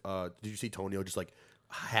see Tonio just like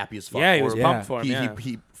happy as fuck? Yeah, he for was him? pumped for him. He, Yeah.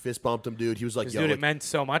 he fist bumped him, dude. He was like, Because, yo, dude, like, it meant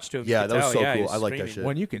so much to him. Yeah, You could that was tell. so Yeah, he cool. was I like that screaming. shit.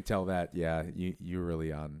 When you can tell that, yeah, you're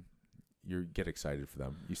really on. You get excited for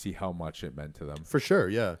them. You see how much it meant to them. for sure,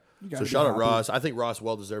 yeah. You So gotta be shout out happy. Ross. I think Ross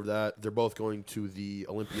well deserved that. They're both going to the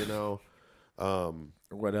Olympia now.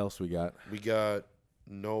 What else we got? We got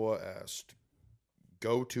Noah asked,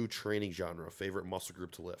 go-to training genre, favorite muscle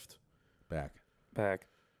group to lift. Back. Back.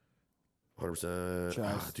 100%.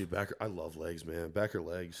 Chest. Dude, back. I love legs, man. Back or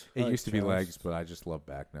legs. It like used to be chest. legs, but I just love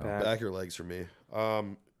back now. Back. Back or legs for me.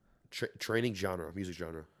 Training genre, music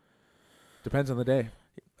genre. Depends on the day.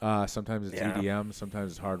 Sometimes it's Yeah. EDM,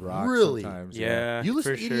 sometimes it's hard rock. Really? Sometimes, Yeah. You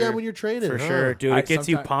listen for to EDM sure. when you're training, For huh? sure, dude. It gets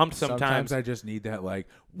you pumped sometimes. I just need that like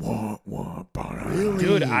Really?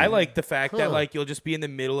 Dude, I like the fact that Huh. like you'll just be in the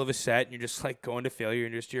middle of a set and you're just like going to failure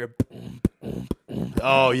and just you're boom,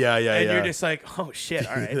 Oh yeah, yeah, and yeah. you're just like, oh shit,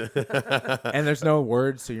 all right. and there's no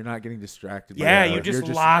words, so you're not getting distracted. by Yeah, the you word. just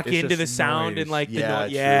You're lock it's into just the sound noise. and like the yeah,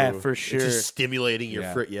 yeah, true. for sure. It's just stimulating your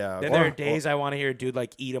Yeah. yeah. Then there are days I want to hear a dude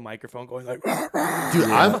like eat a microphone going like Dude,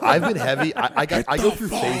 I've been heavy. I go through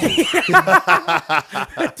phases.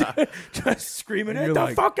 just screaming And at you're the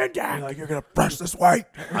like- fucking deck. Like you're gonna brush this white.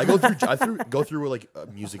 I go through like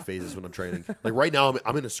music phases when I'm training. Like right now,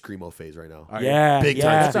 I'm in a screamo phase right now. Yeah, Big yeah.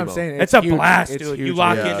 time That's what I'm screamo. saying. It's a huge. blast, It's dude. You huge.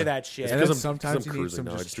 lock Yeah. into that shit. And Because then I'm sometimes you need cruising some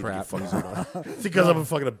now. I just need to get trap fucked music. up. It's because I'm a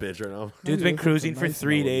fucking a bitch right now. Dude's Maybe been cruising it's a for nice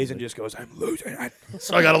 3 melody. days and just goes, I'm losing it.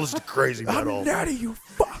 So I gotta listen to crazy metal. Daddy, you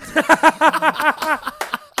fuck.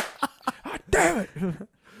 Damn it.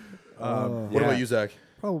 What about you, Zach?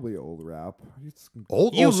 Probably old rap.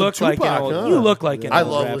 Old. You some look like Tupac, an old, huh? you look like an I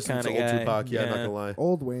old love rap listening to kinda old guy. Tupac. Yeah, not gonna lie.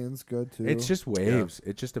 Old Wayne's good too. It's just waves.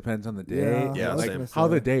 It just depends on the day. Yeah, like same. how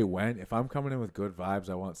the day went. If I'm coming in with good vibes,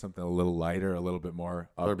 I want something a little lighter, a little bit more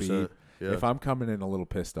upbeat. 100%, yeah. If I'm coming in a little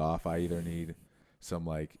pissed off, I either need some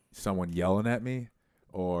like someone yelling at me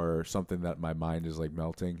or something that my mind is like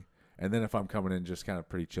melting. And then if I'm coming in just kind of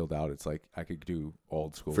pretty chilled out, it's like I could do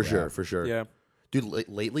old school. For sure, rap. for sure. Yeah. Dude,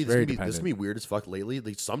 lately Very this is gonna be dependent. weird as fuck. Lately,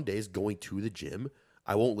 like some days going to the gym,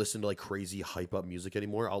 I won't listen to like crazy hype up music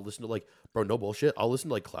anymore. I'll listen to like, bro, no bullshit. I'll listen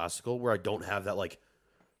to like classical where I don't have that like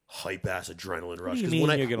hype ass adrenaline rush. do you 'Cause mean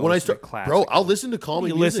when you're gonna when I listen to start, bro, I'll classical? listen to calming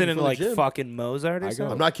You music listening from to like the gym. fucking Mozart or I go-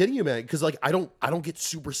 something? I'm not kidding you, man. Because like I don't get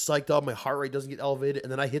super psyched up. My heart rate doesn't get elevated,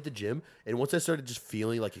 and then I hit the gym, and once I started just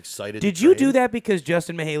feeling like excited. Did to you train, do that because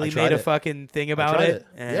Justin I Mahaley tried made a it. fucking thing about tried it?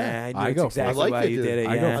 it. Yeah. I knew I it's go for it. exactly I like why it, you dude. did it.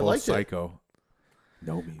 I yeah. go full liked it. psycho.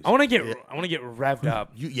 No music. I want to get revved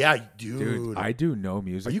up. Yeah, dude. Dude, I do no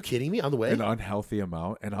music. Are you kidding me? On the way? An unhealthy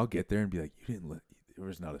amount, and I'll get there and be like, "You didn't. There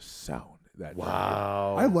was not a sound that day."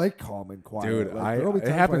 Wow. I like calm and quiet. Dude, Like, there'll be it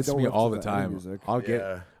times happens when to I me don't all the listen to any time. music.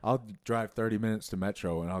 Yeah. I'll drive 30 minutes to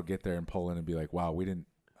Metro, and I'll get there and pull in and be like, "Wow,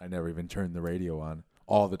 I never even turned the radio on."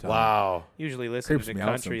 all the time. Wow. Usually listen Creeps to me out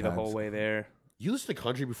country the sometimes. whole way there. You listen to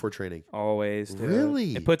country before training? Always. Dude.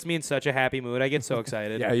 Really? It puts me in such a happy mood. I get so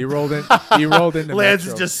excited. Yeah, you rolled in. You rolled into Lance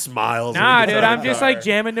Metro. just smiles. Nah, when he dude, gets out I'm of the just car. like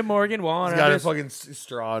jamming to Morgan Wallen. He's got a fucking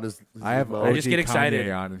straw in his I have mouth. OG just get excited.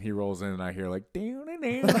 Kanye on, and he rolls in, and I hear like,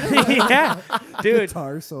 Yeah, dude.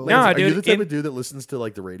 Guitar solo. No, Lance, are you dude, the type in- of dude that listens to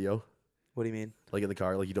like the radio? What do you mean? Like in the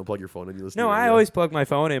car? Like you don't plug your phone in, you listen No, to the I radio? always plug my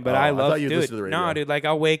phone in, but Oh, I I love, thought you'd dude. listen to the No, radio. dude, like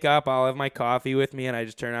I'll wake up, I'll have my coffee with me, and I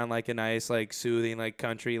just turn on like a nice, like soothing, like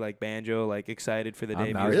country, like banjo, like excited for the day.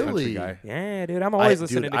 I'm not a music. country Really? guy. Yeah, dude, I'm always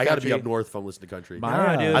listening dude, to I gotta country. be up north if I'm listening to country.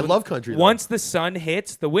 My, dude. I love country. Though. Once the sun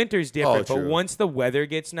hits, the winter's different, but true. once the weather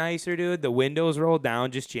gets nicer, dude, the windows roll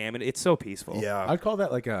down, just jamming. It's so peaceful. Yeah. I'd call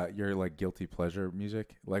that like your like guilty pleasure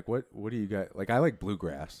music. Like what do you got? Like I like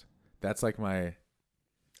bluegrass. That's like my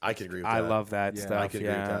I can agree with I that. love that Yeah, stuff. I can agree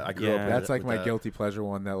with yeah, that. I grew up yeah. with that's like with my that. guilty pleasure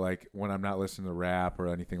one that like when I'm not listening to rap or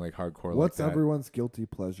anything like hardcore. What's like that. everyone's guilty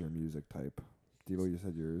pleasure music type? Devo, you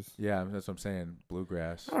said yours. Yeah, that's what I'm saying.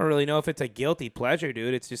 Bluegrass. I don't really know if it's a guilty pleasure,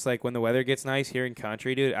 dude. It's just like when the weather gets nice here in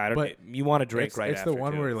country, dude. I don't. But you want to drink it's, right it's after. the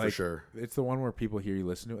one too. where For like sure. it's the one where people hear you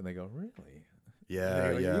listen to it and they go, really? Yeah,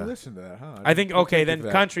 And they go, yeah. You listen to that, huh? I think didn't okay, think then of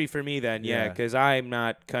that. country for me, then yeah, Yeah. because I'm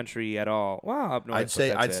not country at all. Well, up north, I'd but say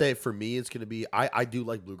that's I'd it. say for me it's gonna be I do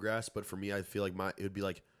like bluegrass, but for me I feel like it would be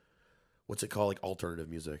like what's it called, like alternative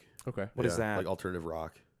music. Okay. What is Yeah, that? like alternative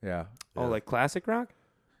rock. Yeah. Oh, Yeah. like classic rock.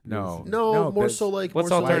 No. No, more that's- so like What's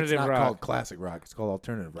more so alternative It's not rock? called classic rock. It's called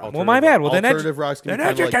alternative rock. Well, my bad. Well, then alternative rock's gonna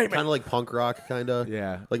then be kind educate me. of like punk rock, kind of.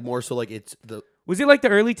 Yeah. Like more so like it's the Was it like the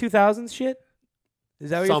early 2000s shit? Is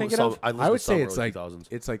that what you're thinking of? I would say it's like 2000s.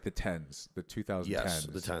 it's like the 10s, the 2010s. Yes,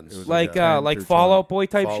 the 10s. It was Like 10 like through Fall 20. Out Boy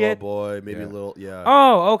type Fall shit. Out Boy, maybe Yeah. a little, yeah.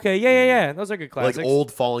 Oh, okay, yeah. Those are good like classics.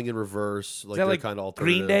 old Falling in Reverse, like Is that they're like kind of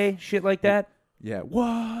alternative. Green Day shit like that? Yeah. What?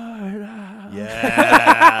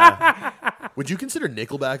 Yeah. Would you consider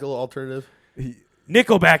Nickelback a little alternative?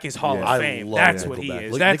 Nickelback is Hall Yeah. of I Fame. love That's what he Nickelback.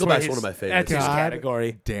 is. Like, That's Nickelback's what one of my favorites. That's his God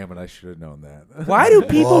category. Damn it! I should have known that. Why do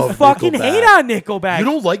people Love fucking Nickelback. hate on Nickelback? You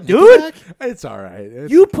don't like Dude, Nickelback? It's all right.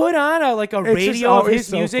 It's, you put on a just radio of always his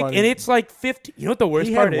so music, funny. and it's like 50. You know what the worst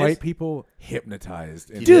he part had is? white people hypnotized.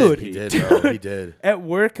 He in Dude. did. He He- did, bro. He did. At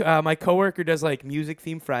work, my coworker does like music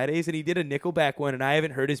themed Fridays, and he did a Nickelback one, and I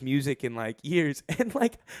haven't heard his music in like years. And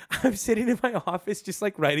like, I'm sitting in my office just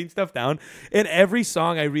like writing stuff down, and every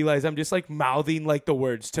song I realize I'm just like mouthing like the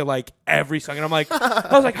words to like every song, and I'm like, I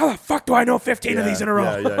was like, how the fuck do I know 15 of these in a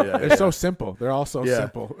row? Yeah. They're so simple. They're all so Yeah.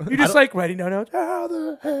 simple. You're just like writing down, how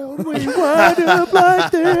the hell do we wind up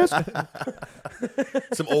like this?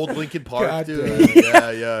 Some old Linkin Park, God dude.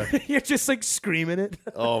 Yeah. You're just like screaming it.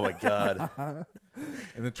 Oh my god.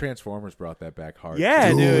 And the Transformers brought that back hard.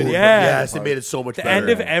 Yeah, too. dude. Yeah. Yes, it made it so much The better. end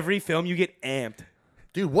of every film, you get amped.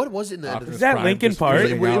 Dude, what was it in the end of Optimus Is that Prime Linkin just Park?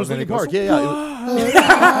 freaking It out, was and then Linkin he Park. goes,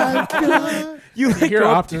 Yeah. You You like hear go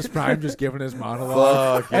up- Optimus Prime just giving his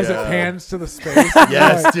monologue Fuck as yeah. it pans to the space.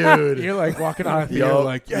 Yes, dude. You're like walking on a theater, Yup,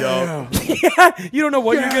 like, yup. Yeah, you don't know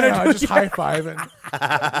what you're gonna do. just high fiving.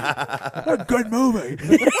 A good movie.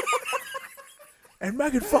 And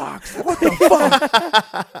Megan Fox, what the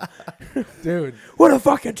fuck, dude? What a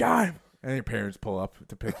fucking time! And your parents pull up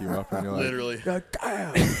to pick you up, and you're like, Literally. you're like,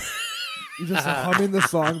 damn, You're just humming the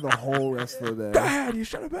song the whole rest of the day. Dad, you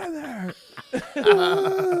should have been there.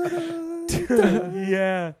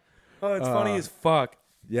 Yeah. Oh, it's funny as fuck.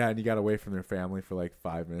 Yeah, and you got away from their family for like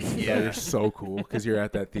 5 minutes. Yeah, you're so cool because you're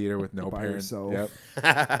at that theater with no By parents. yourself.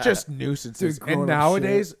 Yep, just nuisances. Dude, And grown-up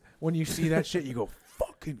nowadays, when you see that shit, you go,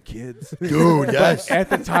 "Fucking kids." Dude, yes. At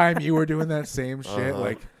the time, you were doing that same shit,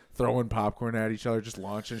 like throwing popcorn at each other, just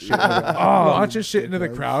launching shit. Launching shit into the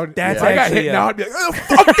crowd. That's If I got actually hit now, I'd be like, "Who the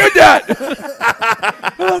fuck did that?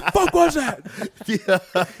 Who the fuck was that?" Yeah.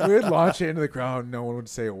 We would launch it into the crowd. No one would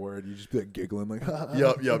say a word. You just be like giggling, like,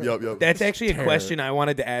 Yup. That's actually a terror. question I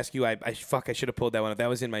wanted to ask you. I should have pulled that one up. That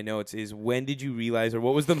was in my notes. Is when did you realize, or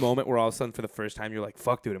what was the moment where all of a sudden for the first time you're like,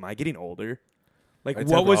 "Fuck, dude, am I getting older?" Like,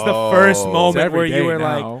 It's what every- was the Oh, first it's moment every where you day were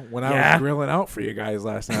now. like, when I yeah? was grilling out for you guys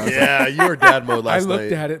last night, I was like, Yeah, you were dad mode I last looked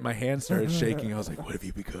night. at it, my hand started shaking. I was like, "What have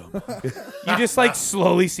you become?" You just like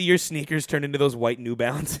slowly see your sneakers turn into those white New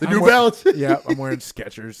Balance. The New Balance. Yeah, I'm wearing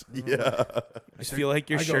Skechers. Yeah. I feel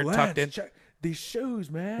like your I go, shirt "Lance, tucked in. check these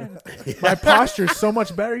shoes, man. My posture's so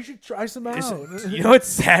much better. You should try some out. You know what's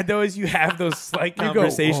sad though is you have those slight You go,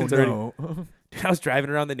 conversations "Oh, already. no." I was driving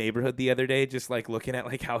around the neighborhood the other day, just like looking at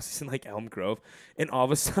like houses in like Elm Grove, and all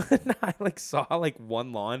of a sudden I like saw like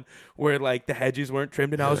one lawn where like the hedges weren't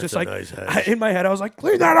trimmed, and I was That's just a like, nice hedge. in my head I was like,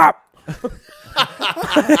 clean that up. In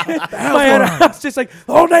my head, I was just like,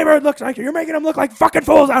 the whole neighborhood looks like you're making them look like fucking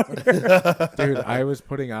fools out here. Dude, I was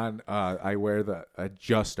putting on. I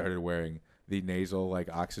just started wearing the nasal like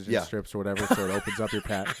oxygen Yeah. strips or whatever, so it opens up your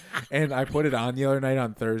pat. And I put it on the other night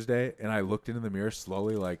on Thursday, and I looked into the mirror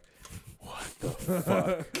slowly, like, what the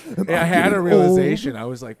fuck? And I had a realization. I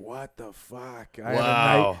was like, what the fuck? I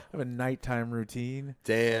have a nighttime routine.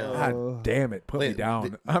 Damn. God damn it. Put me Wait,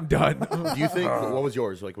 down. I'm done. Do you think what was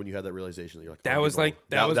yours like when you had that realization that you're like That "Oh, was no." like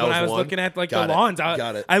that was when I was one? looking at like Got the it. lawns.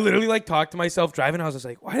 Got it. I literally like talked to myself driving. I was just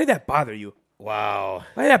like, why did that bother you? Wow.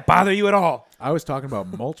 Why did that bother you at all? I was talking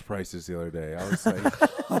about mulch prices the other day. I was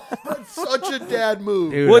like, Such a dad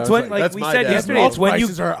move. dude, Well, I it's was when like that's we my said dad. yesterday. Mulch It's when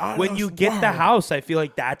prices are on you us. get the Wow. house. I feel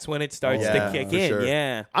like that's when it starts Yeah, to kick for in. sure.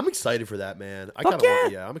 Yeah. I'm excited for that, man. I Fuck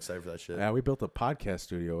kind of I'm excited for that shit. yeah, we built a podcast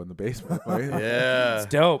studio in the basement. Right? Yeah. It's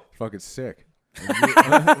dope. Fucking sick.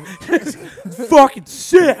 Fucking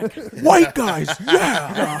sick. White guys.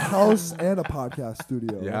 Yeah. A house and a podcast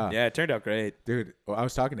studio. Yeah. Yeah, it turned out great. Dude, well, I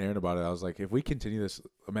was talking to Aaron about it. I was like, if we continue this,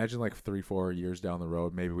 imagine like 3-4 years down the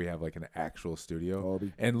road, maybe we have like an actual studio. Oh,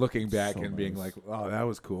 it'd be And looking back so and being nice. like, oh, that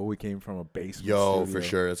was cool. We came from a basement Yo, studio. for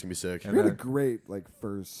sure. That's going to be sick. And We had a then- great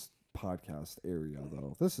first podcast area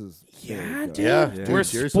though. This is very Yeah, good. dude. Yeah. Yeah. Dude, We're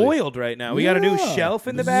seriously. spoiled right now. We got a new Yeah. shelf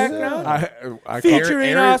in the Yeah. background. I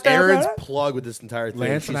Featuring us. Aaron's plug with this entire thing.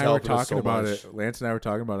 Lance She's and I were helping us talking so about much. it. Lance and I were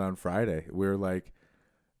talking about it on Friday. We were like,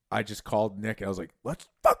 I just called Nick. I was like, let's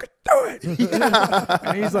fucking do it.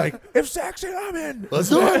 And he's like, if Zach's in, I'm in. Let's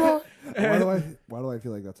do it, bro. Why do I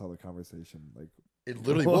feel like that's how the conversation It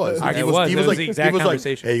literally was. It He was. He It was was like, the he exact was like,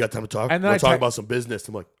 conversation. hey, you got time to talk? And then We're I talking te- about some business.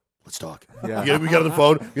 I'm like, let's talk. Yeah. We got on the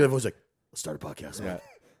phone. We was like, let's start a podcast. I'm Yeah.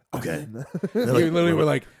 like, okay. We literally were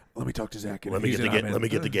like, let me talk to Zach. And let me he's get in, I'm in. let me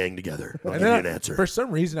get the gang together. I'll And give you then an answer. For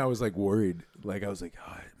some reason, I was like worried. Like I was like,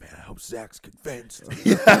 oh, man, I hope Zach's convinced.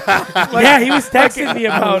 Yeah, he was texting me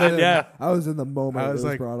about it. Yeah. I was in the moment I it was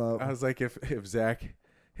was like, brought up. I was like,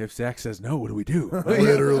 if Zach says no, what do we do?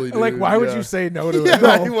 Literally, Like, dude, why would yeah. you say no to Yeah, it?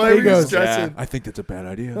 why No. are He you goes, stressing? I think that's a bad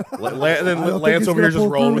idea. And then I don't think Lance he's over here gonna just pull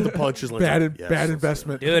rolling through. with the punches. Lance's bad like, yes, bad let's do it.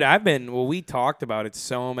 investment. Dude, we talked about it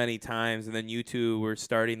so many times, and then you two were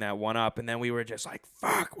starting that one up, and then we were just like,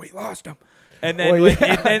 fuck, we lost him. And then, Well, like,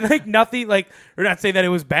 yeah. and then, like, nothing, like, we're not saying that it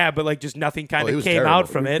was bad, but, like, just nothing kind Oh, it of was came terrible. out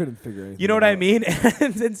from We it. couldn't figure anything You know what I out. mean?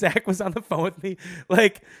 And then Zach was on the phone with me.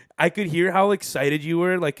 Like, I could hear how excited you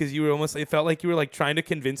were, like, because you were almost, it felt like you were, like, trying to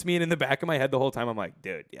convince me. And in the back of my head the whole time, I'm like,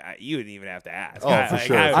 dude, yeah, you didn't even have to ask. Oh, for Like,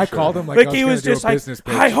 sure. I called him like I was he gonna was do a just like, business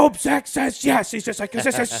pitch. I hope Zach says yes. He's just like, 'cause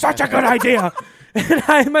this is such a good idea.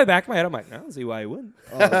 And in my back of my head, I'm like, I don't see why he wouldn't.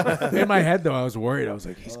 In my head, though, I was worried. I was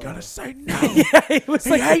like, he's gonna say no. Yeah, he was He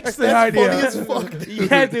like, hates the Funny idea. as fuck, dude.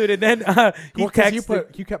 yeah, dude. And then he Well, 'cause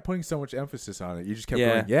texted. you kept putting so much emphasis on it. You just kept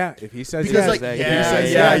Yeah. going, yeah. If he says Because yes, like, if yeah, he yeah,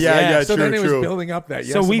 says yeah, yes. yeah, So true, then it was true. building up that.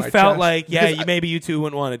 Yes So in we my felt chest. like, yeah, Because maybe you two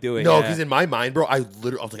wouldn't want to do it. No, yeah. because in my mind, bro, I was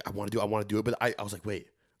like, I want to do it, but I was like, wait,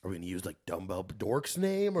 are we gonna use like Dumbbell Dork's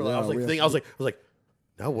name? Or like, Yeah, I was like, we have I was like,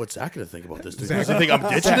 now what's Zach gonna think about this? Dude? Zach- Does he think I'm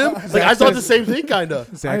ditching him? Like Zach I thought says- the same thing, kind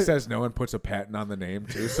of. Zach says no and puts a patent on the name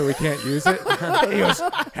too, so we can't use it. He goes,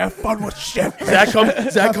 "Have fun with shit." Zach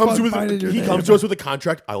comes fun finding your he name. comes to us with a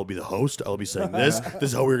contract. I will be the host. I will be saying this.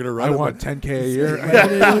 This is how we're gonna run I it. want $10K a year.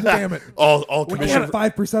 God damn it, all We commission. get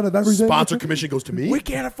 5% of everything. Sponsor commission goes to me. we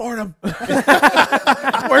can't afford them.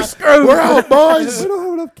 We're screwed. We're out, boys. We don't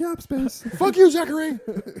have enough cap space. Fuck you, Zachary.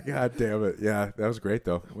 God damn it. Yeah, that was great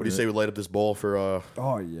though. What do you say we light up this bowl for?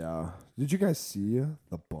 Oh yeah. Did you guys see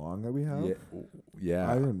the bong that we have? Yeah.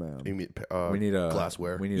 Iron Man. You mean, We need a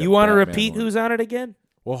glassware. We need You want to repeat who's on it again?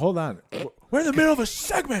 Well, hold on. We're in the middle of a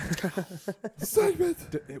segment. Segment.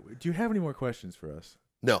 Do you have any more questions for us?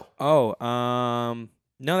 No. Oh,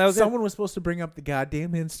 no, that was it. Someone was supposed to bring up the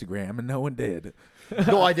goddamn Instagram, and no one did.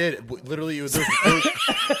 No, I did. Literally, it was.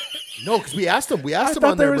 No, because we asked him. We I asked him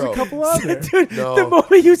thought on there there, was bro. a couple on there. Dude, No. the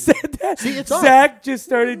moment you said that, See, it's on. Zach just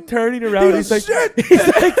started turning around. He's like, Shit. he's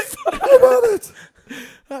like, fuck. about it.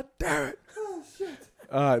 God damn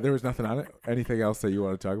it. There was nothing on it. Anything else that you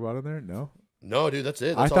want to talk about in there? No. No, dude, that's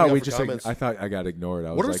it. I That's all thought got we for just. comments. I thought I got ignored.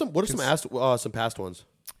 I was What are like, some? What are some past ones?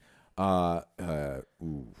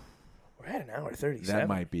 Ooh, We're at an hour 37. that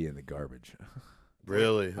might be in the garbage.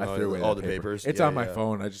 Really? I threw away all that the paper. papers. It's Yeah, on my yeah.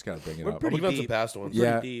 phone. I just got to bring it We're up. pretty Looking at some deep. past ones. Pretty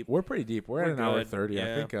Yeah, deep. we're pretty deep. We're at We're an hour good. 30. I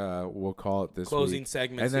Yeah. think we'll call it this Closing week.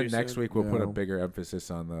 segments. And then here next soon. week we'll put a Yeah. bigger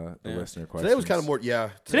emphasis on the Yeah. listener questions. Today was kind of more.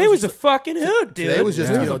 Yeah. Today was a fucking hoot, dude. Today was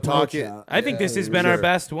just Yeah. talking. Chat. I think this has Yeah, been for our sure.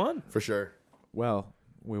 best one. For sure. Well,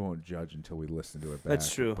 we won't judge until we listen to it back.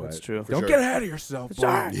 That's true. but That's true. For Don't sure. get ahead of yourself.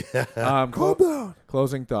 Sorry. boy. Calm down.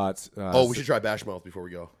 Closing thoughts. Oh, we should try Bashmouth before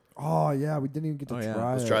we go. Oh yeah, we didn't even get to Oh, yeah.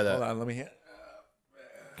 try Let's it. try that. Hold on, let me hit.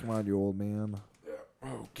 Come on, you old man.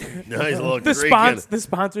 Okay. Nice little The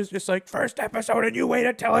sponsor's just like, first episode and you wait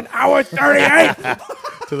until an hour 38.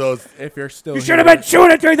 to those. If you're still You should have been chewing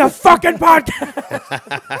it during the fucking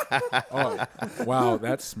podcast. Oh, wow,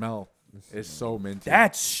 that smell is so minty.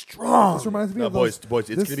 That's strong. This reminds me No, of boys, those,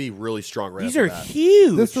 it's gonna be really strong. Right These after are that.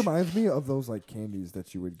 huge. This reminds me of those like candies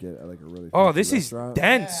that you would get at like a really Oh, fancy this is restaurant.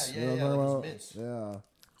 dense. You know what I'm talking about? Yeah.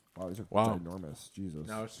 Wow, these are Wow. ginormous. Jesus.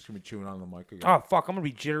 Now it's just gonna be chewing on the mic again. Oh fuck, I'm gonna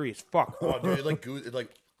be jittery as fuck. Oh, dude, it like goose. It like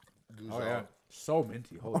goose Oh, yeah, out. so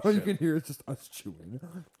minty. Holy All you shit! can hear is just us chewing.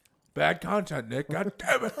 Bad content, Nick. God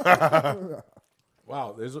damn it!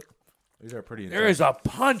 Wow, these are pretty. There is a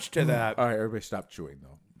punch to that. All right, everybody, stop chewing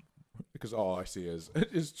though, because all I see is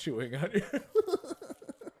chewing on you.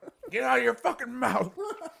 Get out of your fucking mouth!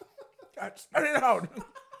 God, spit it out.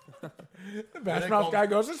 The bash mouth guy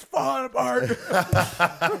goes, "It's falling apart."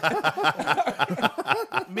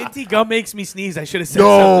 Minty gum makes me sneeze. I should have said No,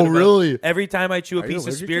 something about it. really? Every time I chew a Are you piece of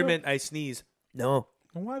allergic to spearmint, I sneeze. No.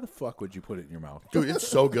 Well, why the fuck would you put it in your mouth? Dude, it's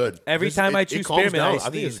so good. Every time I chew it calms spearmint, down. I I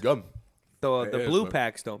think it's sneeze. gum. The It is, blue but-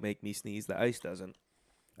 packs don't make me sneeze. The ice doesn't.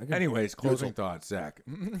 Anyways, closing thoughts, Zach.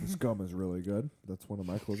 This gum is really good. That's one of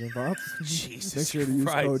my closing thoughts. Jesus Make sure to use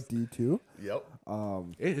Christ. code D2. Yep.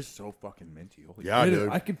 It is so fucking minty. Holy Yeah, It is- dude.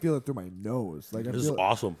 I can feel it through my nose. Like I This is feel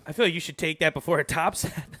awesome, I feel like you should take that before it tops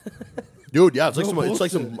it. dude. Yeah, it's like No some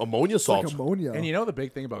bullshit. ammonia it's like salts. ammonia. And you know the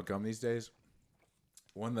big thing about gum these days?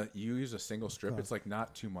 When you use a single strip, it's like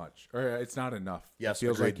not too much. Or it's not enough. Yes, It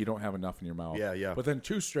feels agreed. like you don't have enough in your mouth. Yeah, yeah. But then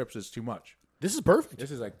 2 strips is too much. This is perfect.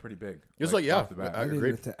 This is like pretty big. It's like, yeah, off the bat. I I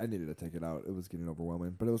agree. needed to take it out. It was getting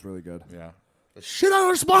overwhelming, but it was really good. Yeah. Shit on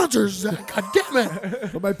our sponsors, Zach. God damn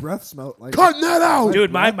it. But my breath smelled like Cutting that out.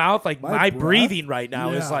 Dude, my mouth, like my my breath? breathing right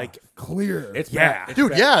now is Yeah, like, clear. It's Yeah. bad. It's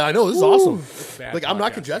Dude, bad. yeah, I know. This is awesome. Bad Like, I'm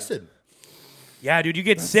not podcasting. congested. yeah, dude, you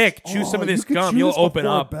get sick. Chew some of you this could gum, chew you'll this open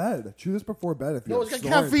before up. Bed. Chew this before bed if you No, have it's got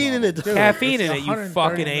snoring caffeine in it. problems. Caffeine in It's it, you 130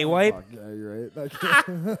 fucking A-wipe. Fuck, yeah, you're right. Like,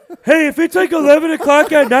 Hey, if it's like 11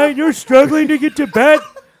 o'clock at night and you're struggling to get to bed,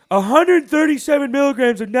 137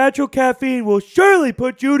 milligrams of natural caffeine will surely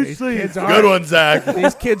put you to These sleep. kids, Good one, Zach.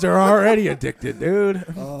 these kids are already addicted, dude.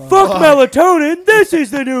 Fuck melatonin, this is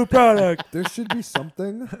the new product. there should be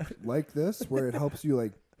something like this where it helps you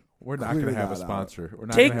like We're not Clear going to have a that out. sponsor. We're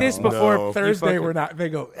not Take gonna this have before No. Thursday. fucking- We're not. They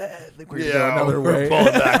go. I think we're gonna go Yeah, another we're way. pulling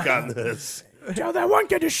back on this. Tell that one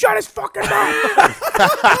kid to shut his fucking mouth.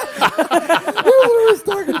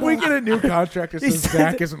 We get a new contract that says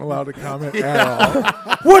Zach isn't allowed to comment at all.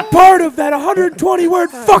 What part of that 120-word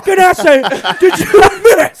fucking essay did you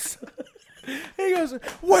miss? He goes,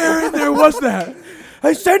 "Where in there was that?"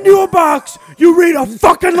 I send you a box. You read a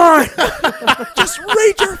fucking line. Just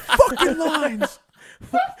read your fucking lines.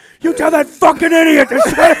 You tell that fucking idiot to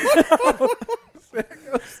shut his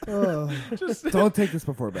don't take this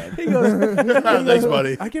before bed. He goes, Thanks,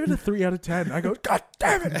 buddy. I give it a 3 out of 10. I go, God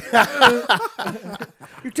damn it!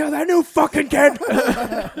 You tell that new fucking kid.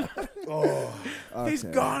 He's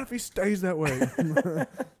Okay. gone if he stays that way.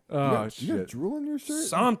 Oh You got shit! drool in your shirt?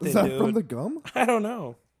 Something, Is that dude. from the gum? I don't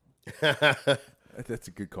know. That's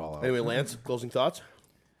a good call out. Anyway, Lance, closing thoughts?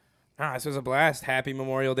 This was a blast. Happy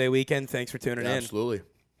Memorial Day weekend. Thanks for tuning in. Absolutely.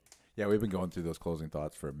 Yeah, we've been going through those closing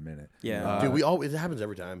thoughts for a minute. Yeah. Dude, it happens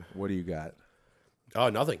every time. What do you got? Oh,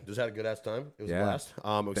 nothing. Just had a good ass time. It was Yeah. a blast.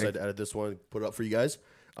 I'm excited to edit this one, put it up for you guys.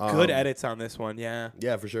 Good edits on this one. Yeah.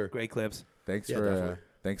 Yeah, for sure. Great clips. Thanks Yeah, for definitely.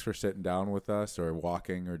 thanks for sitting down with us or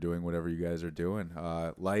walking or doing whatever you guys are doing.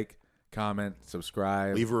 Like, comment,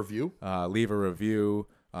 subscribe, Leave a review. leave a review.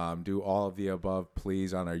 Do all of the above,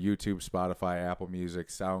 please, on our YouTube, Spotify, Apple Music,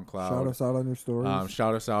 SoundCloud. Shout us out on your stories.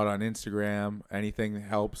 Shout us out on Instagram. Anything that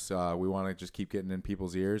helps. We want to just keep getting in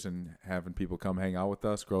people's ears and having people come hang out with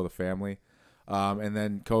us, grow the family. And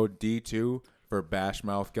then code D2 for Bash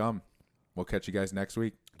Mouth Gum. We'll catch you guys next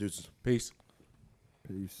week. Deuces. Peace.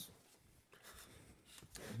 Peace.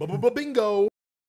 Bingo.